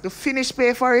you have to finish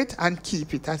pay for it and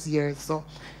keep it as yours. So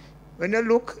when you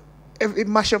look, if it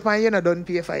mash up and you don't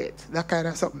pay for it. That kind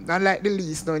of something. And like the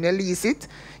lease, when you lease it,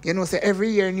 say every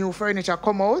year new furniture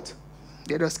come out,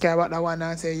 they just care about that one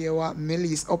and say, you want me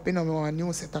lease up, me want a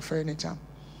new set of furniture.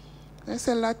 They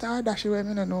sell that hard, dash away, I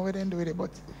don't know what they do with it,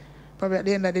 but probably at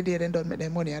the end of the day, they don't make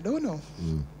their money, I don't know.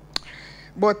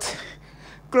 But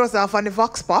close off on the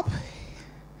Vox Pop,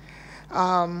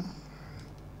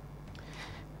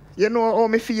 you know how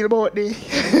me feel about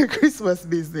the Christmas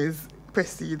business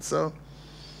Prestige, so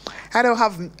I don't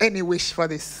have any wish for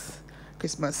this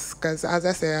Christmas because, as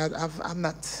I said, I'm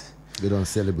not. You don't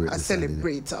celebrate. A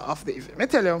celebrator of the event. I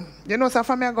tell you, so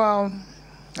from I go,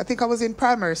 I think I was in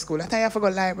primary school. I think I have to go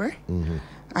to the library,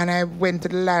 and I went to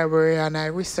the library and I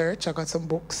researched. I got some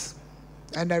books,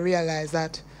 and I realized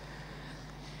that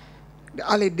the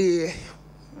holiday,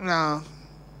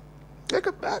 look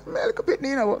a bit,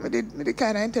 what me did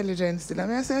kind of intelligence still.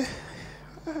 I say,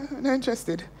 I'm not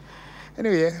interested.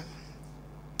 Anyway,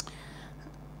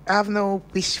 I have no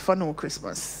wish for no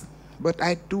Christmas, but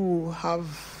I do have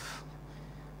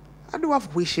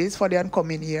wishes for the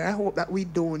oncoming year. I hope that we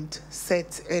don't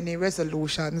set any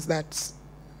resolutions that's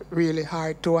really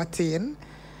hard to attain.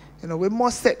 We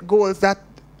must set goals that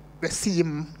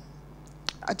seem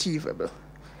achievable.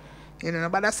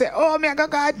 But I say, oh, me I go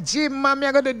to the gym, man, me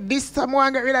I go to this, I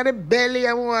want to get rid of the belly,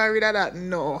 I want to get rid of that.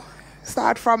 No.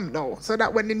 Start from now. So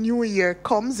that when the new year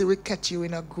comes, it will catch you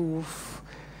in a groove.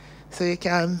 So you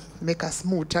can make a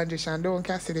smooth transition. Don't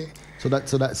Cassidy. So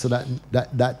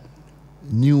that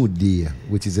new day,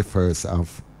 which is the 1st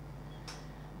of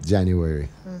January.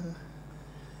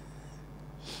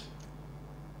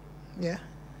 Yeah.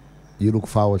 You look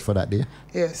forward for that day?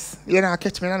 Yes.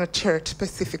 Catch me in a church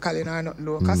specifically, I don't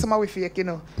know. Because some of we fake,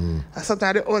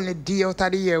 sometimes the only day out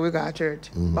of the year we got a church.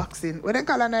 Boxing. What they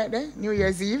call a night there? New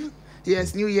Year's Eve?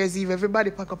 Yes, New Year's Eve, everybody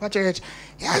pack up a church.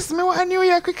 Yes, me want a New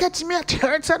Year could catch me at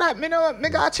church so that me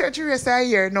got a church rest a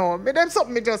year. No, but then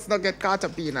something me just not get caught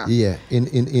up in. Yeah,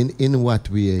 in what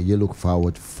way you look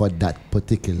forward for that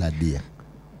particular day?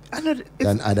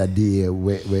 Than other day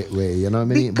where you know what I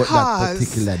mean? But that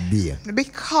particular day.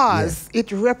 Because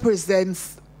it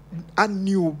represents a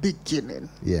new beginning.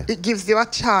 Yeah. It gives you a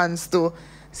chance to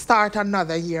start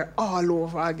another year all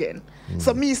over again.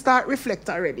 So me start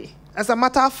reflect already. As a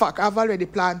matter of fact, I've already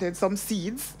planted some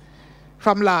seeds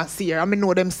from last year. I mean,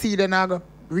 know them seeds and I'm going to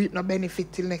reap no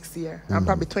benefit till next year. And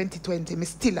probably 2020, me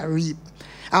still a reap.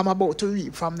 I'm about to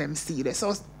reap from them seeds.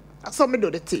 So me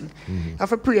do the thing. I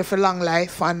have to pray for long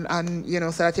life and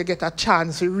so that you get a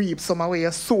chance to reap some way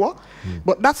you sow.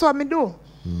 But that's what me do.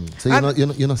 So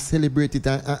you not celebrate it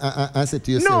and say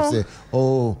to yourself, say,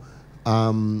 oh,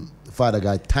 Father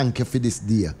God, thank you for this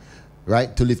day,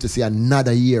 right? To live to see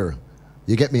another year.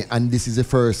 You get me? And this is the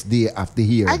first day of the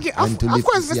year. Of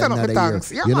course, we send up my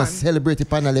thanks. Yeah, you not celebrate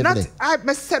it on a level.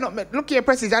 I send up look here,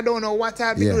 Prestige, I don't know what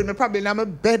I'll be doing. Me probably in my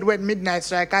bed when midnight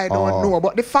strike. I don't know.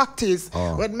 But the fact is,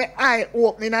 when my eye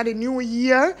opening at the new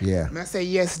year, I say,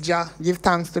 yes, Jah, give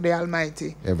thanks to the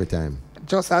Almighty. Every time.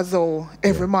 Just as though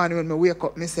every morning when I wake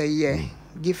up, I say,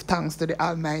 give thanks to the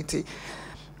Almighty.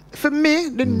 For me,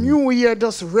 the new year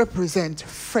just represents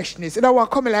freshness. That was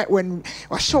coming like when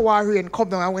a shower rain come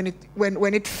down and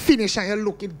when it finish and you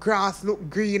look at grass look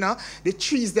greener, the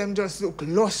trees them just look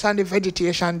lush and the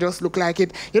vegetation just look like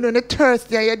it. In the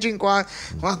Thursday you drink one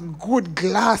good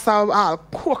glass of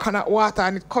coconut water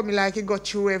and it coming like it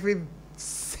got you every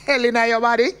cell in your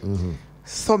body.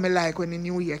 So me like when the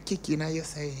new year kick in and you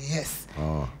say yes,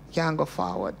 you can go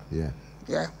forward.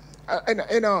 Yeah.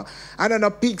 I don't know,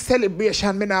 big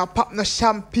celebration, me now pop no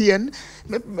champagne.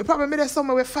 Probably there's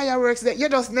somewhere with fireworks that you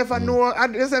just never know. I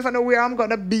just never know where I'm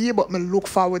gonna be, but me look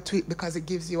forward to it because it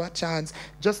gives you a chance.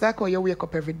 Just like how you wake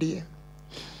up every day.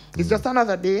 It's just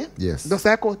another day. Yes. Just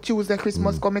like how Tuesday,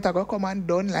 Christmas come, it go come and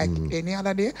done like any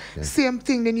other day. Same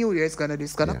thing the New Year is gonna do.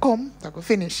 It's gonna come, it's gonna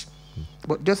finish.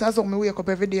 But just as how me wake up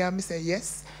every day and me say,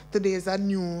 yes, today is a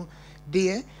new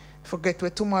day. Forget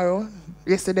what tomorrow,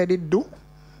 yesterday did do.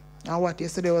 And what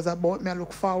yesterday was about, me I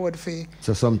look forward for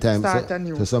start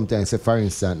anew. So sometimes, say for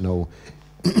instance now,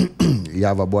 you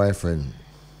have a boyfriend,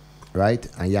 right?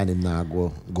 And you and him now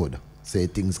go good. Say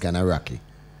things kind of rocky.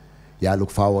 You look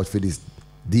forward for this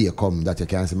day come that you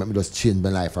can say, let me just change my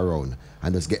life around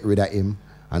and just get rid of him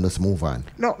and just move on.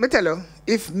 No, me tell you,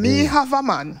 if me have a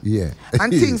man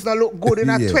and things don't look good in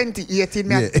 2018,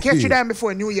 me I get you there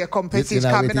before New Year come, Prestige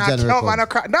come, and I cover and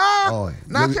crack. No,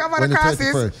 not cover the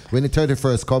crosses. When the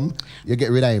 31st come, you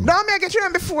get rid of him. No, me I get you there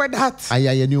before that. And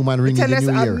your new man ringing the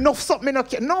new year. Enough something no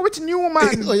care. No, which new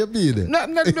man? Oh, you mean? No,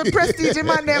 the Prestige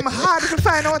man, them hard to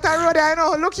find out a road. I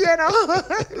know. Look here now.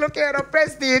 Look here, the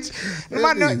Prestige.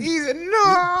 Man, no easy.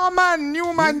 No, man,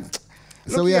 new man.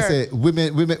 So we say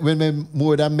women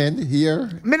more than men here.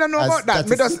 Me don't know about that.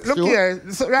 Me just look here.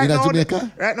 So right now,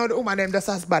 Jamaica? right now the woman them just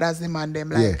as bad as the man them.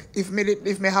 Like if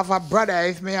me have a brother,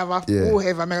 if me have a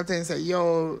whoever, me tell say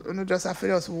yo, you know just have to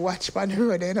just watch on the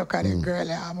road. You know, cause the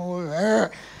girl I'm over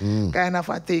her, kind of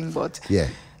a thing. But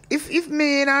if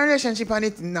me in a relationship and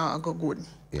it not go good,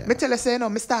 me tell her say no,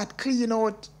 me start clean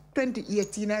out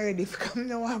 2018 already. If come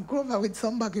now, I go over with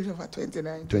some baggage over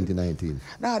 2019. 2019.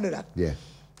 Now I do that. Yeah.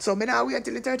 So me now wait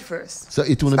till the 31st. So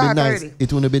it wanna be nice. Already.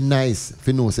 It wanna be nice if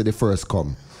you know say the first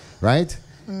come, right?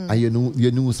 And your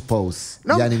new spouse,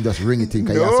 you him just ring it in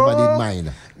because you have somebody in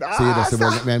mind. So you just say,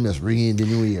 well, let me just ring in the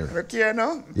new year. Look here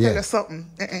now, tell you something.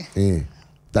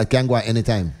 That can go at any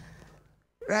time.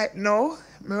 Right now,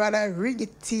 me rather ring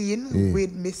it in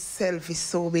with myself is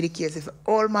so many cases. If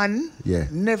old man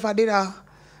never did a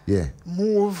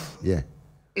move,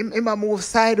 him a move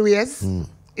sideways.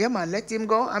 Yeah, man, let him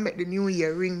go and make the new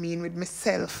year ring me in with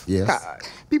myself. Yes.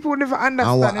 People never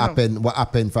understand. And what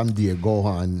happened from there? Go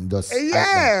on, just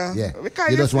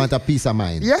because you just want a peace of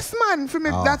mind. Yes, man. For me,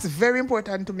 that's very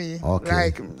important to me. Okay,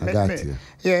 like, I got you.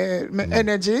 Yeah, my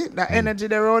energy, the energy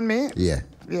that around me. Yeah.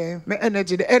 Yeah, my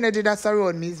energy, the energy that's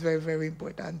around me is very, very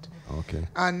important. Okay.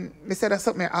 And me said that's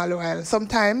something all the while.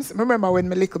 Sometimes, remember when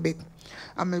me little bit,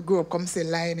 and me grew up come see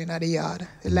lion in the yard.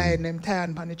 The lion them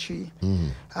tied on the tree.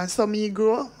 And some me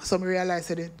grow, some realize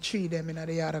that the tree them in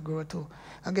the yard grow too.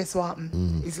 And guess what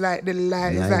happened? It's like the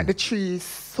lion, it's like the tree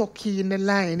sucking the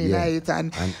lion in it,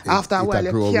 and after a while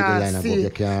you can't see.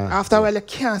 After a while you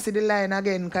can't see the lion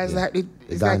again because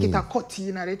it's like it a cut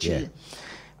in the tree.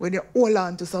 When you hold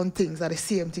on to some things, are the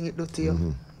same thing it do to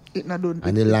you. It not do.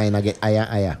 And the line I get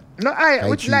higher. No higher.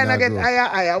 Which line I get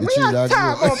higher? We are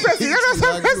talking about President. You know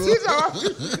some President,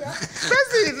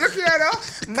 look here now.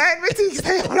 Mind me things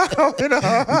say you know.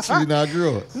 The tree not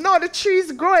grow. No, the tree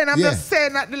is growing. I'm just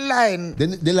saying that the line.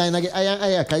 The line I get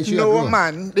higher. No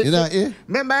man. You know,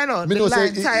 remember I know the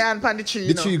line tie on the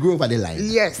tree. The tree grow over the line.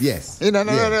 Yes. You know,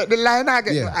 no. The line I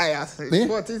get higher.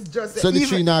 But it's just so the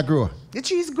tree not grow. The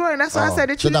tree is growing. That's why I said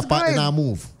the tree is growing. So that part not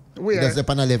move. Where? That's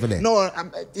on a level there. No,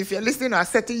 if you're listening, I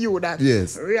said to you that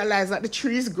realize that the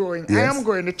tree is growing. I am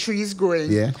growing, the tree is growing.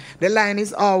 Yeah. The line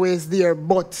is always there,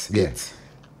 but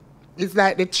it's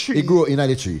like the tree. It grow in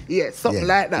the tree. Yeah, something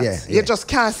like that. Yeah, you just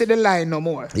can't see the line no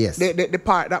more. Yes. The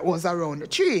part that was around the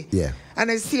tree. Yeah. And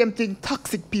the same thing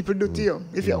toxic people do to you.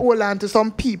 If you hold on to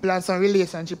some people and some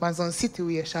relationship and some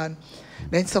situation,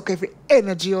 then suck every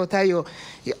energy out of you.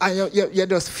 You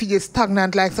just feel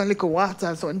stagnant like some little water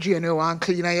and some drain you want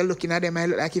clean and you're looking at them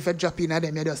and look like if you drop in at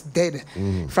them, you're just dead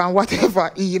from whatever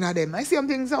in at them. I see some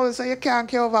things also you can't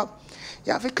care over.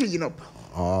 You have to clean up.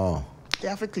 Oh. You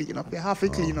have to clean up. You have to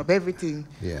clean up everything.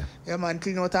 Yeah. Yeah, man,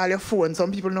 clean out all your phone.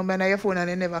 Some people know your phone and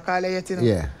they never call you yet, you know.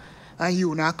 Yeah. And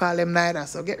you not call them neither.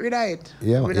 So get rid of it.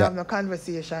 Yeah. We don't have no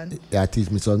conversation. Yeah,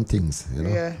 teach me some things, you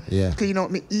know. Yeah. Clean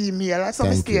out my email. That's how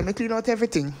I clean out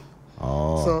everything.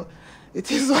 Oh. So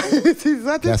it is what it is.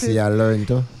 That's what I learned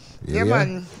too. Yeah,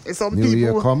 man. Some New people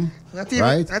Year come, not even,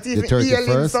 right? Not even the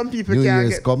 31st. Some people New can't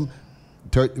Year's get. come.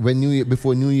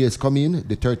 Before New Year's come in,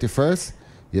 the 31st,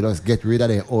 you just get rid of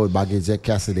the old baggage at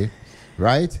Cassidy,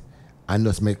 right? And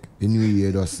just make the New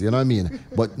Year just, you know what I mean?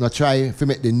 But not try to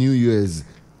make the New Year's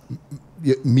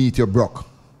meet your broke.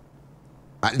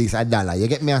 At least $1. You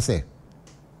get me, I say?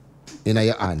 In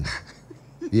your hand.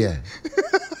 Yeah.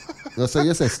 No, so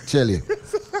you say Shelly.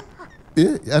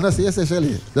 Yeah, and I say yes,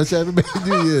 Shelly. Don't try to make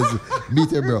New Year's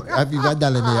meet your broke. Have you $1 in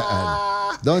your hand?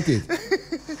 Don't it?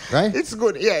 Right? It's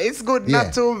good. Yeah, it's good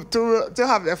not to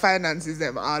have the finances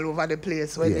them all over the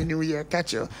place when the New Year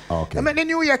catch you. Okay. I mean the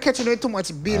New Year catching with too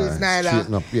much bills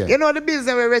neither. Up, You know the bills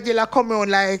that we regular come around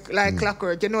like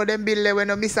clockwork. You know them bills when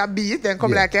you miss a beat then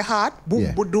come like a heart.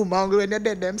 Boom, boom, boom, and when you're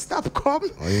dead, them stop come.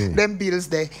 Them bills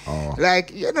there.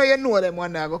 Like you know them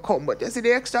one day go come, but you see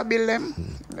the extra bill them.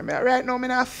 I mean, right now, I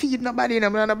not feed nobody.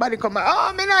 Nobody come.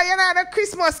 Oh, me not, you know the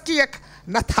Christmas cake.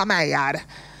 Not on my yard.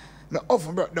 My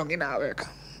oven broke down in our work.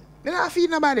 You don't feed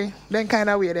nobody. Then kind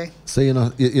of way there. So you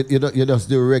know you just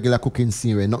do regular cooking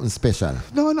scene, nothing special.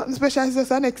 No, nothing special. It's just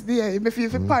the next day. If you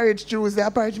porridge Tuesday, I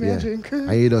porridge me a drink.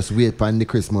 And you just wait for the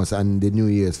Christmas and the New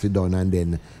Year's for done, and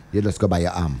then you just go buy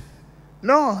your ham.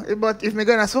 No, but if me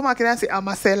go to the supermarket and say I'm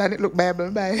a sell and it look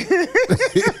Bible buy.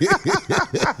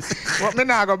 What me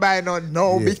not go buy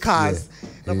no because.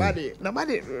 Nobody,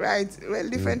 right? Well,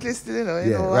 differently still,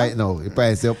 you know. Right now, the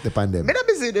price up the pandemic. Me not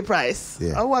busy with the price.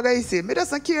 Yeah. What I say, me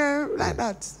doesn't care like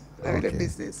that. The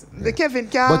business. The Kevin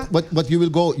car. But you will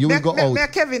go out. Me a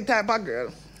Kevin type of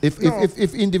girl.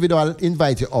 If individual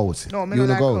invite you out, no, me not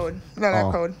like crowd. Me not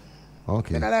like crowd.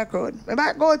 Okay. Me not like crowd. Me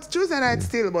might go out Tuesday night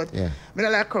still, but me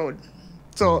not like crowd.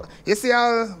 So, you see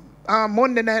how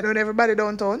Monday night when everybody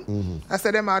downtown, I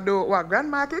said them I do what, Grand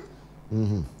Market?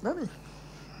 Maybe.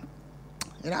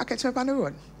 You know, I catch up on the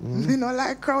road. You know,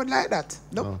 like crowd like that.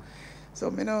 No.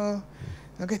 So, you know,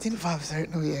 I get involved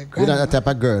certain way. You're not that type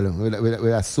of girl with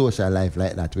a social life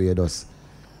like that where you just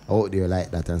out there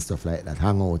like that and stuff like that,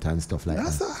 hang out and stuff like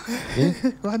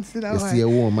that. Once in a you while. see a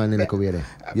woman in the way there.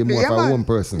 You're more of a one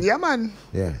person. Yeah, man.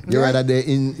 Yeah. You're rather there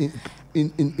in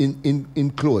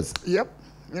clothes. Yep.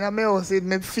 You know, I always say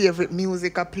my favorite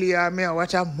music I play, or I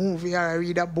watch a movie, or I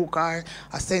read a book, or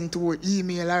I send to an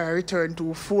email, or I return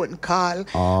to a phone call,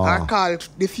 or I call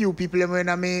the few people when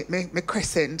I make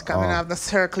crescent, because I have the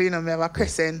circle, you know, I have a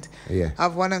crescent. Yeah. I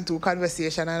have 1 and 2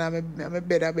 conversations, and I'm a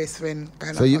better best friend.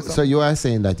 So you are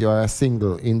saying that you are a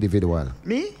single individual?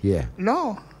 Me? Yeah.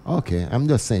 No. Okay, I'm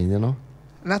just saying, you know.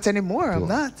 Not anymore, I'm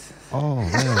not. Oh,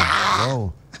 man.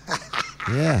 Wow.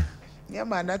 Yeah. Yeah,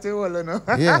 man, that's a whole, you know.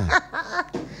 Yeah.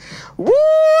 Woo!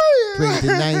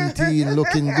 2019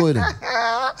 looking good.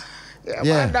 Yeah,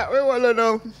 man, that way, well, you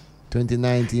know.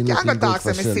 2019 looking good talk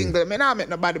for to me Shelly. single. Me not make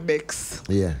nobody vex.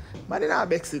 Yeah. But they not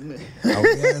vexing me.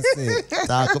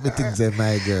 Talk up the things there,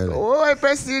 my girl. Oh,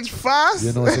 prestige fast.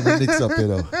 You know, so we mix up, you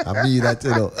know. I mean that,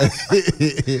 you know.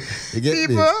 You get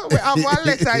People, me? we have one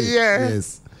letter here.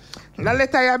 Yes. The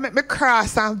letter here make me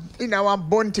cross and in our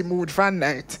bunty mood for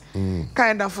night.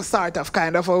 Kind of a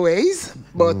ways.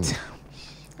 But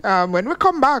when we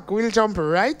come back, we'll jump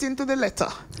right into the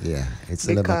letter. Yeah, it's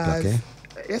 11 o'clock, eh?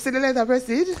 You see the letter,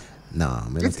 Prestige? No,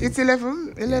 it's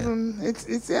 11.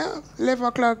 It's 11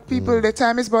 o'clock. People, the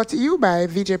time is brought to you by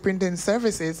VJ Printing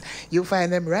Services. You find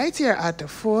them right here at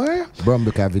 4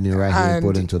 Brombeck Avenue, right here in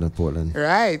Portland.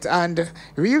 Right, and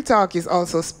Real Talk is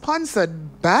also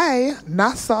sponsored by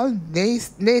Nassau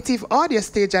Native Audio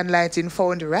Stage and Lighting,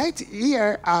 found right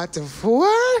here at 4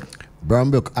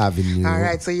 Brombeck Avenue. All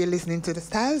right, so you're listening to the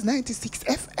Styles 96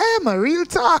 FM, Real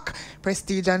Talk.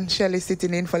 Prestige and Shelly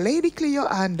sitting in for Lady Cleo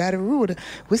and Daddy Rude.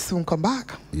 We soon come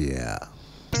back. Yeah.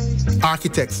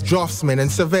 Architects, draftsmen, and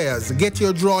surveyors, get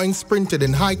your drawings printed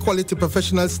in high-quality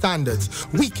professional standards.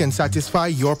 We can satisfy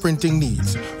your printing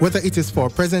needs. Whether it is for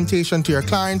presentation to your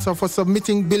clients or for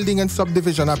submitting building and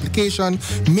subdivision application,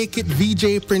 make it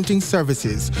VJ Printing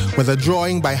Services. Whether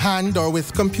drawing by hand or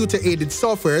with computer-aided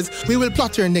softwares, we will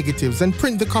plot your negatives and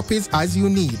print the copies as you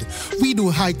need. We do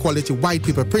high-quality white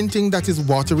paper printing that is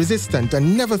water-resistant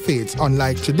and never fades,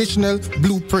 unlike traditional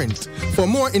blueprint. For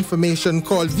more information,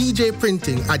 call VJ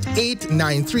Printing at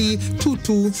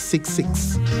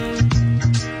 893-2266.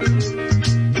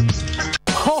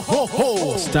 Ho, ho,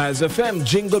 ho! Styles FM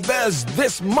Jingle Bells,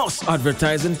 this must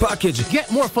advertising package. Get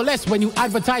more for less when you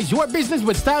advertise your business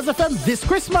with Styles FM this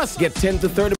Christmas. Get 10 to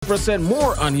 30%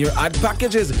 more on your ad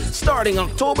packages starting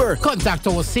October. Contact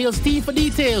our sales team for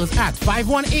details at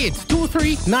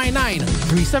 518-2399,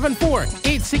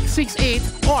 374-8668,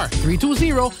 or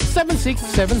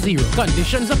 320-7670.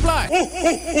 Conditions apply.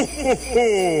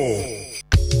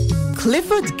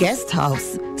 Clifford Guest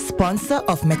House, sponsor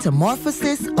of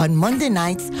Metamorphosis on Monday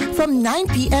nights from 9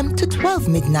 p.m. to 12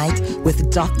 midnight with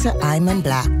Dr. Iman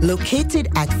Black. Located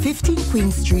at 15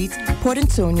 Queen Street, Port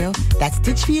Antonio, that's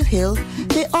Ditchfield Hill,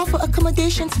 they offer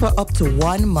accommodations for up to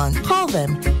 1 month. Call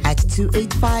them at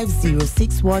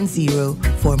 285-0610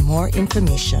 for more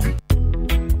information.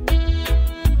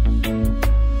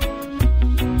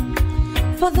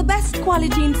 For the best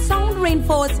quality in sound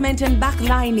reinforcement and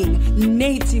backlining,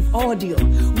 Native Audio.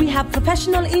 We have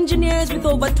professional engineers with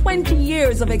over 20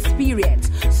 years of experience.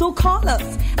 So call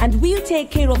us and we'll take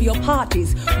care of your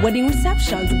parties, wedding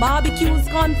receptions, barbecues,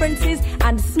 conferences,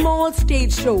 and small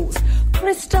stage shows.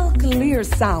 Crystal clear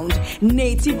sound,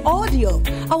 Native Audio.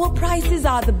 Our prices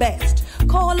are the best.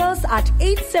 Call us at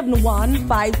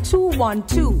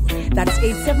 871-5212. That's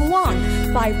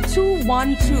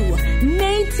 871-5212.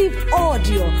 Native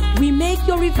Audio. We make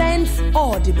your events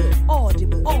audible.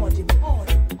 Audible. Audible.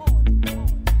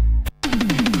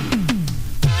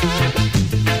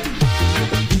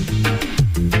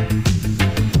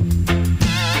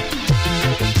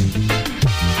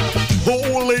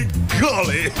 Holy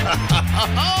golly!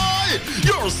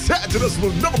 Your Saturdays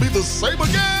will never be the same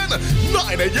again.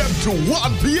 9 a.m. to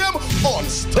 1 p.m. on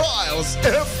Styles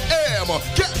FM.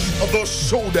 Catch the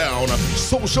showdown.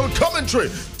 Social commentary.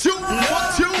 Tune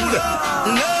for tune.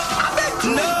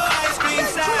 No ice cream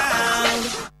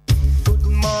sound. Good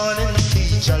morning,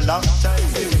 teacher. Long time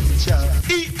teacher.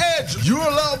 E-Edge,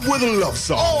 your love with a love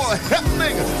song. All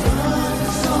happening.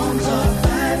 Songs are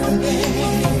bad for me.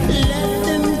 Let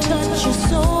them touch your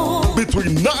soul.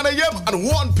 between 9 a.m. and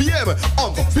 1 p.m.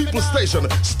 on the People Station,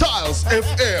 Styles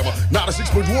FM,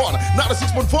 96.1,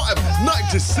 96.5,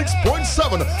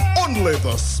 96.7. Only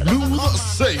the smooth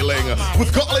sailing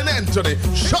with Colin Anthony.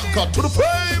 Shaka to the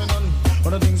fame.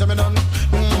 On the things I'm done.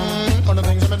 On the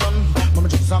things I'm done. Mama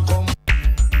just come.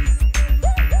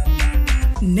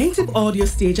 Native Audio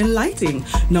Stage and Lighting,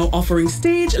 now offering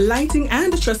stage, lighting,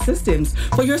 and truss systems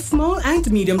for your small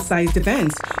and medium-sized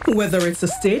events. Whether it's a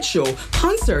stage show,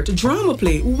 concert, drama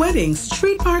play, wedding,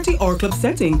 street party, or club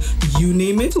setting, you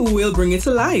name it, we'll bring it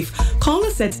to life. Call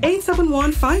us at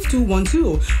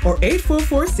 871-5212 or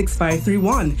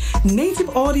 844-6531.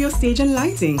 Native Audio Stage and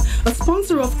Lighting, a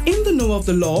sponsor of In the Know of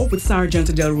the Law with Sergeant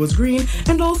Delrose Green,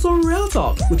 and also Real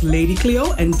Talk with Lady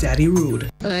Cleo and Daddy Rude.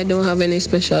 I don't have any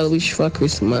special wish for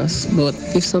Christmas, but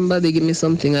if somebody give me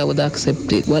something, I would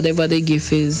accept it. Whatever the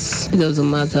gift is, it doesn't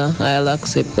matter. I'll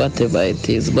accept whatever it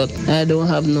is, but I don't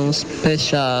have nothing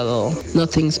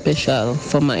special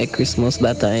for my Christmas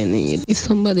that I need. If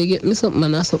somebody get me something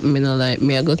and something I don't like,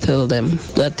 me I go tell them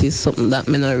that is something that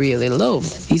me not really love.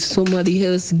 If somebody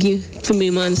else give to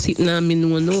me, man, sitting and me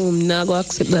no, me not go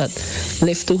accept that.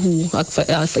 Left to who? If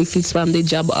it's from the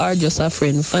job or just a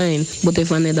friend, fine. But if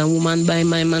another woman buy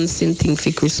my man same thing for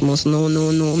Christmas, no,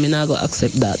 me not go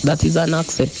accept that. That is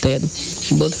unaccepted.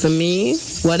 But for me,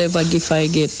 whatever gift I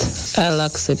get, I'll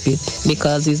accept it,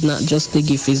 because it's not just the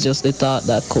gift, it's just the thought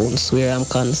that counts where I'm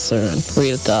concerned.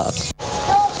 Real talk.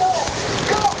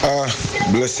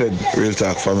 Blessed Real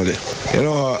Talk family. You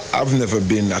know, I've never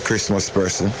been a Christmas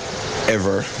person,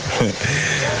 ever.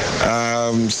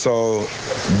 So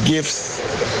gifts,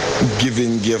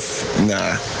 giving gift,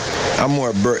 nah. I'm more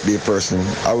a birthday person.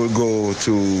 I will go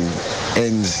to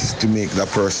ends to make that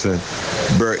person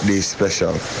birthday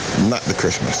special, not the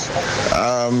Christmas.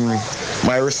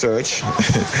 My research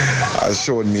has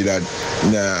shown me that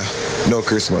no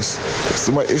Christmas.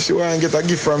 If she want to get a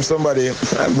gift from somebody, I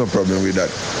have no problem with that.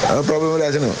 I have no problem with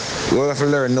that, you know. What we have to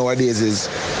learn nowadays is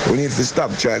we need to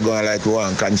stop trying going like we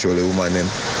want to control the woman them.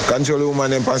 Control the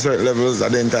woman them on certain levels,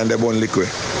 at the end time they burn liquid.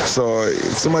 So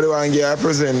if somebody want to get a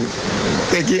present,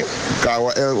 take it.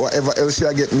 Because whatever else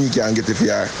she get, me can get it for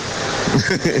her.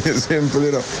 Simple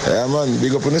enough. Yeah, man,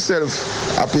 big up on yourself.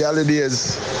 Happy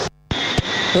holidays.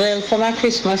 Well, for my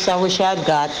Christmas, I wish I had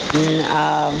got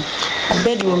a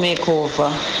bedroom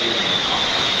makeover.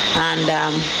 And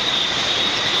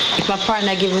if my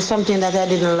partner give me something that I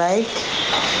didn't like,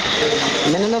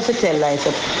 I don't know if to tell like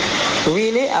so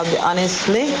really, I'll be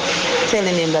honestly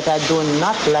telling him that I do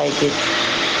not like it.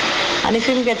 And if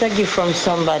he get a gift from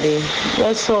somebody,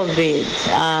 well, so be it.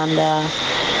 And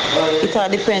it all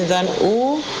depends on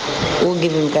who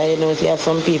give him, because you know, you have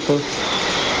some people,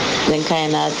 then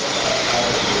kind of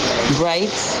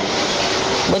bright.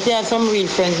 But there are some real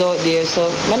friends out there, so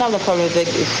I don't have the problem with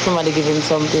if somebody give him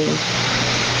something.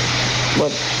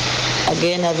 But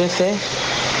again, as I say,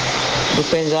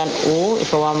 depends on who.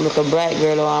 If I want to look a bright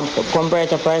girl or I want to come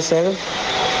bright up herself,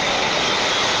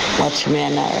 watch me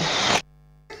and her.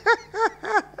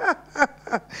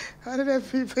 How do them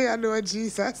people you know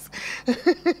Jesus?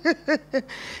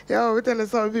 Yo, we tell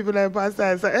some people like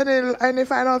Pastor. So any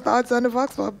final thoughts on the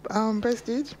Vox Pop,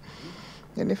 Prestige?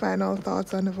 Any final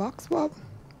thoughts on the Vox Pop?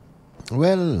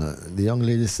 Well, the young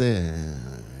lady say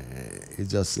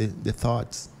it's just the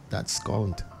thoughts that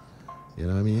count. You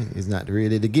know what I mean? It's not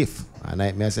really the gift. And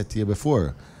I said to you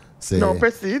before. Say, no,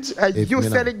 Prestige. You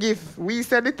said the gift. We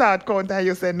said the thought count and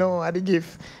you said no at the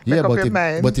gift. Yeah, but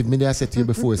if me I said to you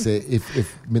before, say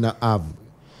if me not have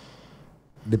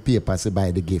the papers to buy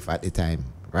the gift at the time,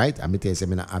 right? And me tell you say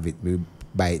me not have it, me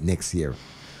buy it next year.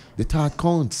 The thought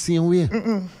counts, same way.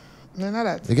 None of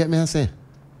that. You get me I say?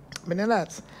 None of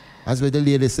that. That's what the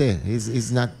lady say.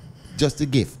 It's not just the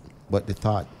gift, but the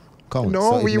thought counts.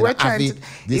 No, so we were trying to.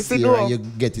 This year and you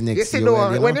get it next year.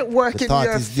 Well, when it works in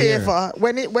your favor,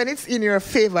 there. when it's in your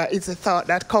favor, it's a thought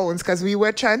that counts. Because we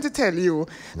were trying to tell you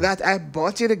that I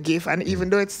bought you the gift, and even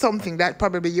though it's something that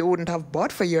probably you wouldn't have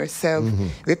bought for yourself,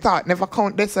 the thought never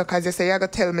count this. Because you say you're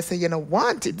gonna tell me, say you don't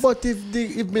want it. But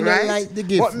if me not like the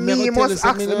gift, but me must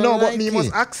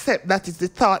must accept that it's the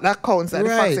thought that counts. And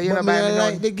right, the fact that you but know me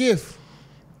like the gift.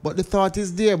 But the thought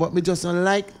is there, but me just don't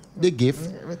like the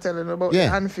gift. We're telling you about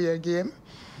the unfair game.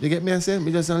 You get me saying?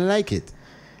 Me just don't like it.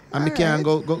 And me can't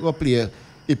go play a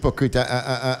hypocrite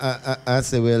and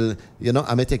say, well, you know,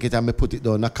 I may take it and me put it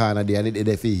down in the corner there and it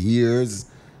there for years,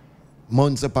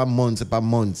 months upon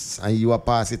months, and you are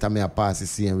pass it and me a pass the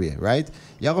same way, right?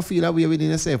 You have to feel that way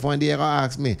within yourself. One day you gonna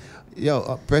ask me,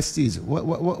 yo, Prestige,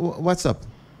 what's up?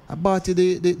 I bought you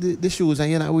the shoes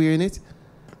and you're not wearing it.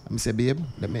 I say, babe,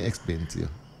 let me explain to you,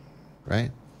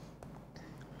 right?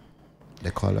 The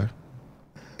color,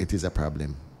 it is a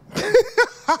problem.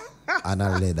 And a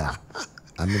leather.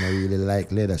 I mean, I really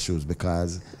like leather shoes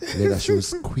because leather shoes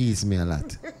squeeze me a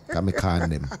lot. Because I can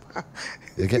them.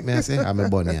 You get me I say? I'm a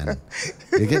bunny.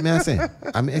 You get me I say?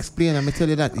 I'm explaining, I'm tell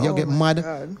you that. You get mad.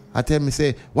 God. I tell me,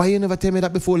 say, why you never tell me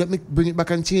that before? Let me bring it back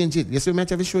and change it. You see me I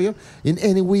try to show you? In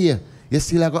any way, you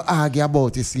still go argue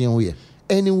about the same way.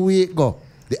 Any way it go,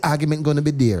 the argument going to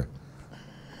be there.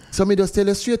 So me just tell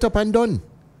you straight up and done.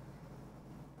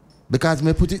 Because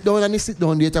me put it down and it sit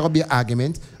down there, it's going to be an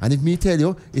argument. And if me tell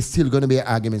you, it's still going to be an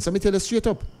argument. So me tell you straight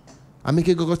up. And make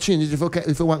you go change it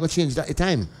if you want to change it at the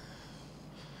time.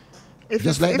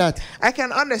 Just like that. I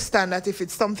can understand that if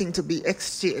it's something to be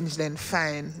exchanged, then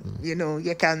fine. You know,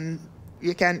 you can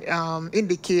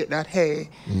indicate that, hey,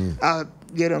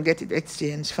 you don't get it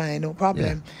exchanged, fine, no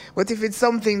problem. Yeah. But if it's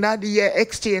something that you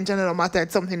exchange and no matter,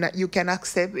 it's something that you can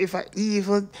accept, if I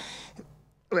even,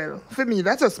 well, for me,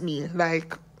 that's just me.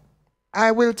 Like,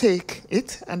 I will take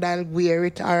it and I'll wear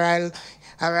it, or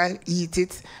I'll eat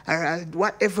it, or I'll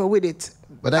whatever with it.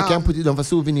 But I can put it on for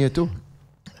souvenir too.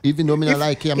 Even though I don't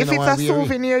like it, I if it's a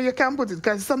souvenir, you can put it.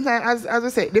 Because sometimes, as I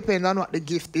say, it depends on what the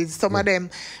gift is. Some of them,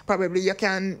 probably you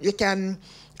can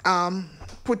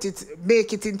put it,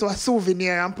 make it into a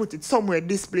souvenir and put it somewhere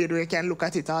displayed where you can look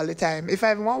at it all the time. If I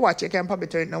have one watch, you can probably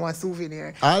turn it into a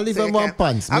souvenir. I'll leave one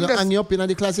pants. I'm just hang you up in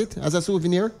the closet as a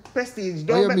souvenir. Prestige,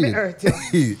 don't make me hurt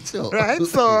you. Right?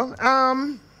 So,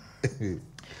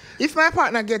 if my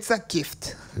partner gets a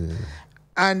gift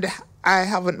and I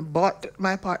haven't bought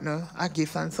my partner a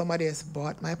gift and somebody else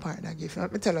bought my partner a gift,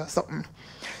 let me tell you something.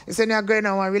 You say you're going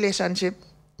on a relationship,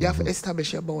 you have to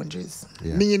establish your boundaries.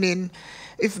 Yeah. Meaning,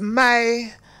 if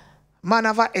my man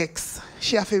have an ex,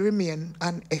 she have to remain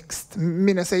an ex.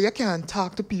 Me no say you can't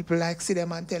talk to people like see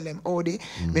them and tell them, oh, me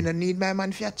no need my man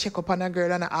if you check up on a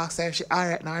girl and ask her if she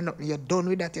alright now or nothing. You're done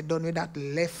with that,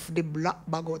 left the black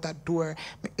bag out that door,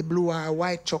 blue or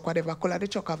white chuck, whatever color the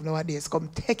chuck have nowadays, come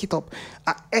take it up.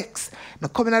 A ex. Now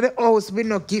coming at the house with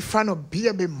no gift from no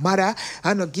baby mother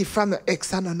and no gift from the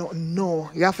ex and no.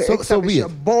 You have to establish your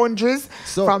boundaries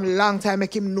from long time,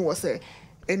 make him know, say,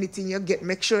 anything you get,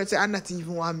 make sure it's not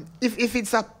even one. If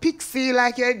it's a pixie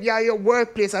like your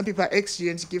workplace and people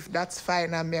exchange gift, that's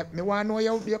fine. And me want to know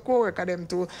your co-worker them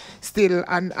to still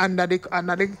and under the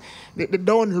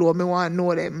down low, me want to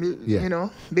know them, you know,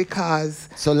 because.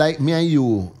 So like me and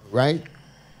you, right?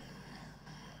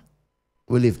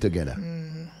 We live together.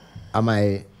 And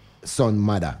my son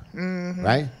mother,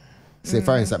 right? Say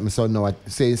for instance, my son now,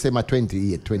 say my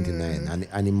 28, 29,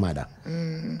 and his mother.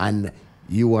 And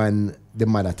you and the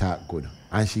mother talk good.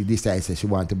 And she decides that she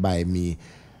want to buy me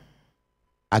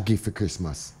a gift for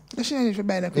Christmas. She don't need to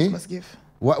buy a Christmas gift.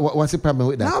 What's the problem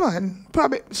with that? No, man.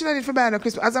 Probably she don't need to buy a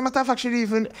Christmas. As a matter of fact, she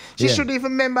should even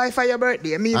remember if your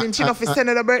birthday. Meaning she not to send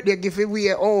her a birthday gift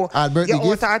away. Oh, birthday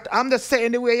gift? I'm just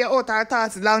saying the way you're out her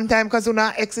thoughts a long time because you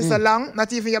know ex is so long.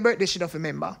 Not even your birthday she don't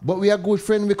remember. But we are good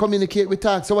friends. We communicate, we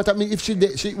talk. So what I mean, if she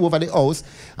over the house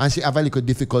and she have a little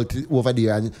difficulty over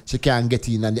there and she can't get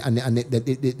in and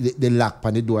the lock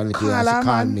on the door and she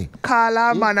call me. Call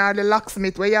her man or the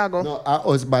locksmith. Where you go? No, her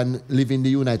husband live in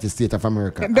the United States of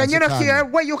America. Then you don't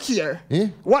care. What you care?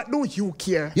 What do you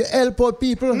care? You help out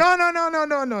people. No.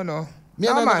 Me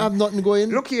and I have nothing going.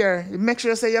 Look here. Make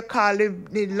sure say you call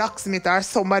the locksmith or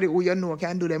somebody who you know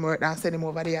can do them work and send him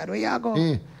over there. Where you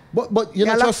go? But you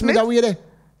don't trust me that way there?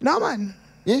 No, man.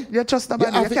 You trust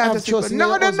nobody. You can't just trust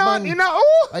no. You know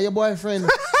who? Are your boyfriend?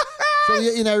 So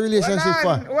you're in a relationship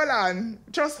for? Hold on.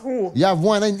 Trust who? You have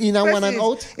one in and one and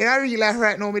out? In a real life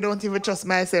right now, me don't even trust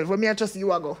myself. When me I trust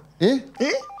you, I go.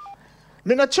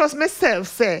 Me not trust myself,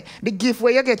 say. The gift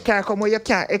where you get car come where you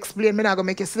can't explain, me not gonna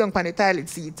make you sit down on the toilet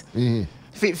seat.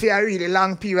 For a really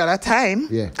long period of time.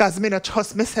 Because me not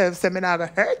trust myself, say me not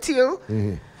gonna hurt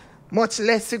you. Much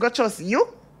less you gonna trust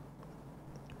you.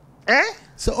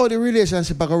 So how the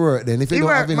relationship gonna work then if you don't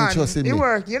have any trust in me? It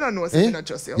work. You don't know, say me not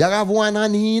trust you. You have one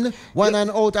hand in, one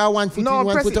hand out, or one foot in,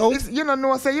 one foot out? You don't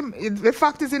know, say the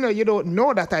fact is, you don't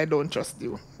know that I don't trust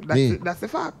you. That's the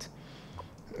fact.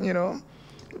 You know.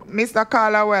 Mr.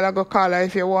 Caller, I go caller.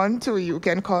 If you want to, you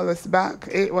can call us back,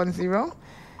 810. All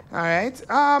right.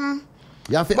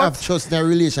 You have to have trust in a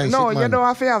relationship, no, man. You don't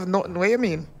have to have nothing. What do you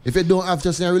mean? If you don't have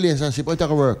trust in a relationship, how it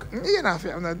will work? You don't have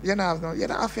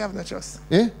to have no trust.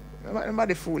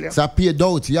 Nobody fool you. So pay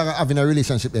doubt. You are having a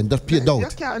relationship then. Just pay doubt. You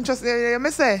can't trust. Me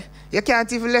say you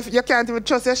can't even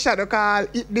trust your shadow. Call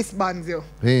it disbands you.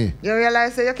 You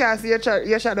realize you can't see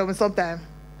your shadow sometime.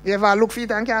 You ever look for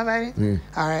it and can't find it?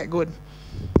 All right, good.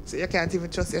 So you can't even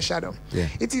trust your shadow.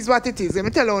 It is what it is. Let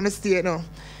me tell you on the state now.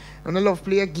 I love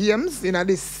play games in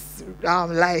this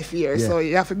life here, so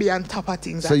you have to be on top of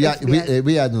things. So we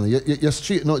are no, you're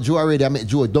straight. No, Joe already. I met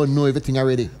Joe. Don't know everything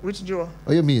already. Which Joe?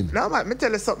 What you mean? No, man. Me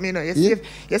tell you something. You know, you see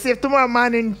if tomorrow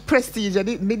morning Prestige,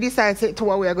 me decide to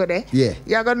where we go there. Yeah.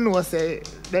 You're gonna know say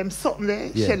them something there.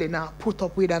 Yeah. Shelly now put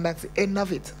up with, and that's the end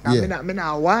of it. Yeah. And me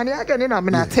not warn you again. You know,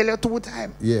 me not tell you 2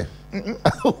 times. Yeah.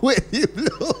 When you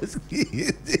lose,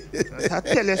 I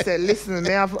tell you, say, listen, me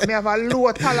have a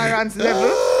low tolerance level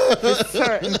for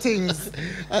certain things.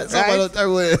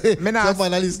 Me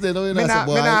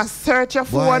not search your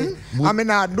phone, and me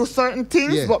not do certain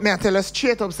things, but me I tell you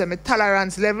straight up, say, my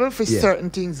tolerance level for certain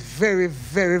things very,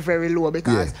 very, very low,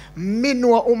 because me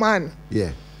know a woman.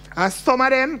 Yeah. And some of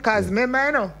them, because remember,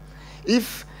 you know,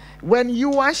 if when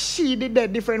you and she did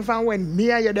that different from when me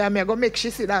and you there, me I go make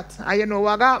she see that. And you know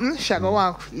what happen? She go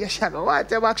walk, she go walk,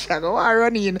 she go walk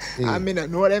run in. And me no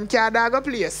know them can't go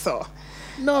place, so.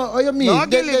 No, what you mean? No,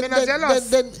 Gilly, me not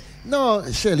jealous.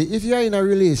 No, Shelly, if you are in a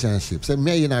relationship, say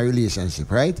me in a relationship,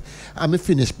 right? And me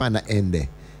finish pan the end there.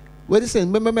 What is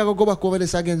saying? Remember, I go back over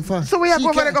this again for. So we are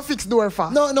going to go fix door for?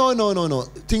 No.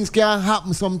 Things can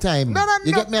happen sometime.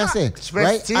 You get me? I say,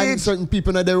 right? And certain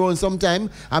people know their own sometime.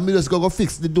 And me just go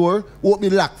fix the door, open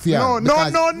the lock for you.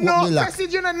 No.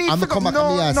 Prestige, you don't need to go.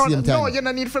 No, you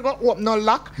don't need to go open no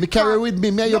lock. Me carry with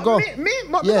me, you go.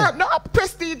 No,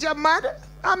 Prestige, you're mad.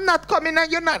 I'm not coming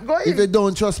and you're not going. If you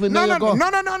don't trust me, you go.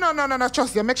 No,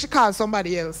 trust you. Make sure call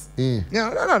somebody else.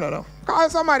 No. Call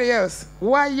somebody else.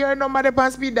 Why your number the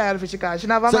on speed dial for she call? She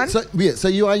not have a man? So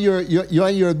you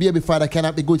and your baby father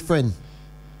cannot be good friend?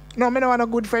 No, me don't want a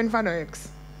good friend for no ex.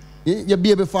 Your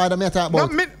baby father me talk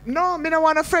about? Me don't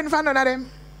want a friend for none of them.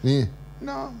 Yeah.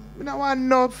 No, I don't want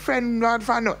no friend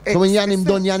for no ex. So when you and him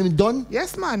done?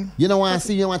 Yes, man. You don't want to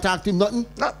see him, you want to talk to him nothing?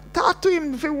 No, talk to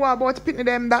him if you want about pitting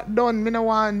them that done. Me don't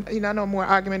want no more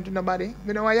argument with nobody.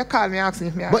 Me don't want you call me asking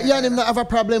if me. But you and him not have a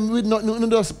problem with nothing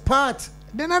just part.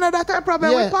 Then another that a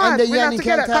problem with part. And we not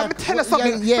together. Can me tell you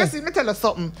something. Listen, me tell you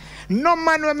something. No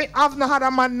man when me have no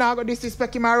other man now go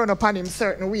disrespect him and run upon him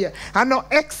certain way. And no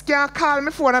ex can call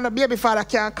me phone and no baby father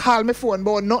can call me phone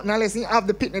about nothing unless he have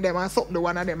the pitney them and something the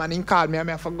one of them and he call me and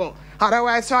me I forgot.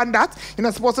 Otherwise from that, you're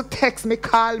not supposed to text me,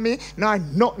 call me, no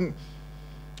nothing.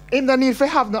 Him don't need to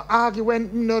have no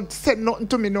argument, no said nothing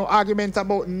to me, no argument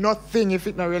about nothing if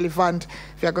it's not relevant.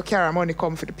 If you go carry money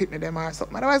come for the pitney them or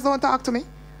something. Otherwise don't talk to me.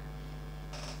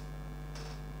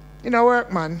 You know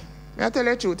work, man. I tell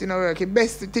you the truth, you know work. The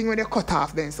best thing when you cut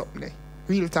off then something there.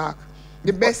 Real talk.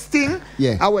 The best thing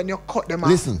are when you cut them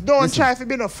off. Don't try to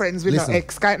be no friends with no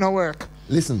ex. It no work.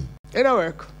 Listen. It don't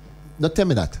work. Don't tell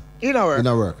me that. It don't work. It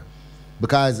don't work.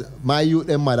 Because my youth,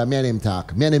 them mother, me and them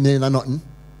talk. Me and them in a nothing.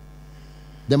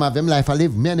 Them have them life I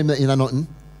live. Me and them in a nothing.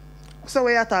 So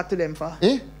what you talk to them for?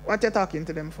 What you talking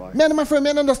to them for? Me and my friend, me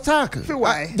and them just talk. For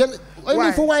why?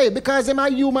 Why? For why? Because them are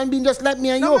human being just like me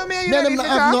and you. Me and them not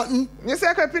have nothing. You say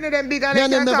I can pin them big and they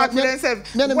can't talk to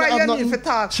themselves. Why you need to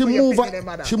talk she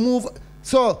move.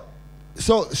 So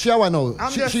she know.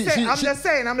 I'm just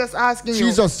saying. I'm just asking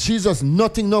you. She's just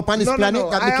nothing on this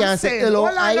planet that we can say hello.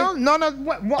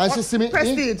 And she see me.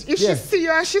 Prestige. If she see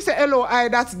you and she say hello,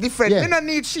 that's different. You don't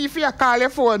need she for you call your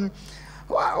phone.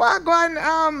 What going,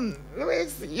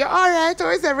 Louis, you alright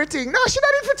or is everything? No, she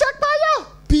don't need to check by you.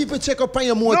 People check up on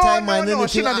you more time, man.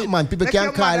 Man. People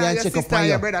can call you and check up on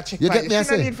you. You get me? I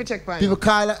say, people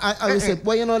call and say,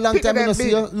 well, you know, long time I don't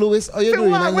see you, Louis. How you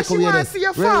doing? What she want to see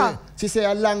you for? She say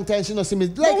a long time she don't see me.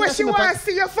 Like what she want to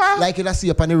see you for? Like I see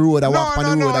you on the road, I walk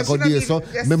on the road, I go there. So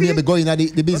maybe go in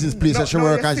the business place and she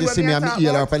work and she see me and me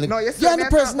ear up. You're the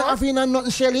person that have in and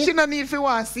nothing, Shelly. She don't need to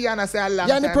want to see and I say a long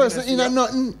time. You're the person in and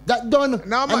nothing. That done.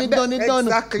 And it done.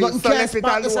 Exactly. Nothing can't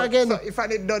spark this again. So if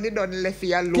it done, left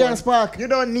you alone. Can't spark. You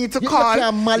don't need to call. You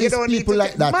can't malice people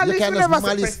like that. You can't just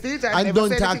malice and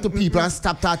don't talk to people and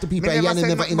stop talking to people. And you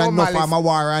never in a no farm of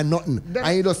war and nothing.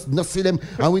 And you just not see them.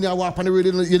 And when you walk on the road,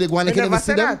 you go and you never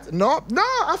see them. No,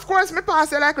 of course, me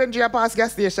pass you like when you pass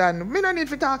gas station. Me no need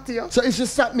to talk to you. So if she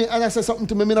stop me and I say something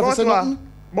to me, me never say nothing?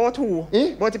 About who?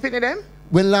 About you picking them?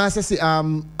 When last I see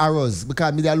Arrows,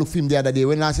 because me there look for him the other day.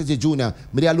 When last I see Junior,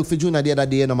 me there look for Junior the other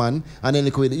day, man. And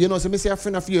then so me say a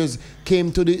friend of yours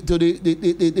came to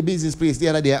the business place the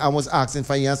other day and was asking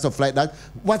for you and stuff like that.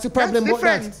 What's the problem about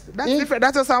that? That's different.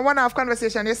 That's just a one-off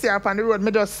conversation you see up on the road.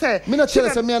 Me just say. Me not tell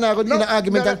you, me and I go in an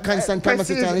argument and constant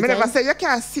conversation. Me never say you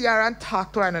can't see her and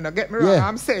talk to her. No, get me wrong.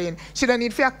 I'm saying she don't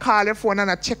need to call your phone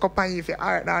and check up on you if you're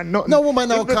alright or nothing. No woman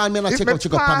now call me and check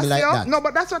up on me like that. No,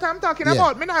 but that's what I'm talking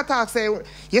about. Me not talk say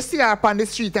you see her up on the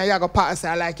street and you go pass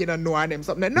her like you don't know her name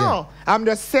something. No, I'm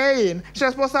just saying she's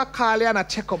supposed to call you and a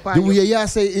check up on the you. way you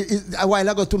say a while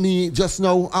ago to me just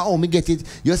now, me get it.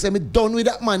 You say me done with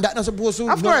that man. That not supposed to.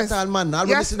 Of course, all, man. I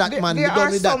yes, see that man. There done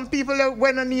are with some that. people that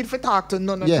when I need to talk to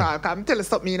none at all. I'm telling you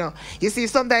something, you know. You see,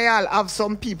 sometimes y'all have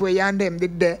some people you and them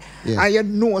did there, and you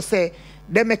know say.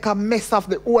 They make a mess of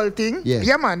the whole thing.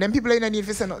 Yeah, man. Them people ain't need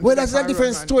to say nothing. Well, that's a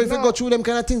different story if you go through them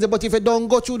kind of things. But if you don't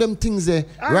go through them things there,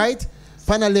 right?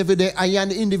 Pan a level there, and you're on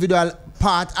the individual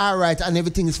part, all right, and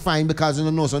everything is fine because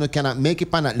you know, so you cannot make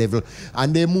it on that level.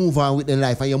 And they move on with their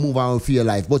life, and you move on with your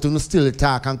life. But you still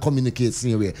talk and communicate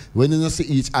same way when you don't see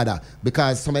each other.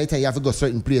 Because somebody tell you have to go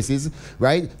certain places,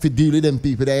 right? If you deal with them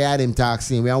people, they hear them talk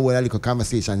same way, and hold a little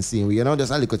conversation same way. You know,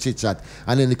 just a little chit chat,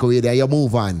 and then little way there, you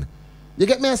move on. You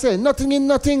get me? I say nothing in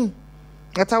nothing.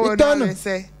 That's what I always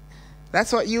say.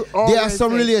 That's what you always say. There are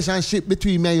some relationship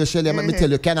between me and you, Shelly. Let me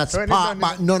tell you, cannot spark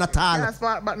back none at all. Cannot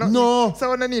spark back nothing. No.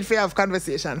 So no need for you to have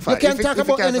conversation. You can't talk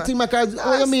about anything, because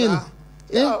what you mean?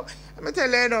 Yo, let me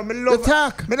tell you, me love. You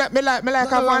talk. Me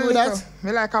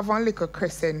like have one little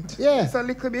crescent. Yeah. Just a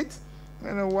little bit.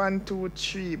 1, 2,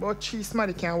 3. About 3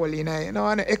 somebody can't hold in there. You know,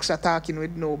 and extra talking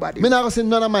with nobody. Me not gonna say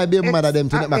none of my baby mother them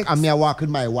to them back. And me I walk with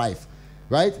my wife,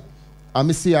 right? And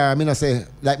me see her, I not say,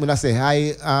 like me not say,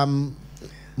 hi,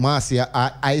 Marcia,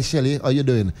 hi Shelly, how you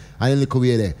doing? And then look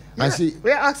away there. And she,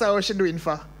 we ask her how she doing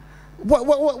for.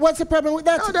 What's the problem with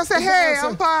that? No, just say, hey,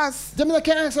 I'm past. Then I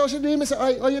can't ask her how she doing. I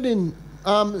say, how you doing,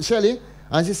 Shelly?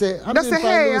 And she say, I'm just doing say,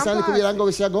 fine. hey, I'm past. look away and go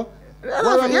where she go. You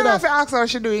don't have to ask her how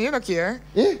she doing, you don't care.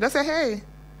 Yeah? Just say, hey.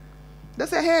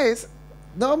 Just say, hey.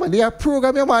 No, man, they are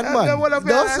program your man, man.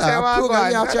 No, sir,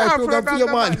 program, you have to program for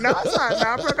your man. No,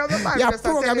 sir, program your man. You have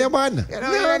program your man. You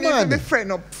know, you need to be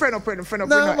friend up with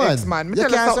no ex, man. Me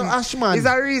tell you something. It's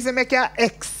a reason make your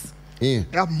ex. Yeah.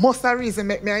 You must a reason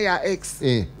make me your ex.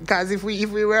 Because if we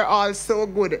were all so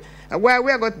good, why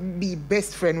we are going to be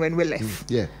best friend when we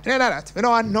left? Yeah. You know that? We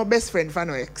don't want no best friend for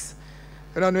no ex.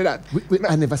 We don't know that.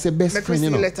 I never said best friend, you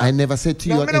know. I never said to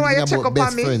you anything about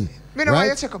best friend. Me know why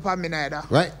you check up on me neither.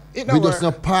 Right? We just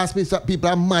not pass me, people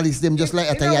are malice them just like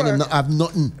that, and them not have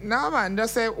nothing. No, man,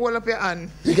 just say, hold up your hand.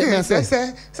 You get me? I say? Just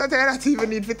say, sometimes I don't even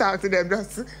need to talk to them.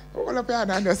 Just hold up your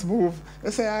hand and just move.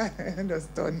 Just say, I'm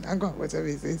just done. I'm going to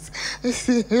business.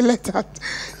 See you later.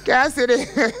 Can't say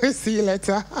it. See you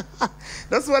later.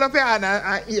 Just hold up your hand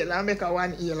and heel and make a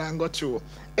one heel and go through.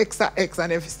 X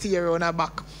and if you stay around her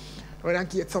back. When I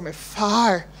get somewhere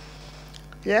far.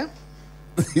 Yeah?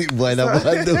 Boy, about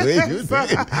the way you do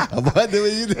it. About the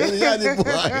way you do it, yeah, the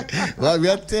boy. But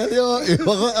we tell you, you're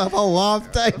going to have a warm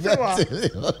time. I tell you.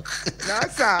 No,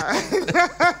 sir.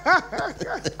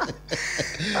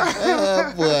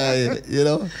 Oh, boy. You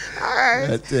know? All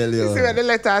right. I tell you. You see what the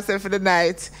letter said for the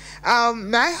night.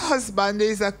 My husband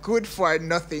is a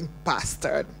good-for-nothing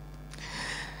bastard.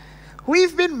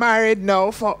 We've been married now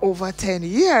for over 10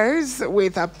 years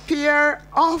with a pair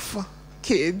of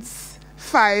kids,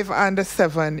 5 and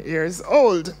 7 years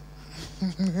old.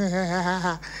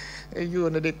 You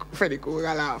know the Freddy cool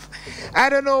laugh. I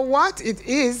don't know what it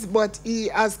is, but he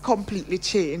has completely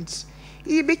changed.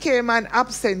 He became an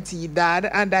absentee dad,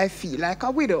 and I feel like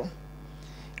a widow.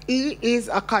 He is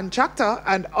a contractor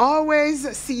and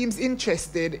always seems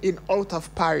interested in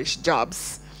out-of-parish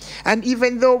jobs. And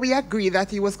even though we agree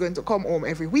that he was going to come home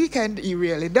every weekend, he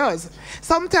really does.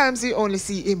 Sometimes we only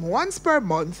see him once per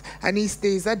month, and he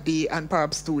stays a day and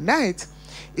perhaps 2 nights.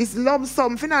 His lump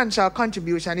sum financial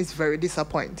contribution is very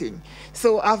disappointing.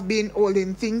 So I've been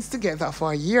holding things together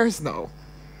for years now.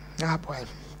 Ah, boy.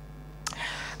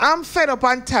 I'm fed up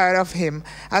and tired of him.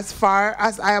 As far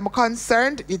as I am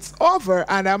concerned, it's over,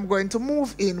 and I'm going to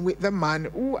move in with the man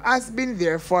who has been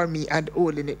there for me and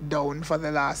holding it down for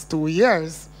the last 2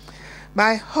 years.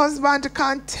 My husband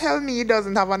can't tell me he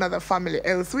doesn't have another family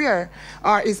elsewhere,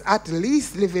 or is at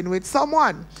least living with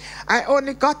someone. I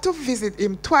only got to visit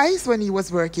him twice when he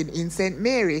was working in St.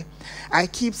 Mary. I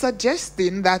keep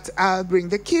suggesting that I'll bring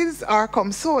the kids or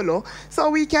come solo so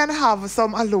we can have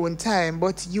some alone time,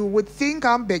 but you would think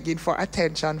I'm begging for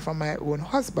attention from my own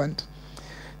husband.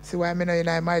 See why I know you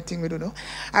know my thing we don't know.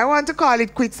 I want to call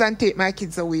it quits and take my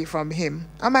kids away from him.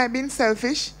 Am I being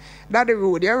selfish? Daddy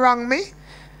Rudy, you wrong me?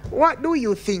 What do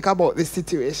you think about this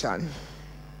situation?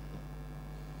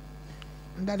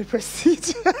 Daddy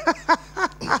proceed.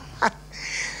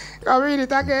 I'll read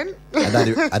it again.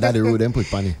 Daddy Rudy and put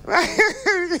funny.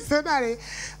 So Daddy,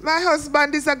 my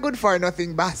husband is a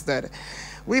good-for-nothing bastard.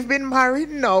 We've been married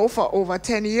now for over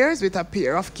 10 years with a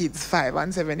pair of kids, 5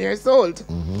 and 7 years old.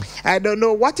 I don't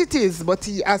know what it is, but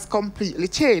he has completely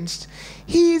changed.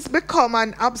 He's become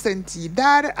an absentee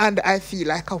dad, and I feel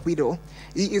like a widow.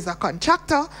 He is a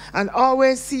contractor and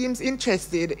always seems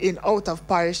interested in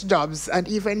out-of-parish jobs, and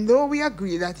even though we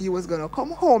agree that he was going to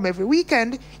come home every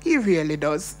weekend, he really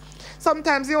does.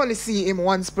 Sometimes you only see him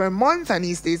once per month, and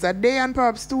he stays a day and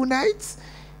perhaps 2 nights.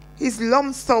 His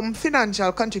lump sum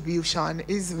financial contribution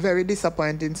is very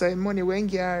disappointing. So money when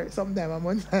you sometime a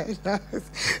month can't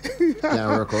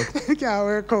work out. Can't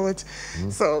work out.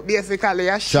 So basically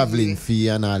a she. Traveling fee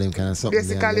and all them kind of something.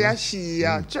 Basically a she.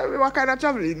 What kind of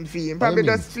traveling fee? Probably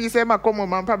just fee say I come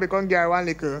home and probably can get one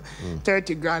little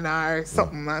 30 grand or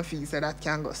something and fee say that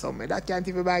can go somewhere. That can't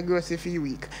even buy grocery fee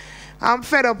week. I'm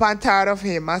fed up and tired of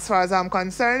him. As far as I'm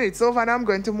concerned, it's over and I'm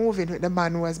going to move in with the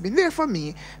man who has been there for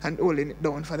me and holding it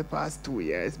down for the past 2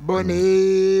 years.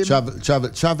 Bunny.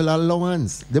 Travel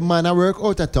allowance. The man I work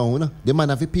out of town. The man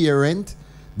have to pay rent.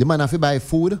 The man have to buy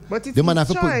food. The man have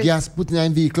to put gas put in a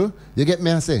vehicle. You get me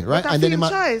I say, right? And then him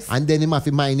have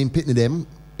to mine him pitney them.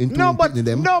 And he come up and give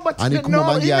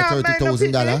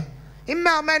 $30,000. Him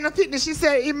now might not pick. She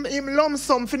said him lump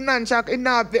sum financial.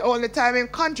 The only time him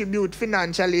contribute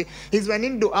financially is when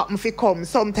him do happen fi come.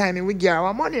 Sometime he will get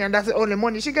our money, and that's the only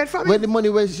money she get from him. Well, the money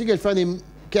where she get from him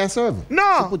can't serve.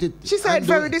 No, she said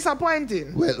very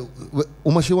disappointing. Well,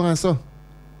 how much she want so?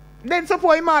 Then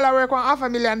suppose him all work on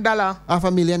 $500,000.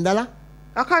 $500,000?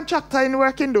 A contractor in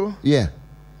working do. Yeah.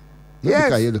 Yes.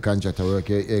 Because you the contractor work.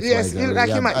 Yes, he look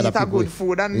like he might eat a good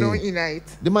food and no in it.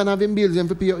 The man have him bills and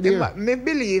to pay out there. Me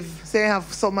believe say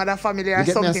have some other family or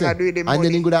something to do with the money. And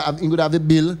then he could have the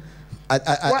bill at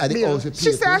the house.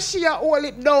 She said she hold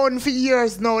it down for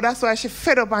years now. That's why she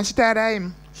fed up and she tired of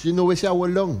him. She know where she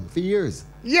hold down for years.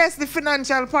 Yes, the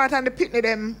financial part and the pitney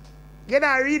them. You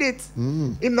don't read it.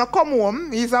 Him not come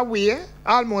home, he's away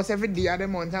almost every day of the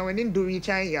month, and when he do reach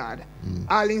a yard,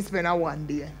 all him spend a 1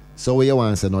 day. So what you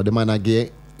want to say now? The man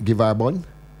give her a bun?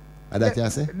 That you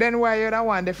say? Then why you don't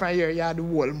want different year? You have the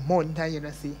whole month and you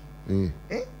don't see.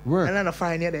 Eh? Work. And I don't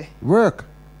find you there. Work.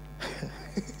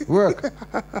 Work.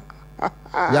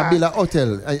 You build a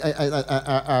hotel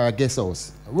or a guest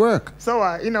house. Work.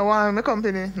 So you know want my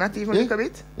company not even a little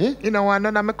bit? You know want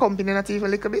none of my company not even a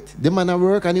little bit? The man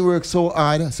work and he works so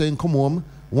hard so he come home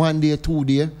 1 day, 2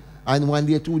 day, and 1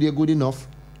 day, 2 day good enough.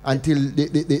 Until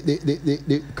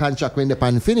the contract when the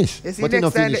pan finish. You see but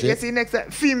next time, finish next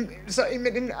time, film, so in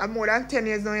more than 10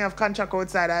 years now you have contract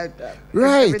outside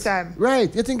right, every time.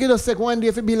 Right. You think it just take 1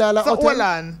 day for bill all the hotel? So hold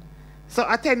on. So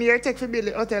a 10 year take for bill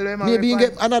the hotel. Maybe you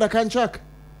get another contract.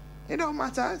 It don't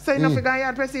matter. So you know figure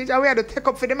yard prestige. And we have to take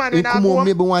up for the man when I come go home.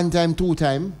 Maybe 1 time, 2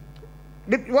 time.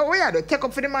 What we have to take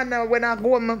up for the man when I go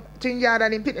home to yard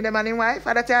and him pick the man in wife.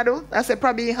 That's what I do. I say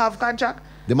probably he have contract.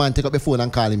 The man take up the phone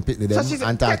and call him pitney them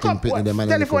and talk him pitney them.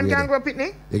 Telephone can't go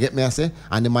pitney. You get me I say?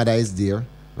 And the mother is there,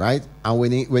 right? And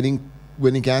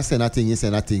when he can send a thing, he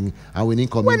send a thing. And when he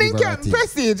come when he give her a thing.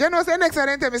 Prestige, you know, say next time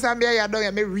they tell me something here,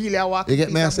 don't me really walk. You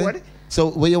get me I say? So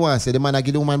what you want to say? The man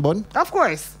give the woman bun? Of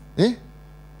course. Eh?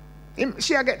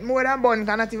 She get more than bun,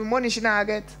 cannot even money she not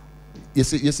get. You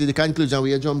see the conclusion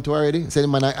we jumped to already? Say the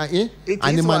man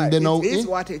It is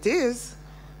what it is.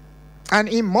 And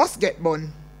he must get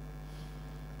bun.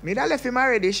 Me that left him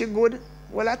already, she good.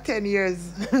 Well, at 10 years.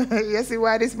 You see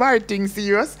why this married thing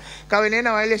serious? Because when you're in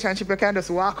a relationship, you can't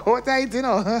just walk out, right, you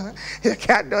know. You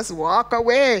can't just walk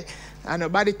away. And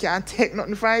nobody can take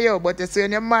nothing from you. But you see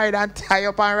when you're married and tie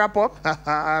up and wrap up.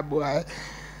 Boy.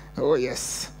 Oh,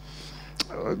 yes.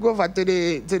 Go over to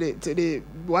the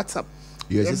WhatsApp.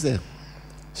 Yes, you say.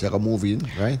 She like a movie,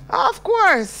 right? Of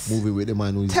course. Movie with the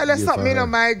man who tell her something, you know,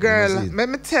 my girl. Let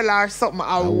me tell her something.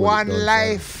 One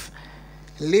life.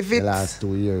 Live it. The last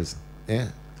 2 years. Yeah.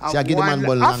 She give the man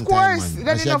bun long time. Of course.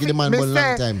 Man. She give the man bun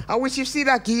long time. I wish you see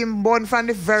that give him bun from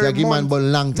the very month. She give man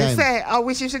bun long time. I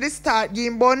wish you should start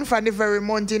giving bun from the very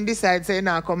month in decide say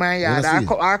now come and yard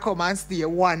or come and stay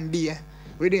 1 day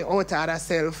within out of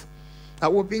herself. I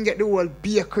hope you get the whole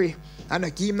bakery and I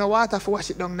give him no water for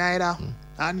wash it down neither.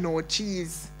 And no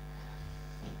cheese.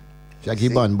 She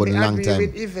give bun long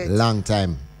time. Long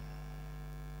time.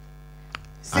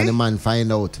 See? And the man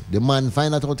find out. The man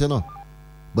find out, you know.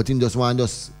 But he just want to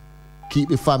keep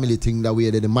the family thing that way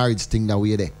there, the marriage thing that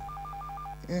way there.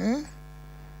 Yeah?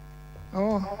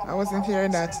 Oh, I wasn't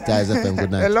hearing that. Styles FM,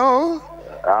 good night. Hello?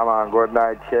 Yeah, man, good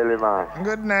night, Shelly, man.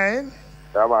 Good night.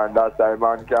 Yeah, man, that's time,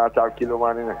 man, can't have kilo,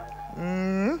 man,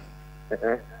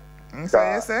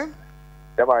 So you say?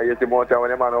 Yeah, man, you see more time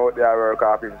when the man out there work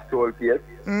off him stole case.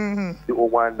 The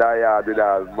woman die with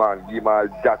a man, give him a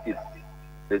jacket.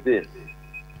 You see?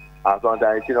 And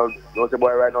sometimes, you know the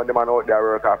boy right now, the man out there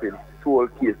work off in tool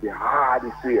case, the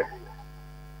hardest way.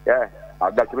 Yeah,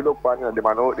 I've got to look for the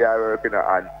man out there working,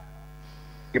 and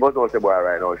he must know the boy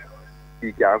right now.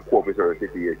 She can cope with her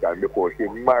situation because she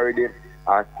married him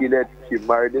and she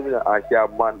married him and she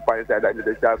have man find inside that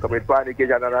they shall commit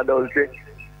fornication and adultery.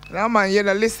 No man, you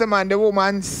know, listen man, the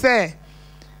woman say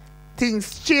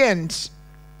things change.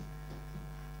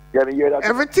 Yeah, me hear that.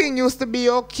 Everything used to be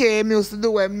okay, me used to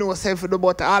do what I know self do,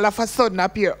 but all of a sudden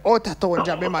appear out of town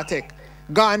job him a take.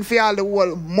 Gone for all the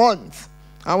whole month.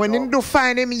 And when him do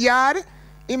find him yard,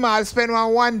 him all spend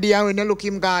one day and when you look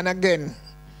him gone again.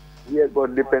 Yes,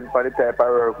 but depends on the type of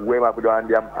work we have to do and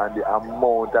the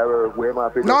amount of work we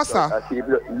have to do. No, sir.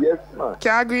 Yes, man.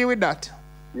 Can I agree with that?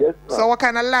 Yes, man. So what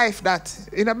kind of life that?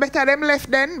 You know, better them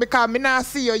left then because me not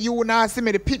see you not see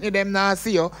me, the pitney them not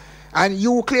see you. And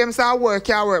you claim so work,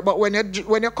 but when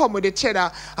you come with the cheddar,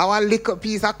 I want lick a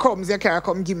piece of crumbs you can't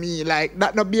come give me. Like,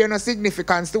 that not bear no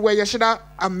significance. The way you should have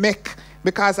a make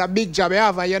because a big job you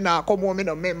have and you not come home in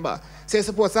a member. So you're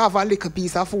supposed to have a little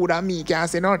piece of food and me can't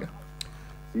say nothing.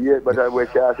 Yes, but I wish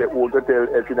I said, who to tell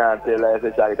if you not tell her, I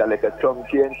say, like a chunk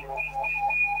change.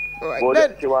 Right, but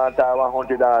then she want to have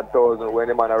 100,000 when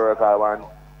the man work I want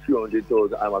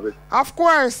 200,000. I'm a bit. Of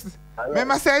course.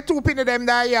 Remember say 2 penny them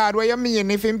that yard, what you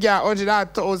mean if him get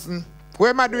 100,000? Where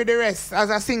am I do with the rest as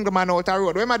a single man out the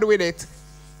road? Where am I do with it?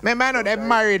 Remember I know them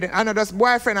married, I know just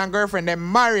boyfriend and girlfriend,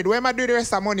 them married. Where am I do the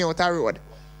rest of money out the road?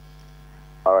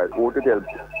 Alright, who to tell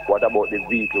what about the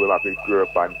vehicle we have to screw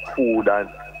up and food and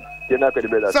you're not going to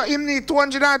be that. So him need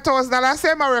 $200,000. Say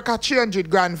I work at 300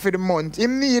 grand for the month.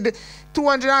 Him need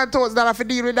 $200,000 for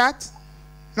deal with that?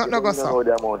 Not no go so. Know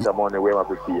the amount of money we have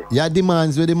to pay. Yeah,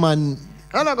 demands with the man.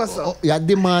 No go so. Yeah,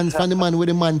 demands from the man with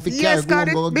the man for yes,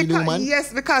 carry go give the man.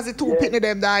 Yes, because the 2 pitney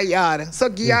them that yard. So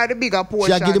give her the bigger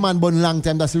portion. She give the man bun long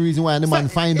time. That's the reason why the man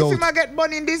find out. If him get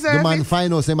bun in deserve the man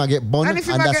find out him get bun, and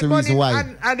that's the reason why.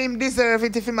 And him deserve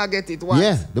it if him get it once.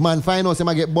 Yeah, the man find out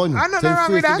him get bun. I know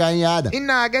wrong with that. He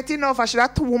not get enough. I should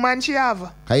have 2 man she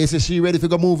have. Can you say she ready to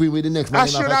go movie with the next man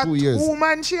after 2 years? 2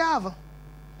 man she have.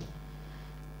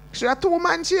 Should have 2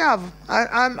 man she have.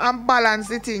 And balance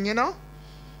the thing, you know.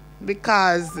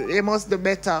 Because it must do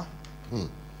better.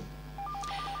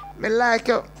 Me like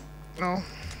you. No.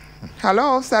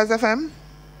 Hello, Stars FM?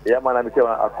 Yeah, man, I'm saying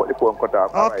I cut the phone cut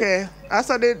off. Okay. I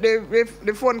saw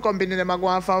the phone company them are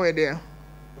going forward there.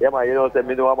 Yeah, man, you know, say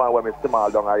me know a man when me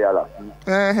small down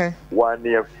Ayala. One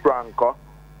named Franco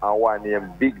and one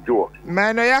named Big Joe.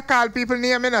 Man, no, you call people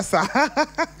name in sir.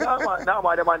 No,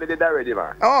 man, the man did it already,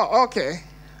 man. Oh, okay.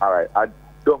 All right. I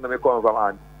don't know me come from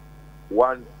and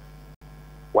one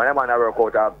a man I work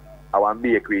out at one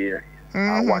bakery,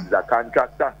 and one's a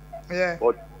contractor. Yeah.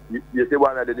 But you see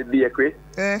one of the bakery,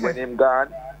 when him gone,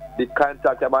 the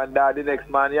contractor man died the next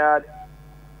man yard.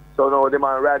 So now the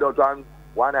man ride out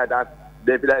one night and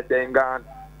they feel like saying gone.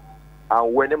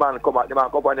 And when the man come out, the man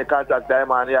come on the contractor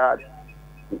man yard.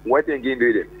 What thing he do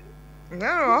with it?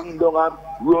 No.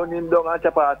 Run him down and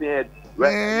chop off his head.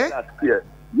 Right there, that's clear.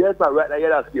 Yes, man, right there,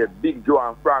 that's clear. Big Joe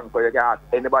and Frank, so you can ask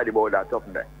anybody about that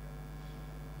something there.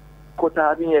 Cut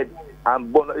off his head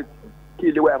and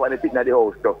kill the wife and the fit in the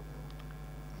house, stuff.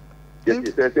 You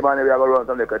see, the man, we are going to run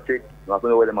some like a trick. You have to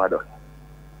know what the man does.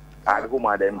 And the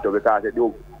woman them too, because they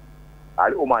do.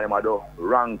 And the woman them do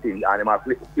wrong things. And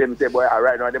they claim say, boy,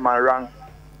 right now the man wrong.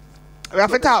 We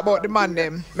have to talk about the man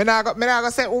them. Me not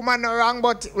gonna say woman not wrong,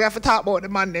 but we have to talk about the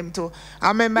man them too. I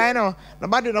remember, you know,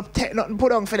 nobody not take nothing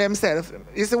put on for themselves.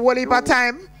 It's the whole heap of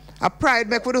time. A pride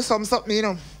make we do something, you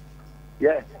know.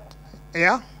 Yeah.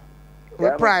 Yeah?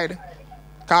 With pride.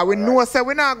 Because we know say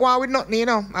we not going with nothing, you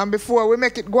know. And before we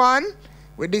make it go on,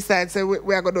 we decide say we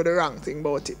are going to do the wrong thing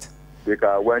about it.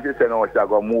 Because when you say no, she's going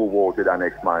to move out to the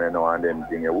next man, you know, and them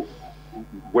thing.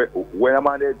 When a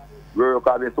man did work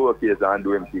out in social case and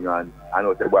do him thing, and I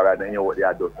know say, boy, right now, you know what they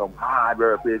are doing, some hard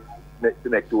work to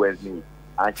make two ends meet.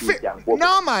 And she can go.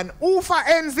 No, man. Who for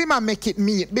ends him and make it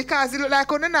meet? Because it look like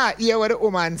you not hear what the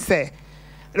woman say.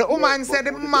 The woman said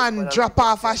the man drop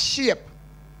off a shape.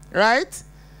 Right?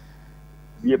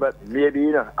 Yeah, but maybe,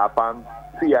 you know, upon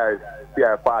fear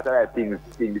part of that thing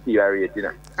deteriorate, you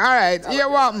know. Alright, you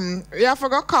what? You have to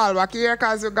go call back here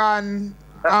because you're gone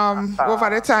over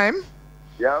the time.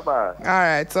 Yeah, man.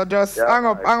 Alright, so just hang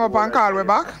up and call me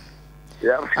back.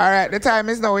 Yeah. Alright, the time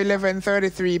is now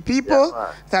 11:33. People,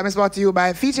 time is brought to you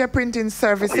by Feature Printing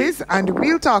Services, and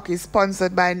Real Talk is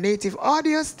sponsored by Native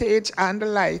Audio, Stage and the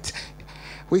Light.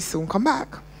 We soon come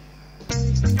back.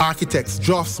 Architects,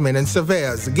 draftsmen, and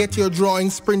surveyors, get your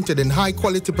drawings printed in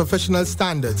high-quality professional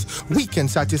standards. We can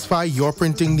satisfy your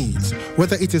printing needs.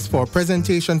 Whether it is for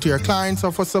presentation to your clients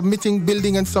or for submitting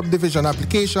building and subdivision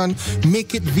application,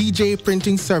 make it VJ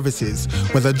Printing Services.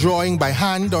 Whether drawing by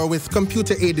hand or with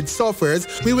computer-aided softwares,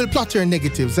 we will plot your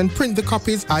negatives and print the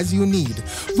copies as you need.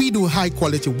 We do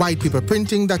high-quality white paper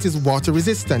printing that is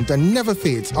water-resistant and never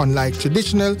fades, unlike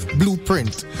traditional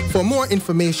blueprint. For more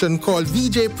information, call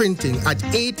VJ Printing at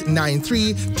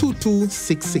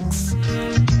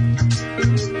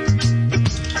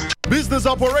 893-2266. Business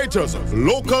operators,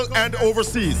 local and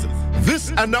overseas.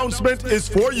 This announcement is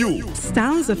for you.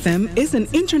 Styles FM is an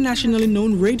internationally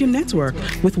known radio network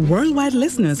with worldwide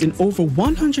listeners in over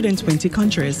 120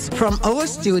 countries. From our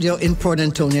studio in Port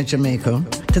Antonio, Jamaica,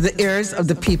 to the ears of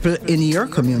the people in your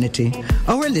community,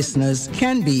 our listeners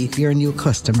can be your new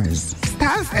customers.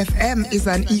 Styles FM is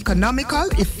an economical,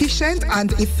 efficient,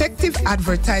 and effective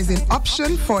advertising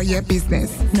option for your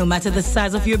business. No matter the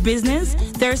size of your business,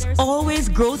 there's always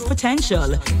growth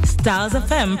potential. Styles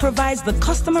FM provides the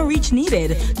customer reach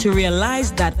needed to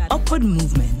realize that upward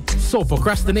movement. So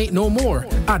procrastinate no more.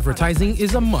 Advertising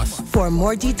is a must. For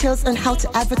more details on how to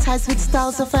advertise with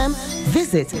Styles FM,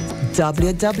 visit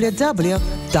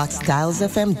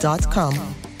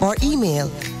www.stylesfm.com or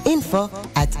email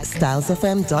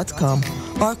info@stylesfm.com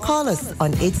or call us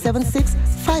on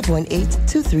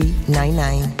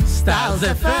 876-518-2399. Styles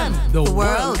FM, the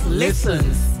world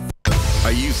listens.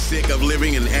 Are you sick of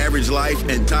living an average life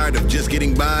and tired of just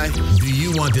getting by? Do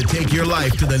you want to take your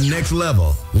life to the next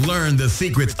level? Learn the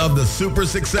secrets of the super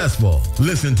successful.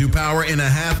 Listen to Power in a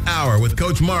Half Hour with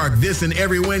Coach Mark this and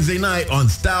every Wednesday night on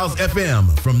Styles FM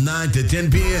from 9 to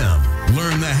 10 p.m.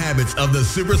 Learn the habits of the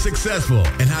super successful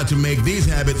and how to make these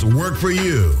habits work for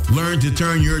you. Learn to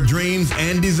turn your dreams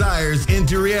and desires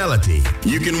into reality.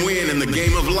 You can win in the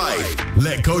game of life.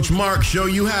 Let Coach Mark show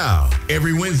you how.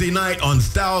 Every Wednesday night on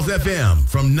Styles FM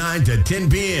from 9 to 10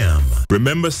 p.m.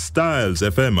 Remember Styles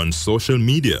FM on social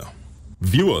media.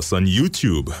 View us on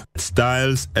YouTube,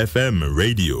 Styles FM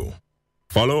Radio.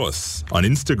 Follow us on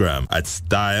Instagram at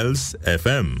Styles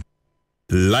FM.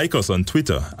 Like us on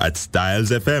Twitter at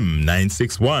Styles FM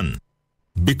 961.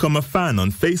 Become a fan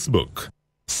on Facebook,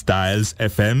 Styles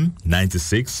FM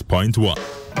 96.1.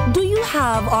 Do you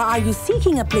have or are you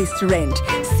seeking a place to rent,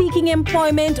 seeking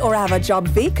employment or have a job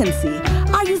vacancy?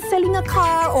 Are you selling a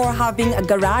car or having a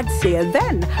garage sale?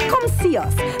 Then come see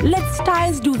us. Let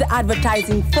Styles do the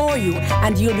advertising for you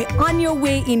and you'll be on your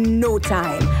way in no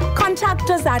time. Contact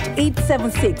us at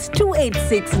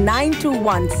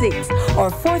 876-286-9216 or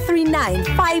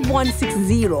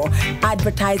 439-5160.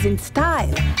 Advertising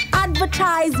Style.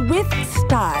 Advertise with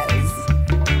Styles.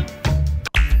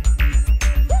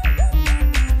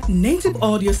 Native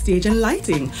Audio Stage and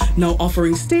Lighting, now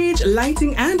offering stage,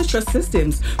 lighting, and truss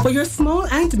systems for your small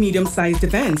and medium-sized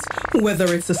events.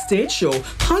 Whether it's a stage show,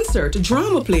 concert,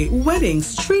 drama play, wedding,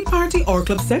 street party, or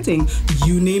club setting,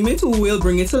 you name it, we'll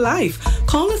bring it to life.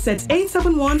 Call us at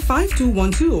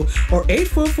 871-5212 or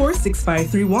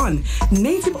 844-6531.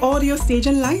 Native Audio Stage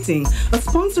and Lighting, a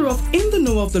sponsor of In the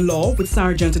Know of the Law with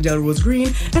Sergeant Delrose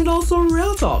Green and also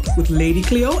Real Talk with Lady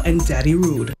Cleo and Daddy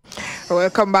Rude.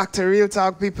 Welcome back to Real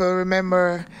Talk, people.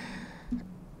 Remember,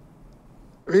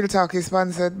 Real Talk is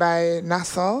sponsored by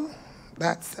Nassau.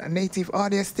 That's a Native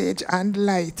Audio Stage and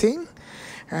Lighting.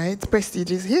 Right?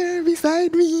 Prestige is here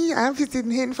beside me. I'm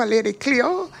sitting in for Lady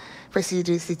Cleo. Prestige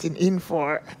is sitting in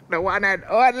for the one and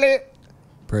only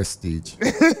Prestige.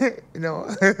 No,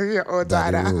 your old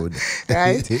daughter.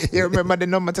 Right? You remember the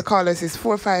number to call us is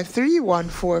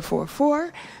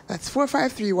 453-1444. That's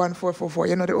 453-1444.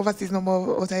 You know the overseas number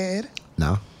out of your head?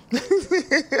 No. I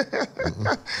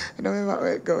don't remember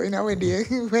where it go. You know,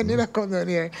 when you come down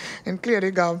here and clear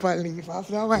the gown and leave.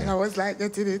 After a while, I was like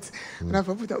getting it. And I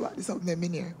put up something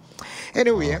in here.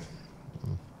 Anyway,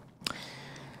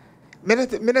 I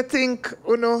think,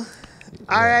 you know,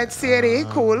 all right, Siri,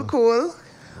 cool.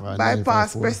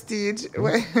 Bypass Prestige.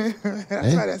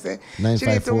 That's what I say. She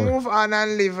needs to move on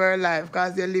and live her life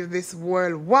because you live this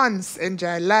world once.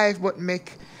 Enjoy life, but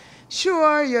make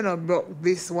sure you know broke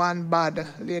this one bad.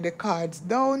 Lay the cards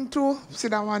down too. See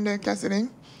that one there, Cassidy?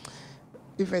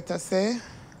 If it say.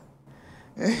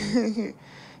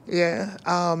 Yeah.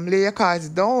 Lay your cards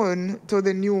down to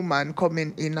the new man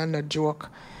coming in and a joke.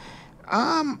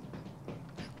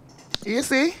 You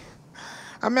see?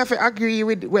 I have to agree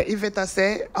with what Yvette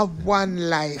say of one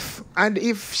life. And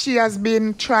if she has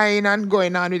been trying and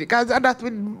going on with it, because that's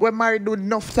we're married with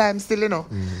enough time still, you know.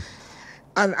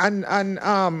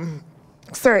 And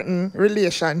certain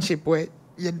relationship where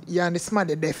you and this man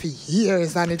there for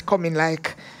years and it coming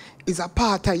like is a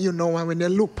part of you know, and when you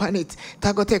look on it,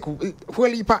 it's going to take a whole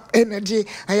heap of energy,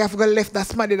 and you have to go left that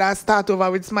somebody that start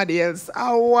over with somebody else.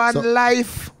 I want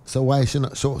life. So why she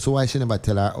not, so why she never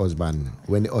tell her husband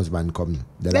when the husband come?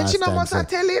 Then she not must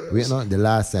tell him. Wait, no, the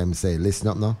last time say, listen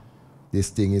up now. This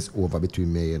thing is over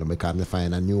between me, you know, because I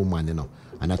find a new man, you know.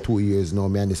 And 2 years now,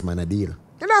 me and this man a deal.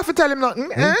 You don't have to tell him nothing,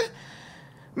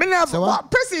 Me never, so what?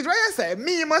 Prestige, what you say?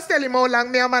 Me must tell him how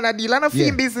long me and man a deal. I don't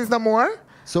feel business no more.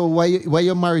 So why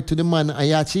you married to the man and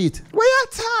you cheat? What you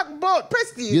talk about?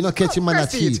 Prestige. You not catch him man a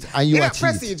cheat and you a cheat.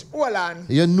 Prestige, hold on.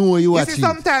 You know you a cheat. You see,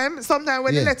 sometimes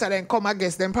when the letter then come, I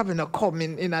guess them probably not come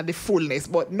in the fullness.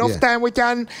 But enough time we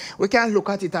can look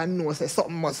at it and know say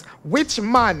something must. Which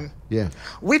man? Yeah.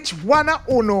 Which one of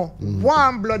uno,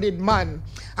 warm-blooded man,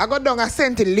 I got down and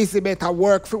sent Elizabeth to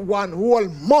work for 1 whole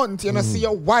month. You know, see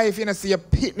your wife, you know, see your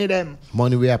pitney them.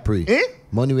 Money we are pre.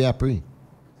 Money we are pre.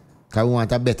 Because we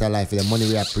want a better life. The money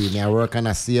we are pre. Me I work and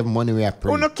I save money we are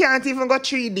pre. Uno can't even go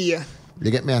 3 days.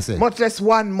 You get me I say? Much less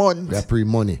 1 month. We are pre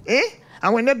money.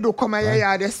 And when they do come at your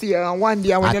yard, they see her, and one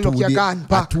day when they look, you're gone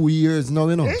back. 2 years now,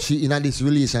 you know. She in this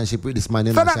relationship with this man,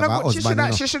 you know. So that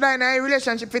husband, she should have in a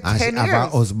relationship for 10 years. And she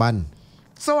have her husband.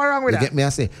 So what's wrong with that? You get me I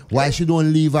say? Why she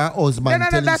don't leave her husband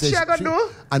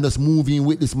and just move in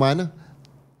with this man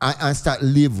and start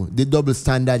live the double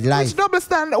standard life? Which double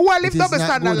standard? Who live double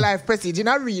standard life, Prestige? In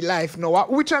a real life, no.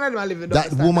 Which one of them live the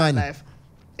double standard life?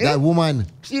 That woman.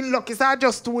 She in luck, it's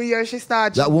just 2 years she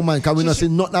started. That woman, can we not say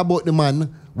nothing about the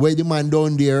man, where the man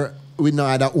down there with no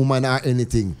other woman or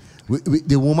anything.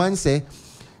 The woman say,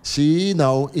 she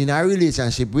now in a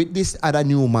relationship with this other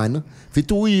new man for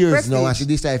 2 years Prestige. Now, and she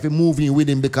decided to move in with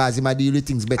him because he might deal with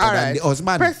things better than the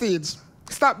husband. Prestige,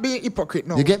 stop being hypocrite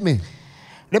now. You get me?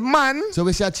 The man. So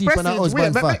we say cheap on her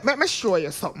husband. Let me show you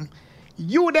something.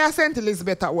 You there sent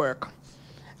Elizabeth at work.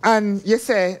 And you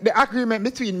say the agreement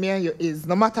between me and you is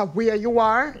no matter where you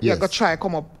are, you're going to try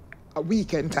come up a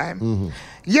weekend time.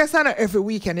 Yes, I know every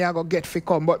weekend you're going to get free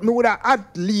come, but me would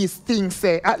at least think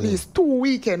say at least 2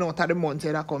 weekends out of the month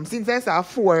you come. Since I say a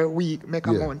 4 week make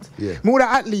a month, me would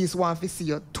at least want to see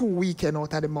you 2 weekends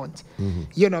out of the month.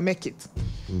 You know, make it.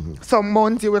 Some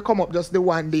month you will come up just the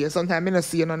 1 day. Sometimes I don't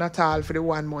see you none at all for the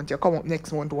 1 month. You come up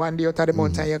next month, 1 day out of the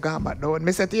month and you're gone back down.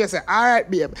 Me say to you, say, all right,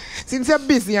 babe, since you're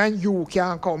busy and you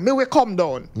can't come, me will come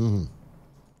down.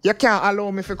 You can't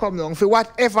allow me to come down. For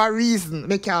whatever reason,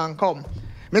 me can't come.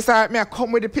 Me say, I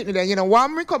come with the pitney then. You know,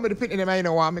 want me come with the pitney then, you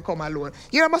know, want me come alone.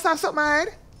 You know, must have something, man.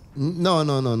 No.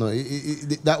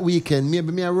 That weekend,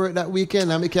 maybe me I work that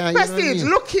weekend and me can't. Prestige, you know what I mean?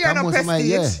 Look here, no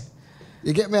Prestige.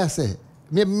 You get me, I say?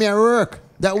 Maybe me I work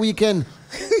that weekend.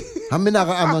 And me not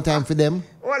gonna have no time for them.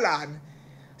 Hold on.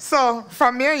 So,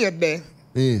 from here you're there.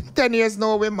 10 years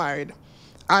now we're married.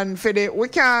 And for the, we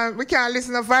can't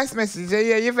listen to voice messages.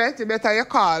 Yeah, you better you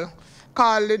call.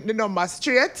 Call the number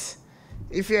straight.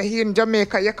 If you're here in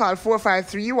Jamaica, you call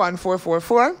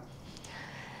 453-1444.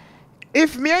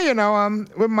 If me and you know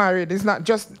we're married, it's not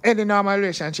just any normal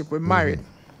relationship, we're married.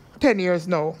 10 years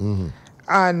now.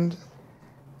 And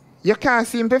you can't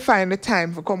seem to find the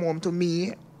time to come home to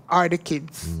me or the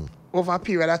kids. Over a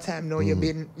period of time now, you've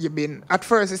been at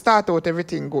first it start out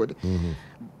everything good.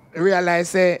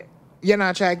 Realize you're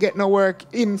not trying to get no work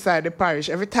inside the parish.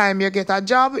 Every time you get a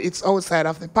job, it's outside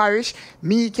of the parish.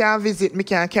 Me can't visit, me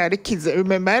can't carry the kids.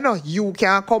 Remember, you know, you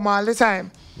can't come all the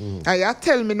time. And you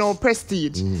tell me no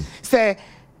Prestige. Say,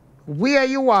 where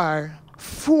you are,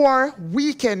 4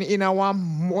 weekends in a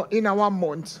one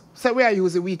month. Say, where you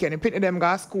use the weekend, you pick them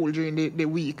go to school during the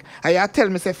week. And you tell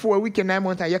me, say, 4 weekends in a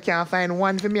month, and you can't find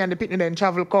one for me and the pitney then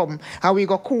travel come. And we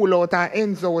go cool out and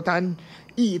ends out and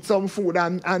eat some food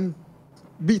and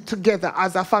be together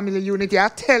as a family unit. You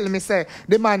tell me, say,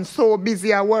 the man so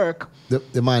busy at work.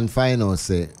 The man find out,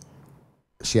 say,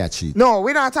 she a cheat. No,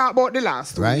 we're not talking about the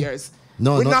last 2 years.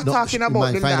 No, we're not talking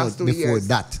about the last 2 years. Before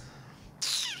that.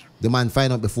 The man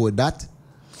find out before that.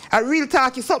 A real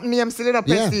talk is something name still in a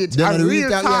Prestige. A real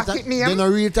talk it name. Then a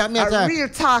real talk me attack. A real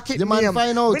talk it name. The man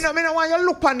find out. Me no want you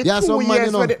look on the 2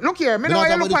 years where look here, me no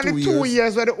want you look on the 2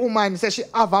 years where the woman says she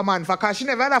have a man for, cause she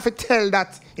never have to tell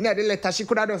that in the letter. She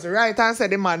could have just write and say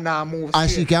the man now move.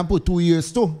 And she can put 2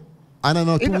 years too. And I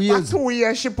know 2 years. 2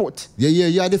 years she put. Yeah,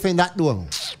 you defend that though.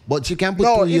 But she can put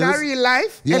 2 years. No, in a real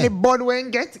life, any bond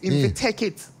when get, if you take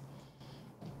it.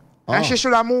 And she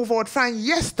should have moved out from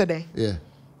yesterday. Yeah.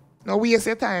 No waste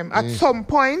your time. At some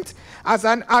point, as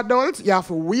an adult, you have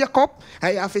to wake up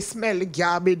and you have to smell the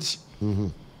garbage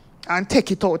and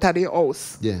take it out of the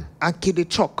house and kill the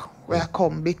truck where I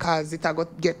come because it I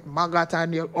got get maggot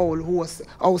and your whole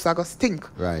house I got stink.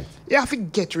 Right. You have to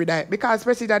get rid of it because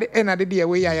precisely at the end of the day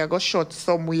where you go shut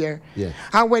somewhere. Yeah.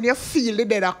 And when you feel the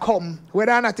dead come,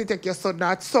 whether or not you take your son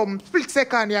at some split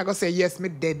second, you go say, yes, me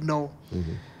dead now.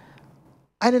 Mm-hmm.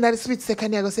 And then at the split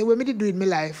second, you go say, what me did do in my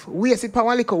life? We sit for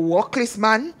one little workless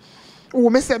man who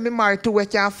me say me married to where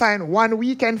can find 1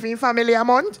 weekend for your family a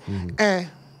month.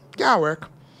 Can't work.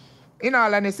 In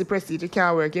all honesty, Prestige, it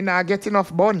can't work. You not get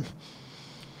enough bun.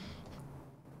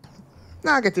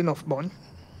 Not get enough bun.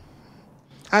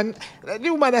 And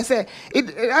the woman I say,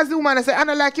 as the woman I say, I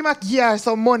don't like him to give her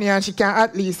some money and she can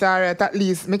at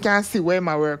least me can see where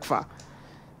my work for.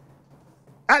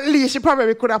 At least she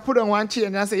probably could have put on one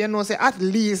chain and say, you know, say at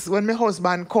least when my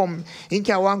husband come, he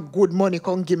can want good money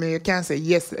come give me, you can say,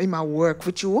 yes, he might work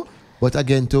with you. But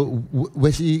again, to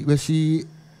where she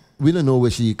we don't know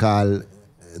what she call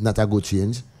not a good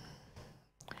change.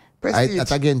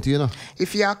 That again, you know.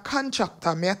 If you're a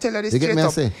contractor, may I tell you this You get straight me, I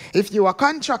up. say? If you're a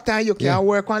contractor and you can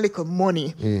work on little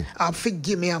money, and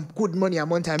forgive me good money a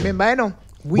month. Remember, you know,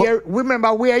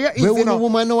 remember where you is, you know.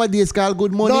 Woman nowadays call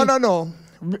good money? No.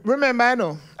 Remember, you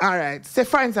know. All right. Say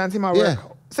for instance, him a work.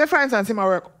 Say for instance, him a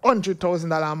work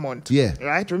 $100,000 a month. Yeah.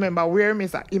 Right. Remember where him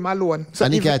is him alone. So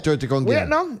and he can 30 come wait,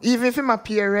 no. Even if him a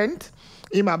pay rent,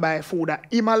 him a buy food at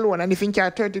him alone, and if he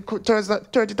can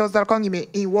 $30,000 come give me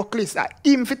in work list,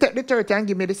 him fi take the 30 and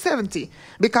give me the 70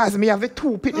 because me have the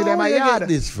two pitney them a yard. Where you get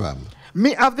this from?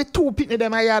 Me have the two pitney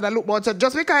them a yard and look but so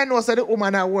just because I know so the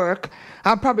woman at work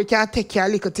and probably can take care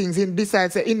of little things in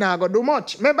decide say he not go do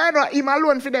much. Remember I know him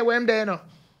alone for there when there you know.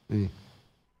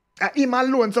 Him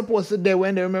alone supposed to there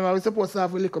when they remember we supposed to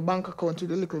have a little bank account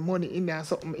with a little money in there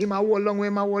something. Him a whole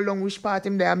long which part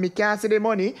him there and me can't see the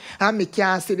money and me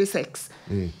can't see the sex.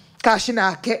 Cause she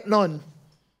not get none.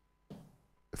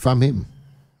 From him?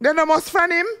 Then no must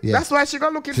from him. Yeah. That's why she go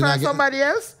looking for somebody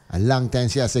else. A long time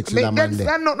she has sex with a man there.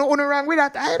 There's nothing wrong with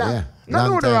that either. Yeah.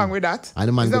 Nothing wrong with that. And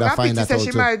the man could have find that out she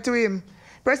too. married to him.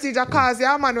 Prestige cause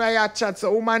your man where you chat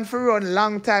so woman for run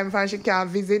long time and she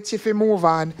can't visit, she fi move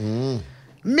on.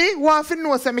 Me want to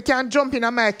know so me can jump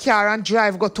in my car and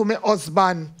drive go to my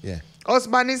husband. Yeah.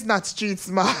 Husband is not street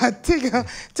smart.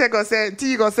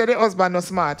 Tigo say the husband not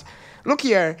smart. Look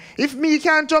here, if me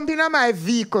can jump in my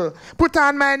vehicle, put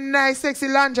on my nice sexy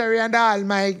lingerie and all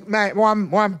my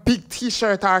one big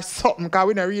t-shirt or something, because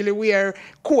we don't really wear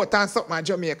coat and something in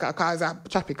Jamaica because it's a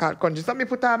tropical country. So me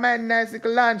put on my nice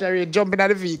little lingerie, jump in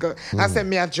the vehicle, and say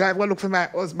me a drive, go look for my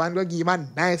husband, go give him a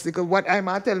nice little what I'm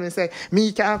tell me say,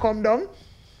 me can come down.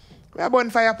 We are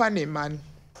bonfire upon him, man.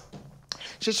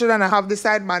 She shouldn't have the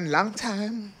side man long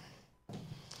time.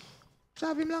 She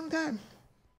have him long time.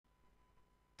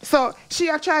 So she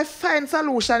a try find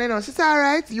solution, you know. She say, all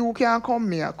right, you can come,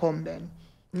 me I come then.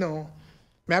 No.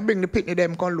 Me I bring the picnic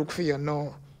them come look for you,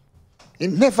 no.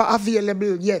 Him never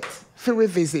available yet for we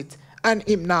visit. And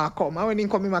him now come. And when he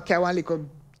come, him a carry one little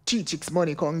 3 chicks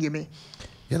money come give me.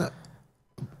 You know,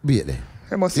 wait there.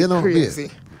 It must be crazy.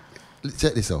 Wait.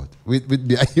 Check this out. With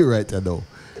me, are you right now?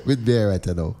 With me right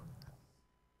now.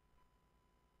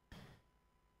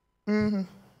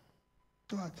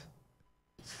 What?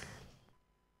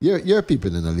 Your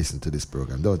people don't listen to this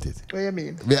program, don't it? What do you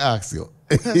mean? Me ask you.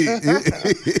 Which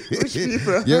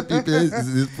people? Your people listen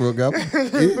to this program.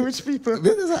 Which people? Me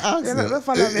just ask you. Don't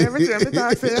follow me every time. Me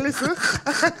talk say, listen.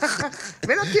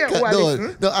 Me don't care who I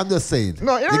listen. No, I'm just saying.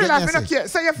 No, you don't realize me don't care.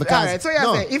 So you alright. So you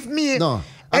say if me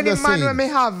any man when me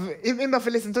have if him not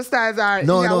listen to Styles or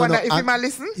wonder if he might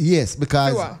listen? Yes,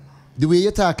 because the way you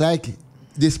talk like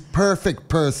this perfect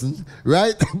person,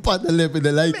 right? Upon the left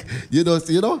there, like you know,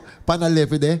 upon the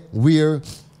left there, where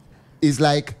it's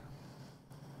like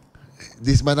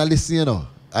this man a listen, you know,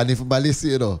 and if I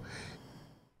listen, you know,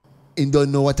 he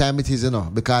don't know what time it is, you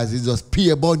know, because it's just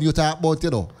peer bun you talk about, you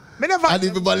know. Me never. And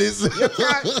if you listen, you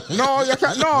can't.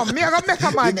 No, me I gonna make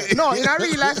a man. No, in a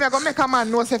real life, me I gonna make a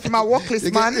man know say if him a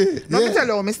workless man. No, me tell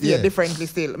you, me stay differently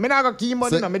still. Me not gonna give him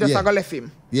money, no, me just gonna left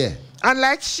him. Yeah. And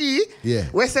like she,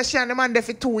 we say she and the man there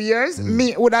for 2 years,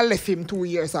 me would have left him 2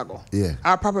 years ago. Yeah.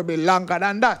 Or probably longer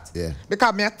than that. Yeah.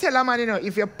 Because me I tell a man, you know,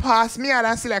 if you pass me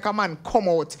and see like a man come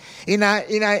out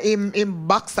in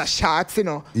boxer shorts, you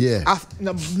know. Yeah.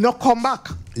 No come back.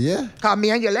 Yeah. Cause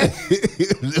me and you left.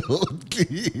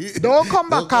 Don't come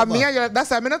back, cause me and you left.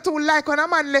 That's why I not too like when a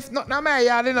man left not my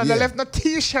yard, you know, they left no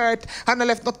t-shirt and they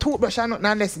left no toothbrush and nothing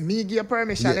unless me give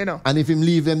permission, you know. And if him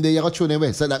leave them there, you gotta throw them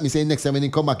away. So that me say next time when he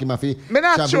come back, he must me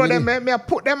not throw them, me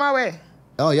put them away.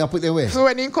 Oh, you put them away. So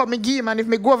when he come, me give him, and if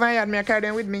me go over here, me carry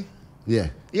them with me. Yeah.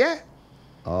 Yeah.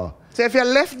 Oh. So if you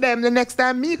left them, the next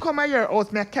time me come at your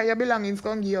house, me carry your belongings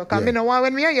come give you. Because me no want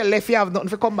when me and you left, you have nothing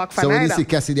to come back for. So when you neither. see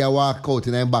Cassidy walk out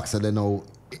in a box, they know,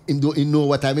 he know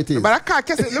what time it is. But I can't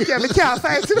Cassidy, look here, me can't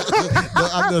fight. No,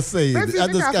 I'm just saying. I'm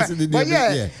just Cassidy. But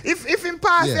yeah, if him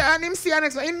pass Yeah. and him see you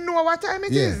next one, he know what time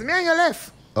it Yeah. is. Me and you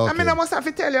left. Okay. I mean, I must have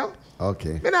to tell you.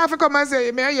 Okay. Me not have to come and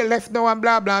say, me and you left now and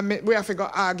blah blah. We have to go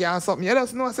argue and something. You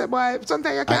just know, say, boy,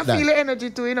 sometimes you can feel the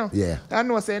energy too, you know. Yeah. I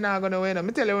know, say, not gonna win.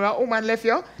 Me tell you, when a woman left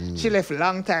you, she left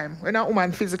long time. When a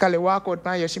woman physically walk out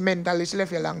by you, she mentally, she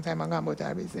left you a long time and gone about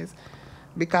her business.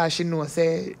 Because she know,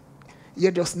 say,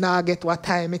 you just not get what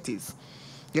time it is.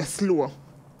 You're slow.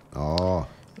 Oh.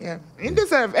 Yeah. In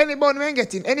deserve anybody when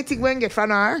getting anything when get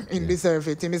from her, in deserve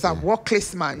it. Him is a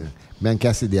workless man. Me and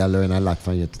Cassidy, I learn a lot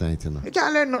from you tonight, you know. You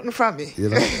can't learn nothing from me. You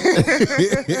know?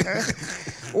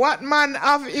 What man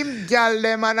have him gal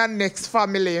them and a next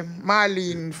family,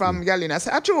 Marlene from Galina.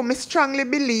 So actually, I strongly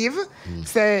believe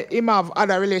say him have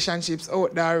other relationships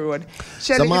out the road.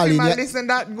 Shelly, so Marlene, if him listen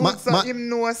that good, so him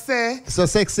know say. So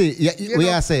sexy, we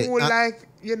are say. Like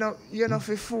you know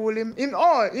fi fool him. Him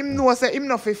know say him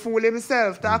not fi fool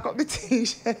himself. Talk up the thing,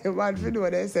 Shelly man fi know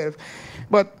themselves.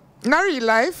 But in real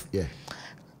life,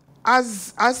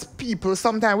 as people,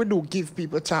 sometimes we do give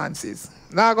people chances.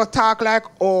 Now I go talk like,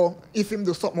 oh, if him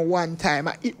do something one time,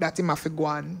 I eat that him have to go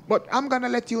on. But I'm gonna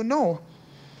let you know.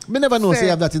 Me never know say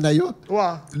you have that in you.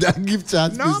 What? That give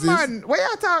chance no business. Man, what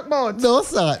you talk about? No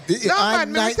sir. No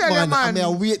man, me tell you man. I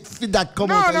wait for that come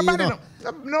no, out nobody, you know.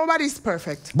 Nobody's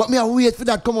perfect. But me I wait for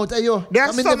that come out you. There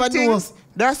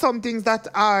are some things that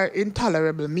are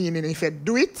intolerable, meaning if you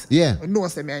do it, no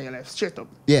say me and you left straight up.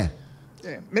 Yeah.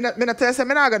 Yeah. Me not tell you,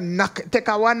 me not gonna take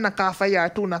a one knock off a year,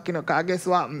 two knock, you know, cause guess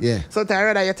what? Yeah. Sometimes I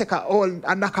rather you take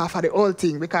a knock off of the old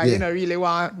thing because you don't really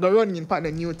want to run in part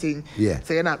the new thing. Yeah.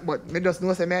 So you're not, but me just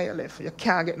know say me and you left. You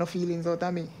can't get no feelings out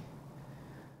of me.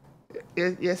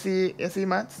 You see,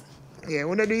 Matt? Yeah,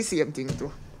 we don't do the same thing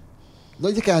too. No,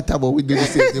 you can't talk about we do the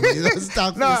same thing. You don't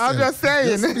start no, I'm just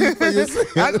saying. You speak for yourself.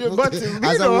 But,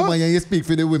 as a woman, you speak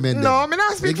for the women. No, I'm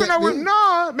not speak for the women.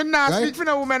 No, I'm not speak for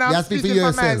the women. I'm speaking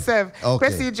for myself. Okay.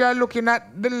 Procedure looking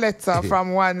at the letter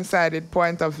from one-sided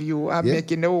point of view and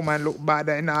making the woman look bad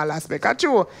in all aspects. That's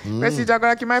true. Procedure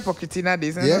got keep my pocket in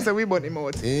this. And so we burn him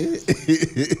out. You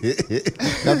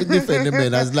have to defend the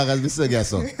men as long as we say yes.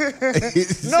 So.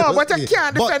 No, but you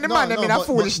can't defend the man. I mean, a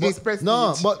foolishness.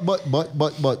 No,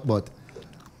 but.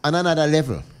 On another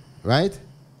level, right?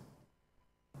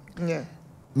 Yeah.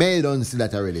 May you don't see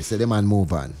that already. So the man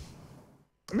move on.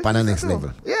 On the next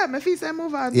level. Yeah, my feet say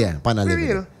move on. Yeah, on a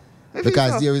level.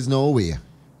 Because there is no way.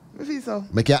 I feel so.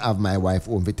 I can have my wife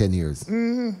home for 10 years.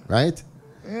 Right?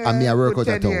 Yeah, and me I work out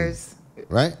at home. Years.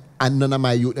 Right? And none of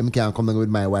my youth them can come with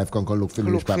my wife can look for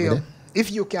Louis property. If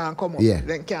you can't come up,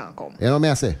 then can't come. You know what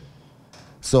I say?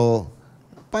 So,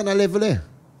 on a level there.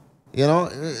 You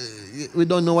know, we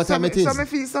don't know what time it is. So I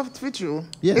feel soft with you.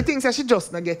 Yeah. The things that she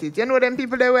just not get it. You know them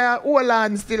people they were old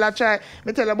and still a try.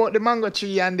 Me tell about the mango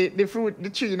tree and the fruit, the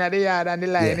tree in the yard and the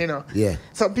line, you know. Yeah.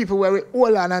 Some people were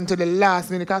old and until the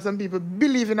last minute because some people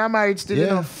believe in a marriage till you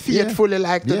know faithfully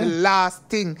like to the last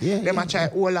thing. Them a try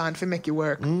hold on to make it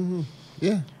work.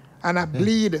 Yeah. And I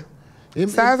bleed.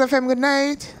 Stars FM, good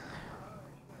night.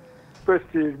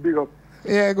 Prestige, big up.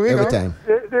 Yeah, go every time.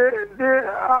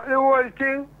 The whole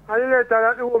thing, and the letter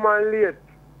that the woman late.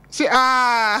 So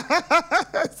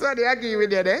they agree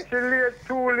with you there? She late,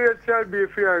 too late shall be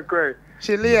fair and cry.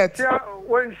 She late?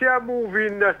 When she move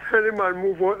in, that the man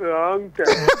move out a long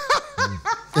time.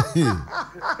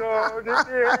 So the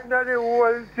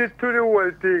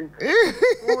whole thing.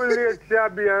 Too late shall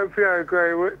be fair and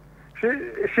cry. She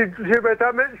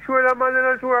better make sure the man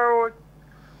is not out.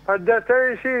 At that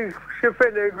time she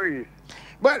finna agree.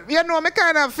 But you know,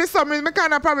 for some reason,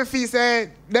 I probably feel say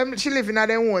she live in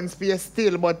her own space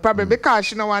still, but probably because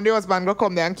she know want the husband go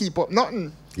come there and keep up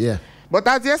nothing. Yeah. But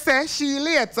as you say, she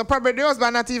late, so probably the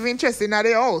husband not even interested in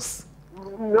the house.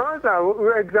 No,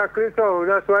 sir, exactly so.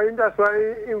 That's why he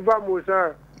vamoose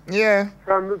her. Yeah.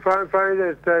 From this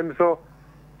time, so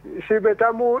she better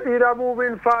either move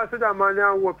in fast with the man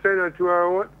and hope send her to her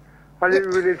own. And it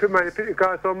really to money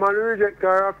because some man reject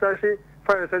her after she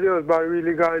finds that the husband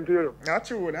really gone to, you know. Not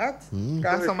true, that.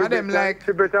 Because some of them like...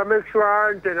 She better make sure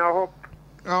her antenna up.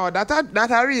 Oh,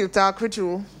 that a real talk with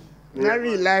you. In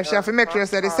real life, she have to make sure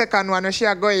say the second one she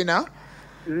are going now.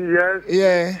 Yes.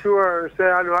 Yeah. Sure. Say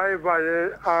I know Ivan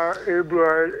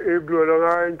blow down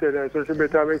her antenna, so she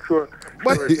better make sure.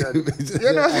 But you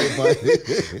know,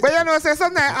 but you know, say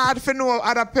sometimes hard to know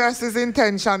other person's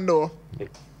intention though.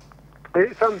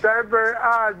 It's sometimes very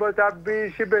hard, but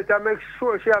she better make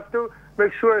sure she have to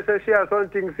make sure that she has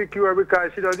something secure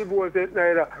because she don't divorce it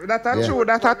neither. That's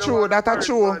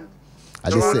true. I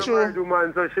just say,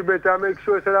 man, so she better make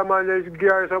sure that the man is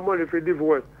give her some money for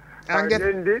divorce. And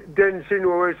then she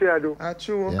know what she do. That's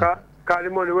true. Because the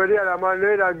money where the other man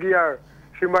later give her,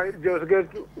 she might just get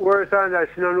worse than that.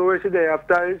 She don't know where she there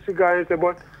after she got into,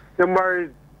 but they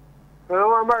married. I don't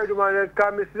want to marry the man that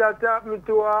can see that happen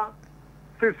to a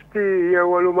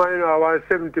 50-year-old woman, you know, or a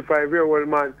 75-year-old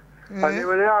man. And then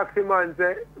when they ask the man,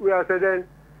 say, we have said then,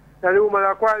 the woman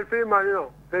are quite for man, you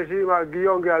know. So she might give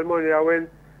young girl money. And when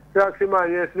they ask the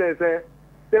man yesterday, say,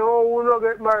 oh, who not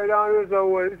get married and so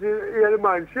well. She, the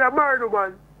man, she a married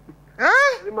woman.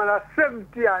 The man is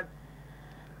 70 years.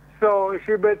 So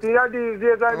she better these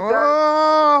days and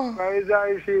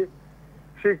time.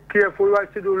 She careful what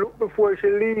she do, look before she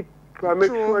leave. And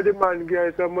make sure the man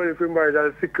gets some money for marriage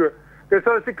and secure. Get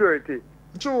some security.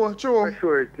 True.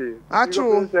 Surety.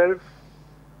 True. Alright.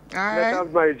 Let's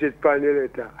have my jet pan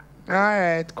later.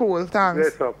 Alright, cool,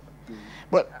 thanks. Bless up.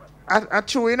 But I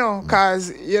true, you know,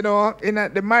 because, you know, in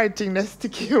the married thing, they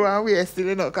stick you away still,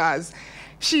 you know, because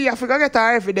she have to get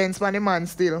her evidence from the man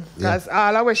still. Because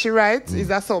all of what she writes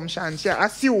is assumption. She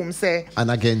assumes, say.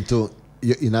 And again, too,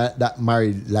 you know, that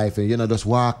married life, you know, just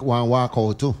walk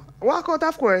out too. Walk out,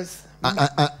 of course.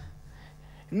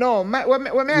 No,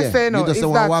 what I say no, you just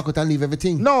want to walk out and leave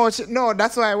everything. No,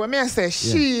 that's why when I say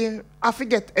she have to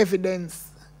get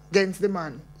evidence against the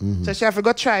man. So she have to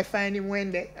go try find him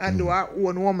one day and do her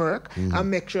own homework and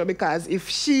make sure, because if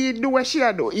she do what she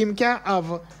do, him can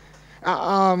have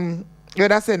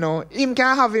that's no. Him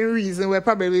can have a reason where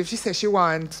probably if she says she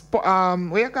wants what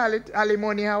you call it,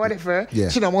 alimony or whatever,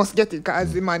 she don't must get it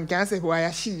because the man can say why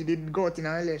she did go out in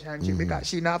a relationship because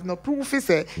she don't have no proof. He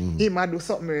say he might do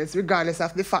something else regardless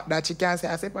of the fact that she can't say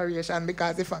a separation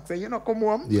because the fact say you know come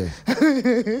home.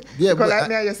 Because like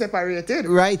me and you separated.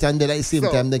 Right, and then at the same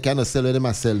time they cannot sell them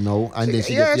as sell now and then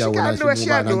she just she can do what she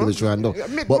do.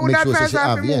 But make sure she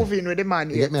have move in with the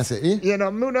man. You get me I say, you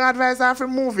know, me don't advise her to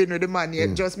move in with the man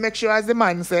yet. Just make sure as the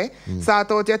man say, sort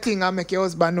out your thing and make your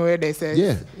husband know where they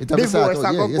say. Divorce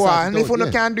and go on. If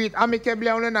you can't do it amicably,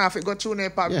 you don't have to go through a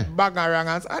bag and wrong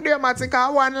and say, do you want to take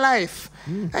one life?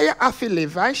 And you have to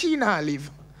live and she not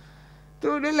live.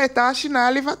 To the letter, she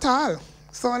not live at all.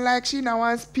 So like she now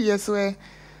wants space where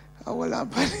I will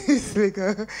have this like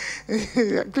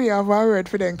clear have a word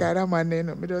for them kind of man, you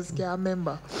know. I just can't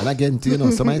remember. And again, you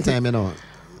know, so many time,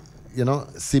 you know,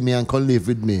 see me and come live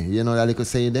with me. You know that little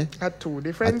saying there? At two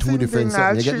different something.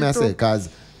 You get me I say? Because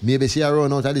maybe she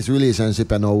run out of this relationship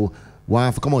and now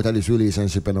want to come out of this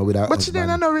relationship and now with her But she didn't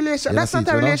have no relationship. That's not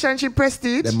a relationship,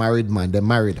 Prestige. They're married, man. They're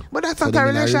married. But that's not a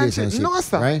relationship. No,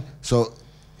 sir. Right? So,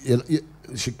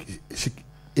 she,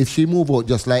 if she move out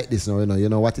just like this now, you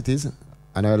know what it is?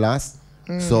 And her last?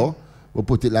 So, we'll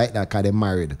put it like that because they're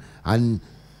married. And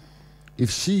if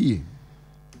she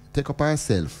take up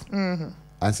herself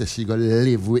and say she gonna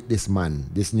live with this man,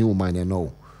 this new man, you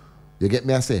know. You get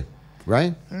me I say?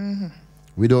 Right?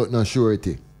 Without no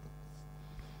surety.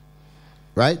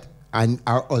 Right? And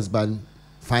her husband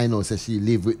find out say she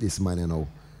live with this man, you know.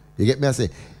 You get me I say?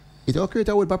 It will create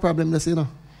a whole problem, you know.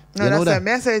 No, that's what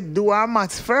I say. Do our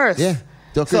maths first. Yeah.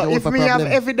 So if me have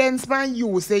evidence man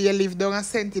you say you live down at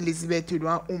St. Elizabeth with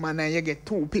one woman and you get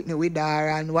two picnic with her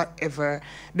and whatever,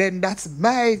 then that's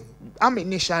my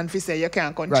ammunition to say you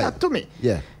can't contract to me.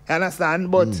 Yeah. You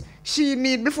understand? But she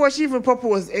need, before she even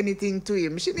propose anything to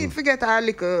him, she need to get her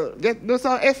little, do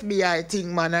some FBI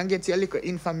thing, man, and get your little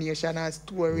information and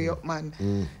story up, man.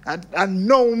 And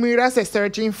now me that's a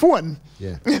searching phone.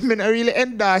 Yeah. I mean, I really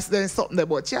endorse them something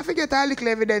about. She have to get her little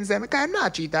evidence and because I'm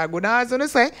not treat her good. And I was going to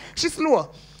say, she's slow.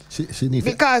 She need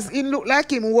because it look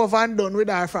like him over and done with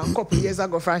her from a couple years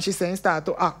ago from she saying start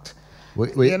to act.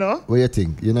 You know? What you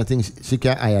think? You don't think she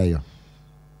can hire you?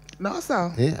 No,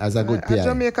 sir. As a good PR.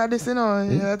 Jamaica, this, you know,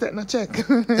 you take no check.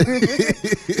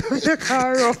 You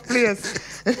can't rough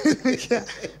place.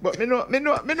 But me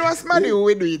know somebody who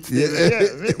will do it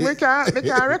still. Me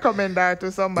can recommend her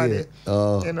to somebody.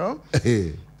 You know?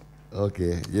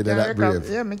 Okay. You know that brave.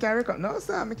 Yeah, me can recommend. No,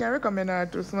 sir. Me can recommend her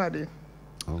to somebody.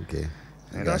 Okay.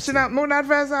 You know, she not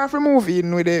advise her to move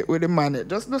in with the man.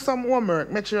 Just do some homework.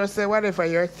 Make sure you say whatever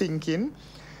you're thinking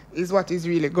is what is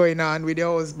really going on with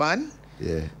your husband.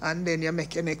 Yeah. And then you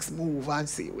make your next move and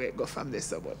see where it go from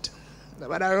this.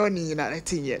 But I run in that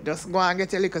thing yet. Just go and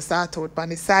get your little start out on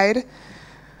the side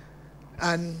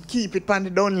and keep it on the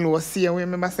down low. See, and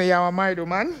remember say you're a married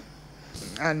woman.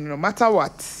 And no matter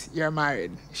what, you're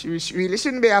married. You really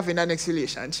shouldn't be having a next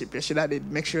relationship. You should have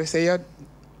make sure you say you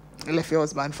left your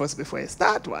husband first before you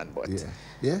start one. But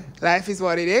yeah. Life is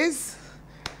what it is.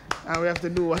 And we have to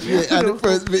do what we Yeah, have to and do. the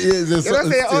first bit is You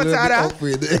don't say outside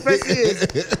upgrade. first is.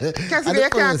 Because you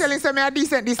can't tell him I'm a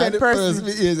decent And the person. first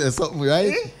bit is something,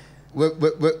 right?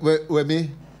 Where me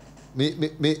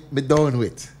done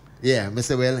with. Yeah, me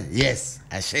say, well, yes,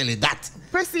 I Shelly that.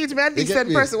 Prestige, me a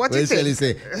decent person. What you Shelly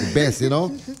think? say, the best, you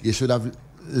know, you should have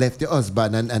left your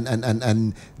husband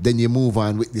and then you move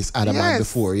on with this other man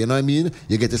before. You know what I mean?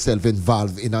 You get yourself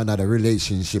involved in another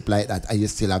relationship like that and you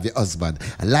still have your husband.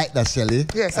 I like that, Shelly.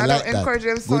 Yes, I like don't encourage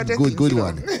them good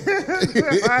one.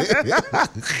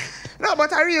 No,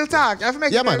 but a real talk. You have to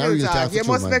make it a real talk. You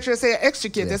must make sure you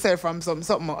extricate yourself from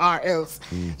something or else.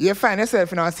 You find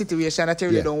yourself in a situation that you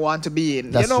really don't want to be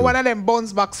in. That's you know, true. one of them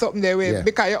bounce back something there way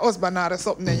because your husband had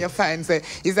something then you find say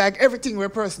it's like everything where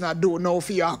person I do now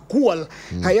for your goal.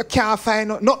 And you can't find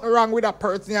nothing wrong with that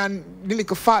person and the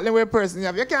little fault where person you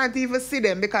have. You can't even see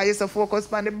them because you're so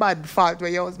focused on the bad fault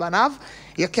where your husband have.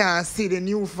 You can't see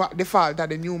the fault of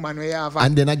the new man where you have.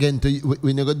 And then again,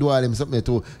 when you go do all them something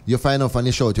too, you find out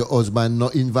funny shout your husband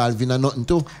not involved in nothing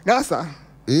too. No, sir.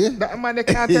 That man, they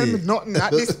can't tell me nothing.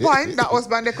 At this point, that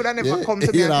husband, they could have never come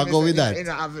to me. You not go with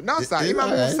that. No, sir. He might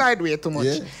move sideways too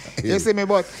much. You see me?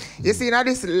 But you see, in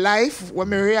this life, when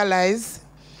we realize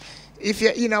if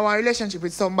you're in a relationship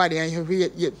with somebody and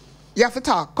you have to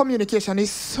talk. Communication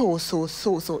is so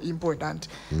important.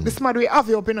 The smart way have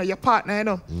you up, your partner, you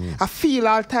know. I feel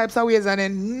all types of ways and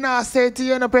then nah say to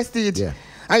you, prestige.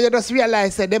 And you just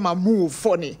realize that them a move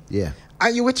funny. Yeah.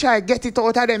 And you will try to get it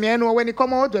out of them, you know, when it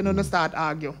come out, when you start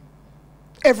argue.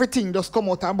 Everything just come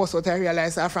out and bust out and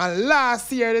realize that from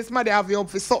last year, this man they have you up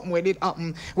for something where it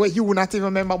happened, where you will not even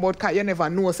remember about because you never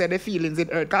know say the feelings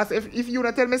it hurt. Because if you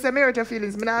not tell me say me hurt your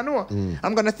feelings, me not know.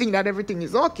 I'm gonna think that everything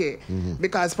is okay.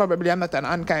 Because probably I'm not an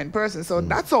unkind person. So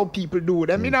that's how people do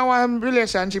them. You know, one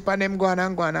relationship and them go on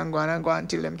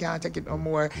until them can't take it no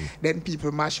more. Then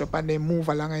people mash up and they move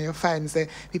along and you find say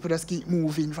people just keep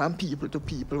moving from people to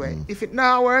people. Where if it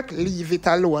not work, leave it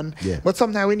alone. But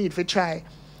sometimes we need to try.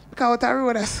 Because out the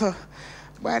road, so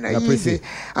boy, not easy.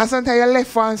 And sometimes you left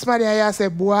for somebody and you say,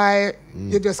 boy,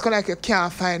 you just kind of like you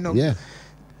can't find them. Yeah.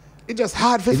 It's just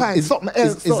hard to find something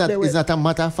else. Is that a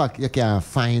matter of fact? You can't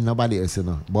find nobody else, you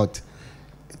know. But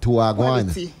to a go on.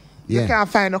 You can't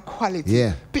find no quality.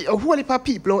 Yeah. A whole heap of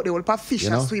people out there will put fish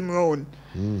and swim around.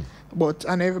 But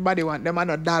and everybody want them are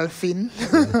not dolphin,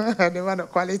 they want no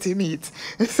quality meat.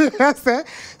 So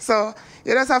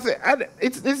you just have to. And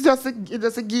it's just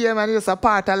a game and it's just a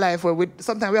part of life where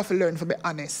sometimes we have to learn to be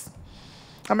honest.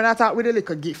 I mean, I talk with a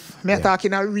little gift. I talk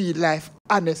in a real life,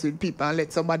 honest with people and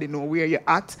let somebody know where you're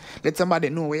at, let somebody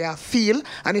know where you feel.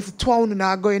 And if two are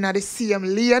not going at the same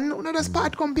lane, you just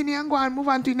part company and go and move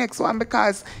on to the next one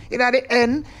because at the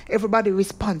end, everybody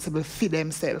responsible for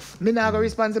themselves. Me not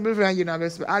responsible for you, not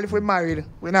responsible. All if we're married,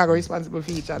 we're not responsible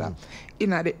for each other.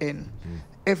 In at the end,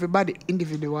 everybody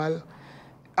individual.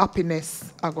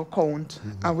 Happiness I go count.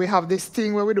 And we have this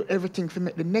thing where we do everything to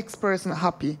make the next person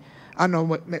happy. And now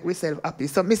make myself happy.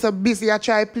 So me so busy I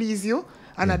try to please you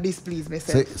and I displease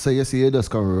myself. So you see you just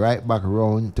come right back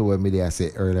around to what me I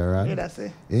said earlier on. Yeah, that's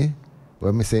it.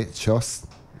 When me say trust,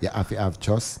 you have to have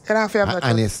trust. You have to have trust.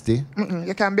 Honesty.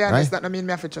 You can be honest, that don't mean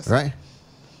me have to trust. Right?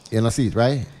 You know see it,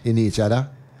 right? In each other.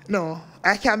 No.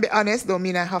 I can be honest, don't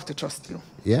mean I have to trust you.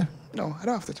 Yeah? No, I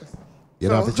don't have to trust you. You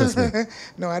don't have to trust me?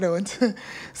 No, I don't.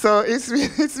 So it's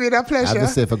been a pleasure. Have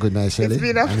yourself a good night, Shelly. It's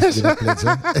been a pleasure.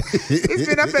 It's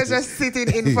been a pleasure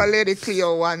sitting in for Lady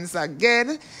Cleo once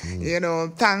again. You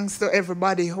know, thanks to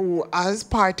everybody who has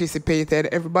participated,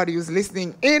 everybody who's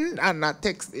listening in and not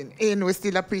texting in. We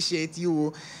still appreciate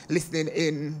you listening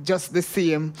in just the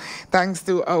same. Thanks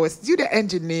to our studio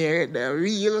engineer, the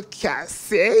real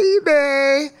Cassie.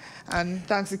 And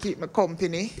thanks to keep me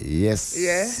company. Yes.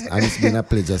 Yeah. And it's been a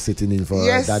pleasure sitting in for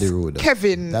Daddy Road.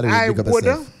 Kevin,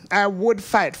 I would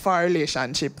fight for a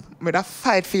relationship. I would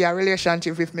fight for your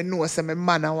relationship if me know say my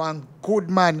man is one good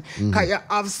man. Because you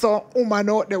have some woman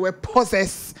out there who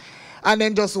possess and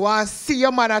then just want to see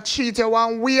your man treat you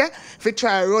one way if you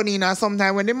try running and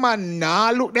sometimes when the man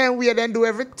look them way then do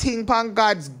everything on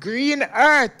God's green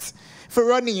earth. For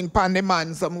running pan the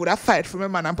man, some would have fight for my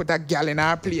man and put a girl in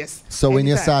our place. So when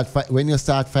you start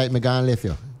fight, me gonna leave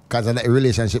you. Because of the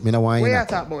relationship, me no want. What you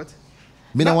talk about?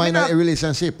 Me no want a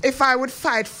relationship. If I would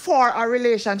fight for a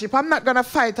relationship, I'm not gonna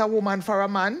fight a woman for a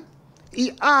man.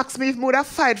 He asked me if I would have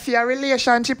fight for a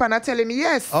relationship and I tell him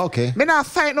yes. Okay. Me not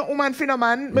fight no woman for no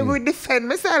man. Me will defend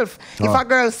myself. If a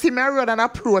girl see me road and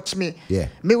approach me,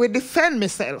 me will defend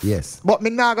myself. Yes. But me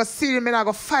not go see me not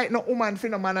go fight no woman for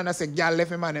no man and I say, girl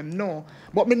left me man them. No.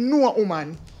 But me know a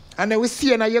woman. And then we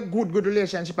see in a good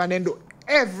relationship and then do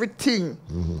everything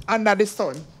under the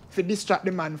sun to distract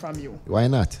the man from you. Why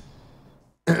not?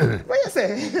 What you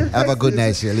say? Have a good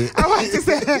night, Shelly. I want to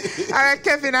say, all right,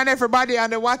 Kevin and everybody on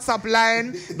the WhatsApp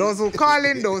line, those who call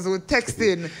in, those who text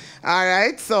in. All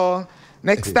right, so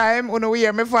next time, when we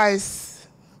hear my voice,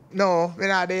 no, we're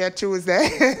not there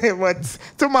Tuesday, but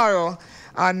tomorrow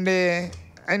on the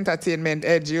Entertainment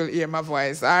Edge, you'll hear my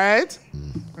voice. All right?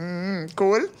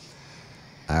 Cool?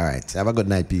 All right. Have a good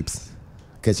night, peeps.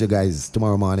 Catch you guys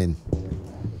tomorrow morning.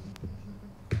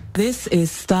 This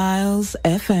is Styles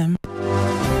FM.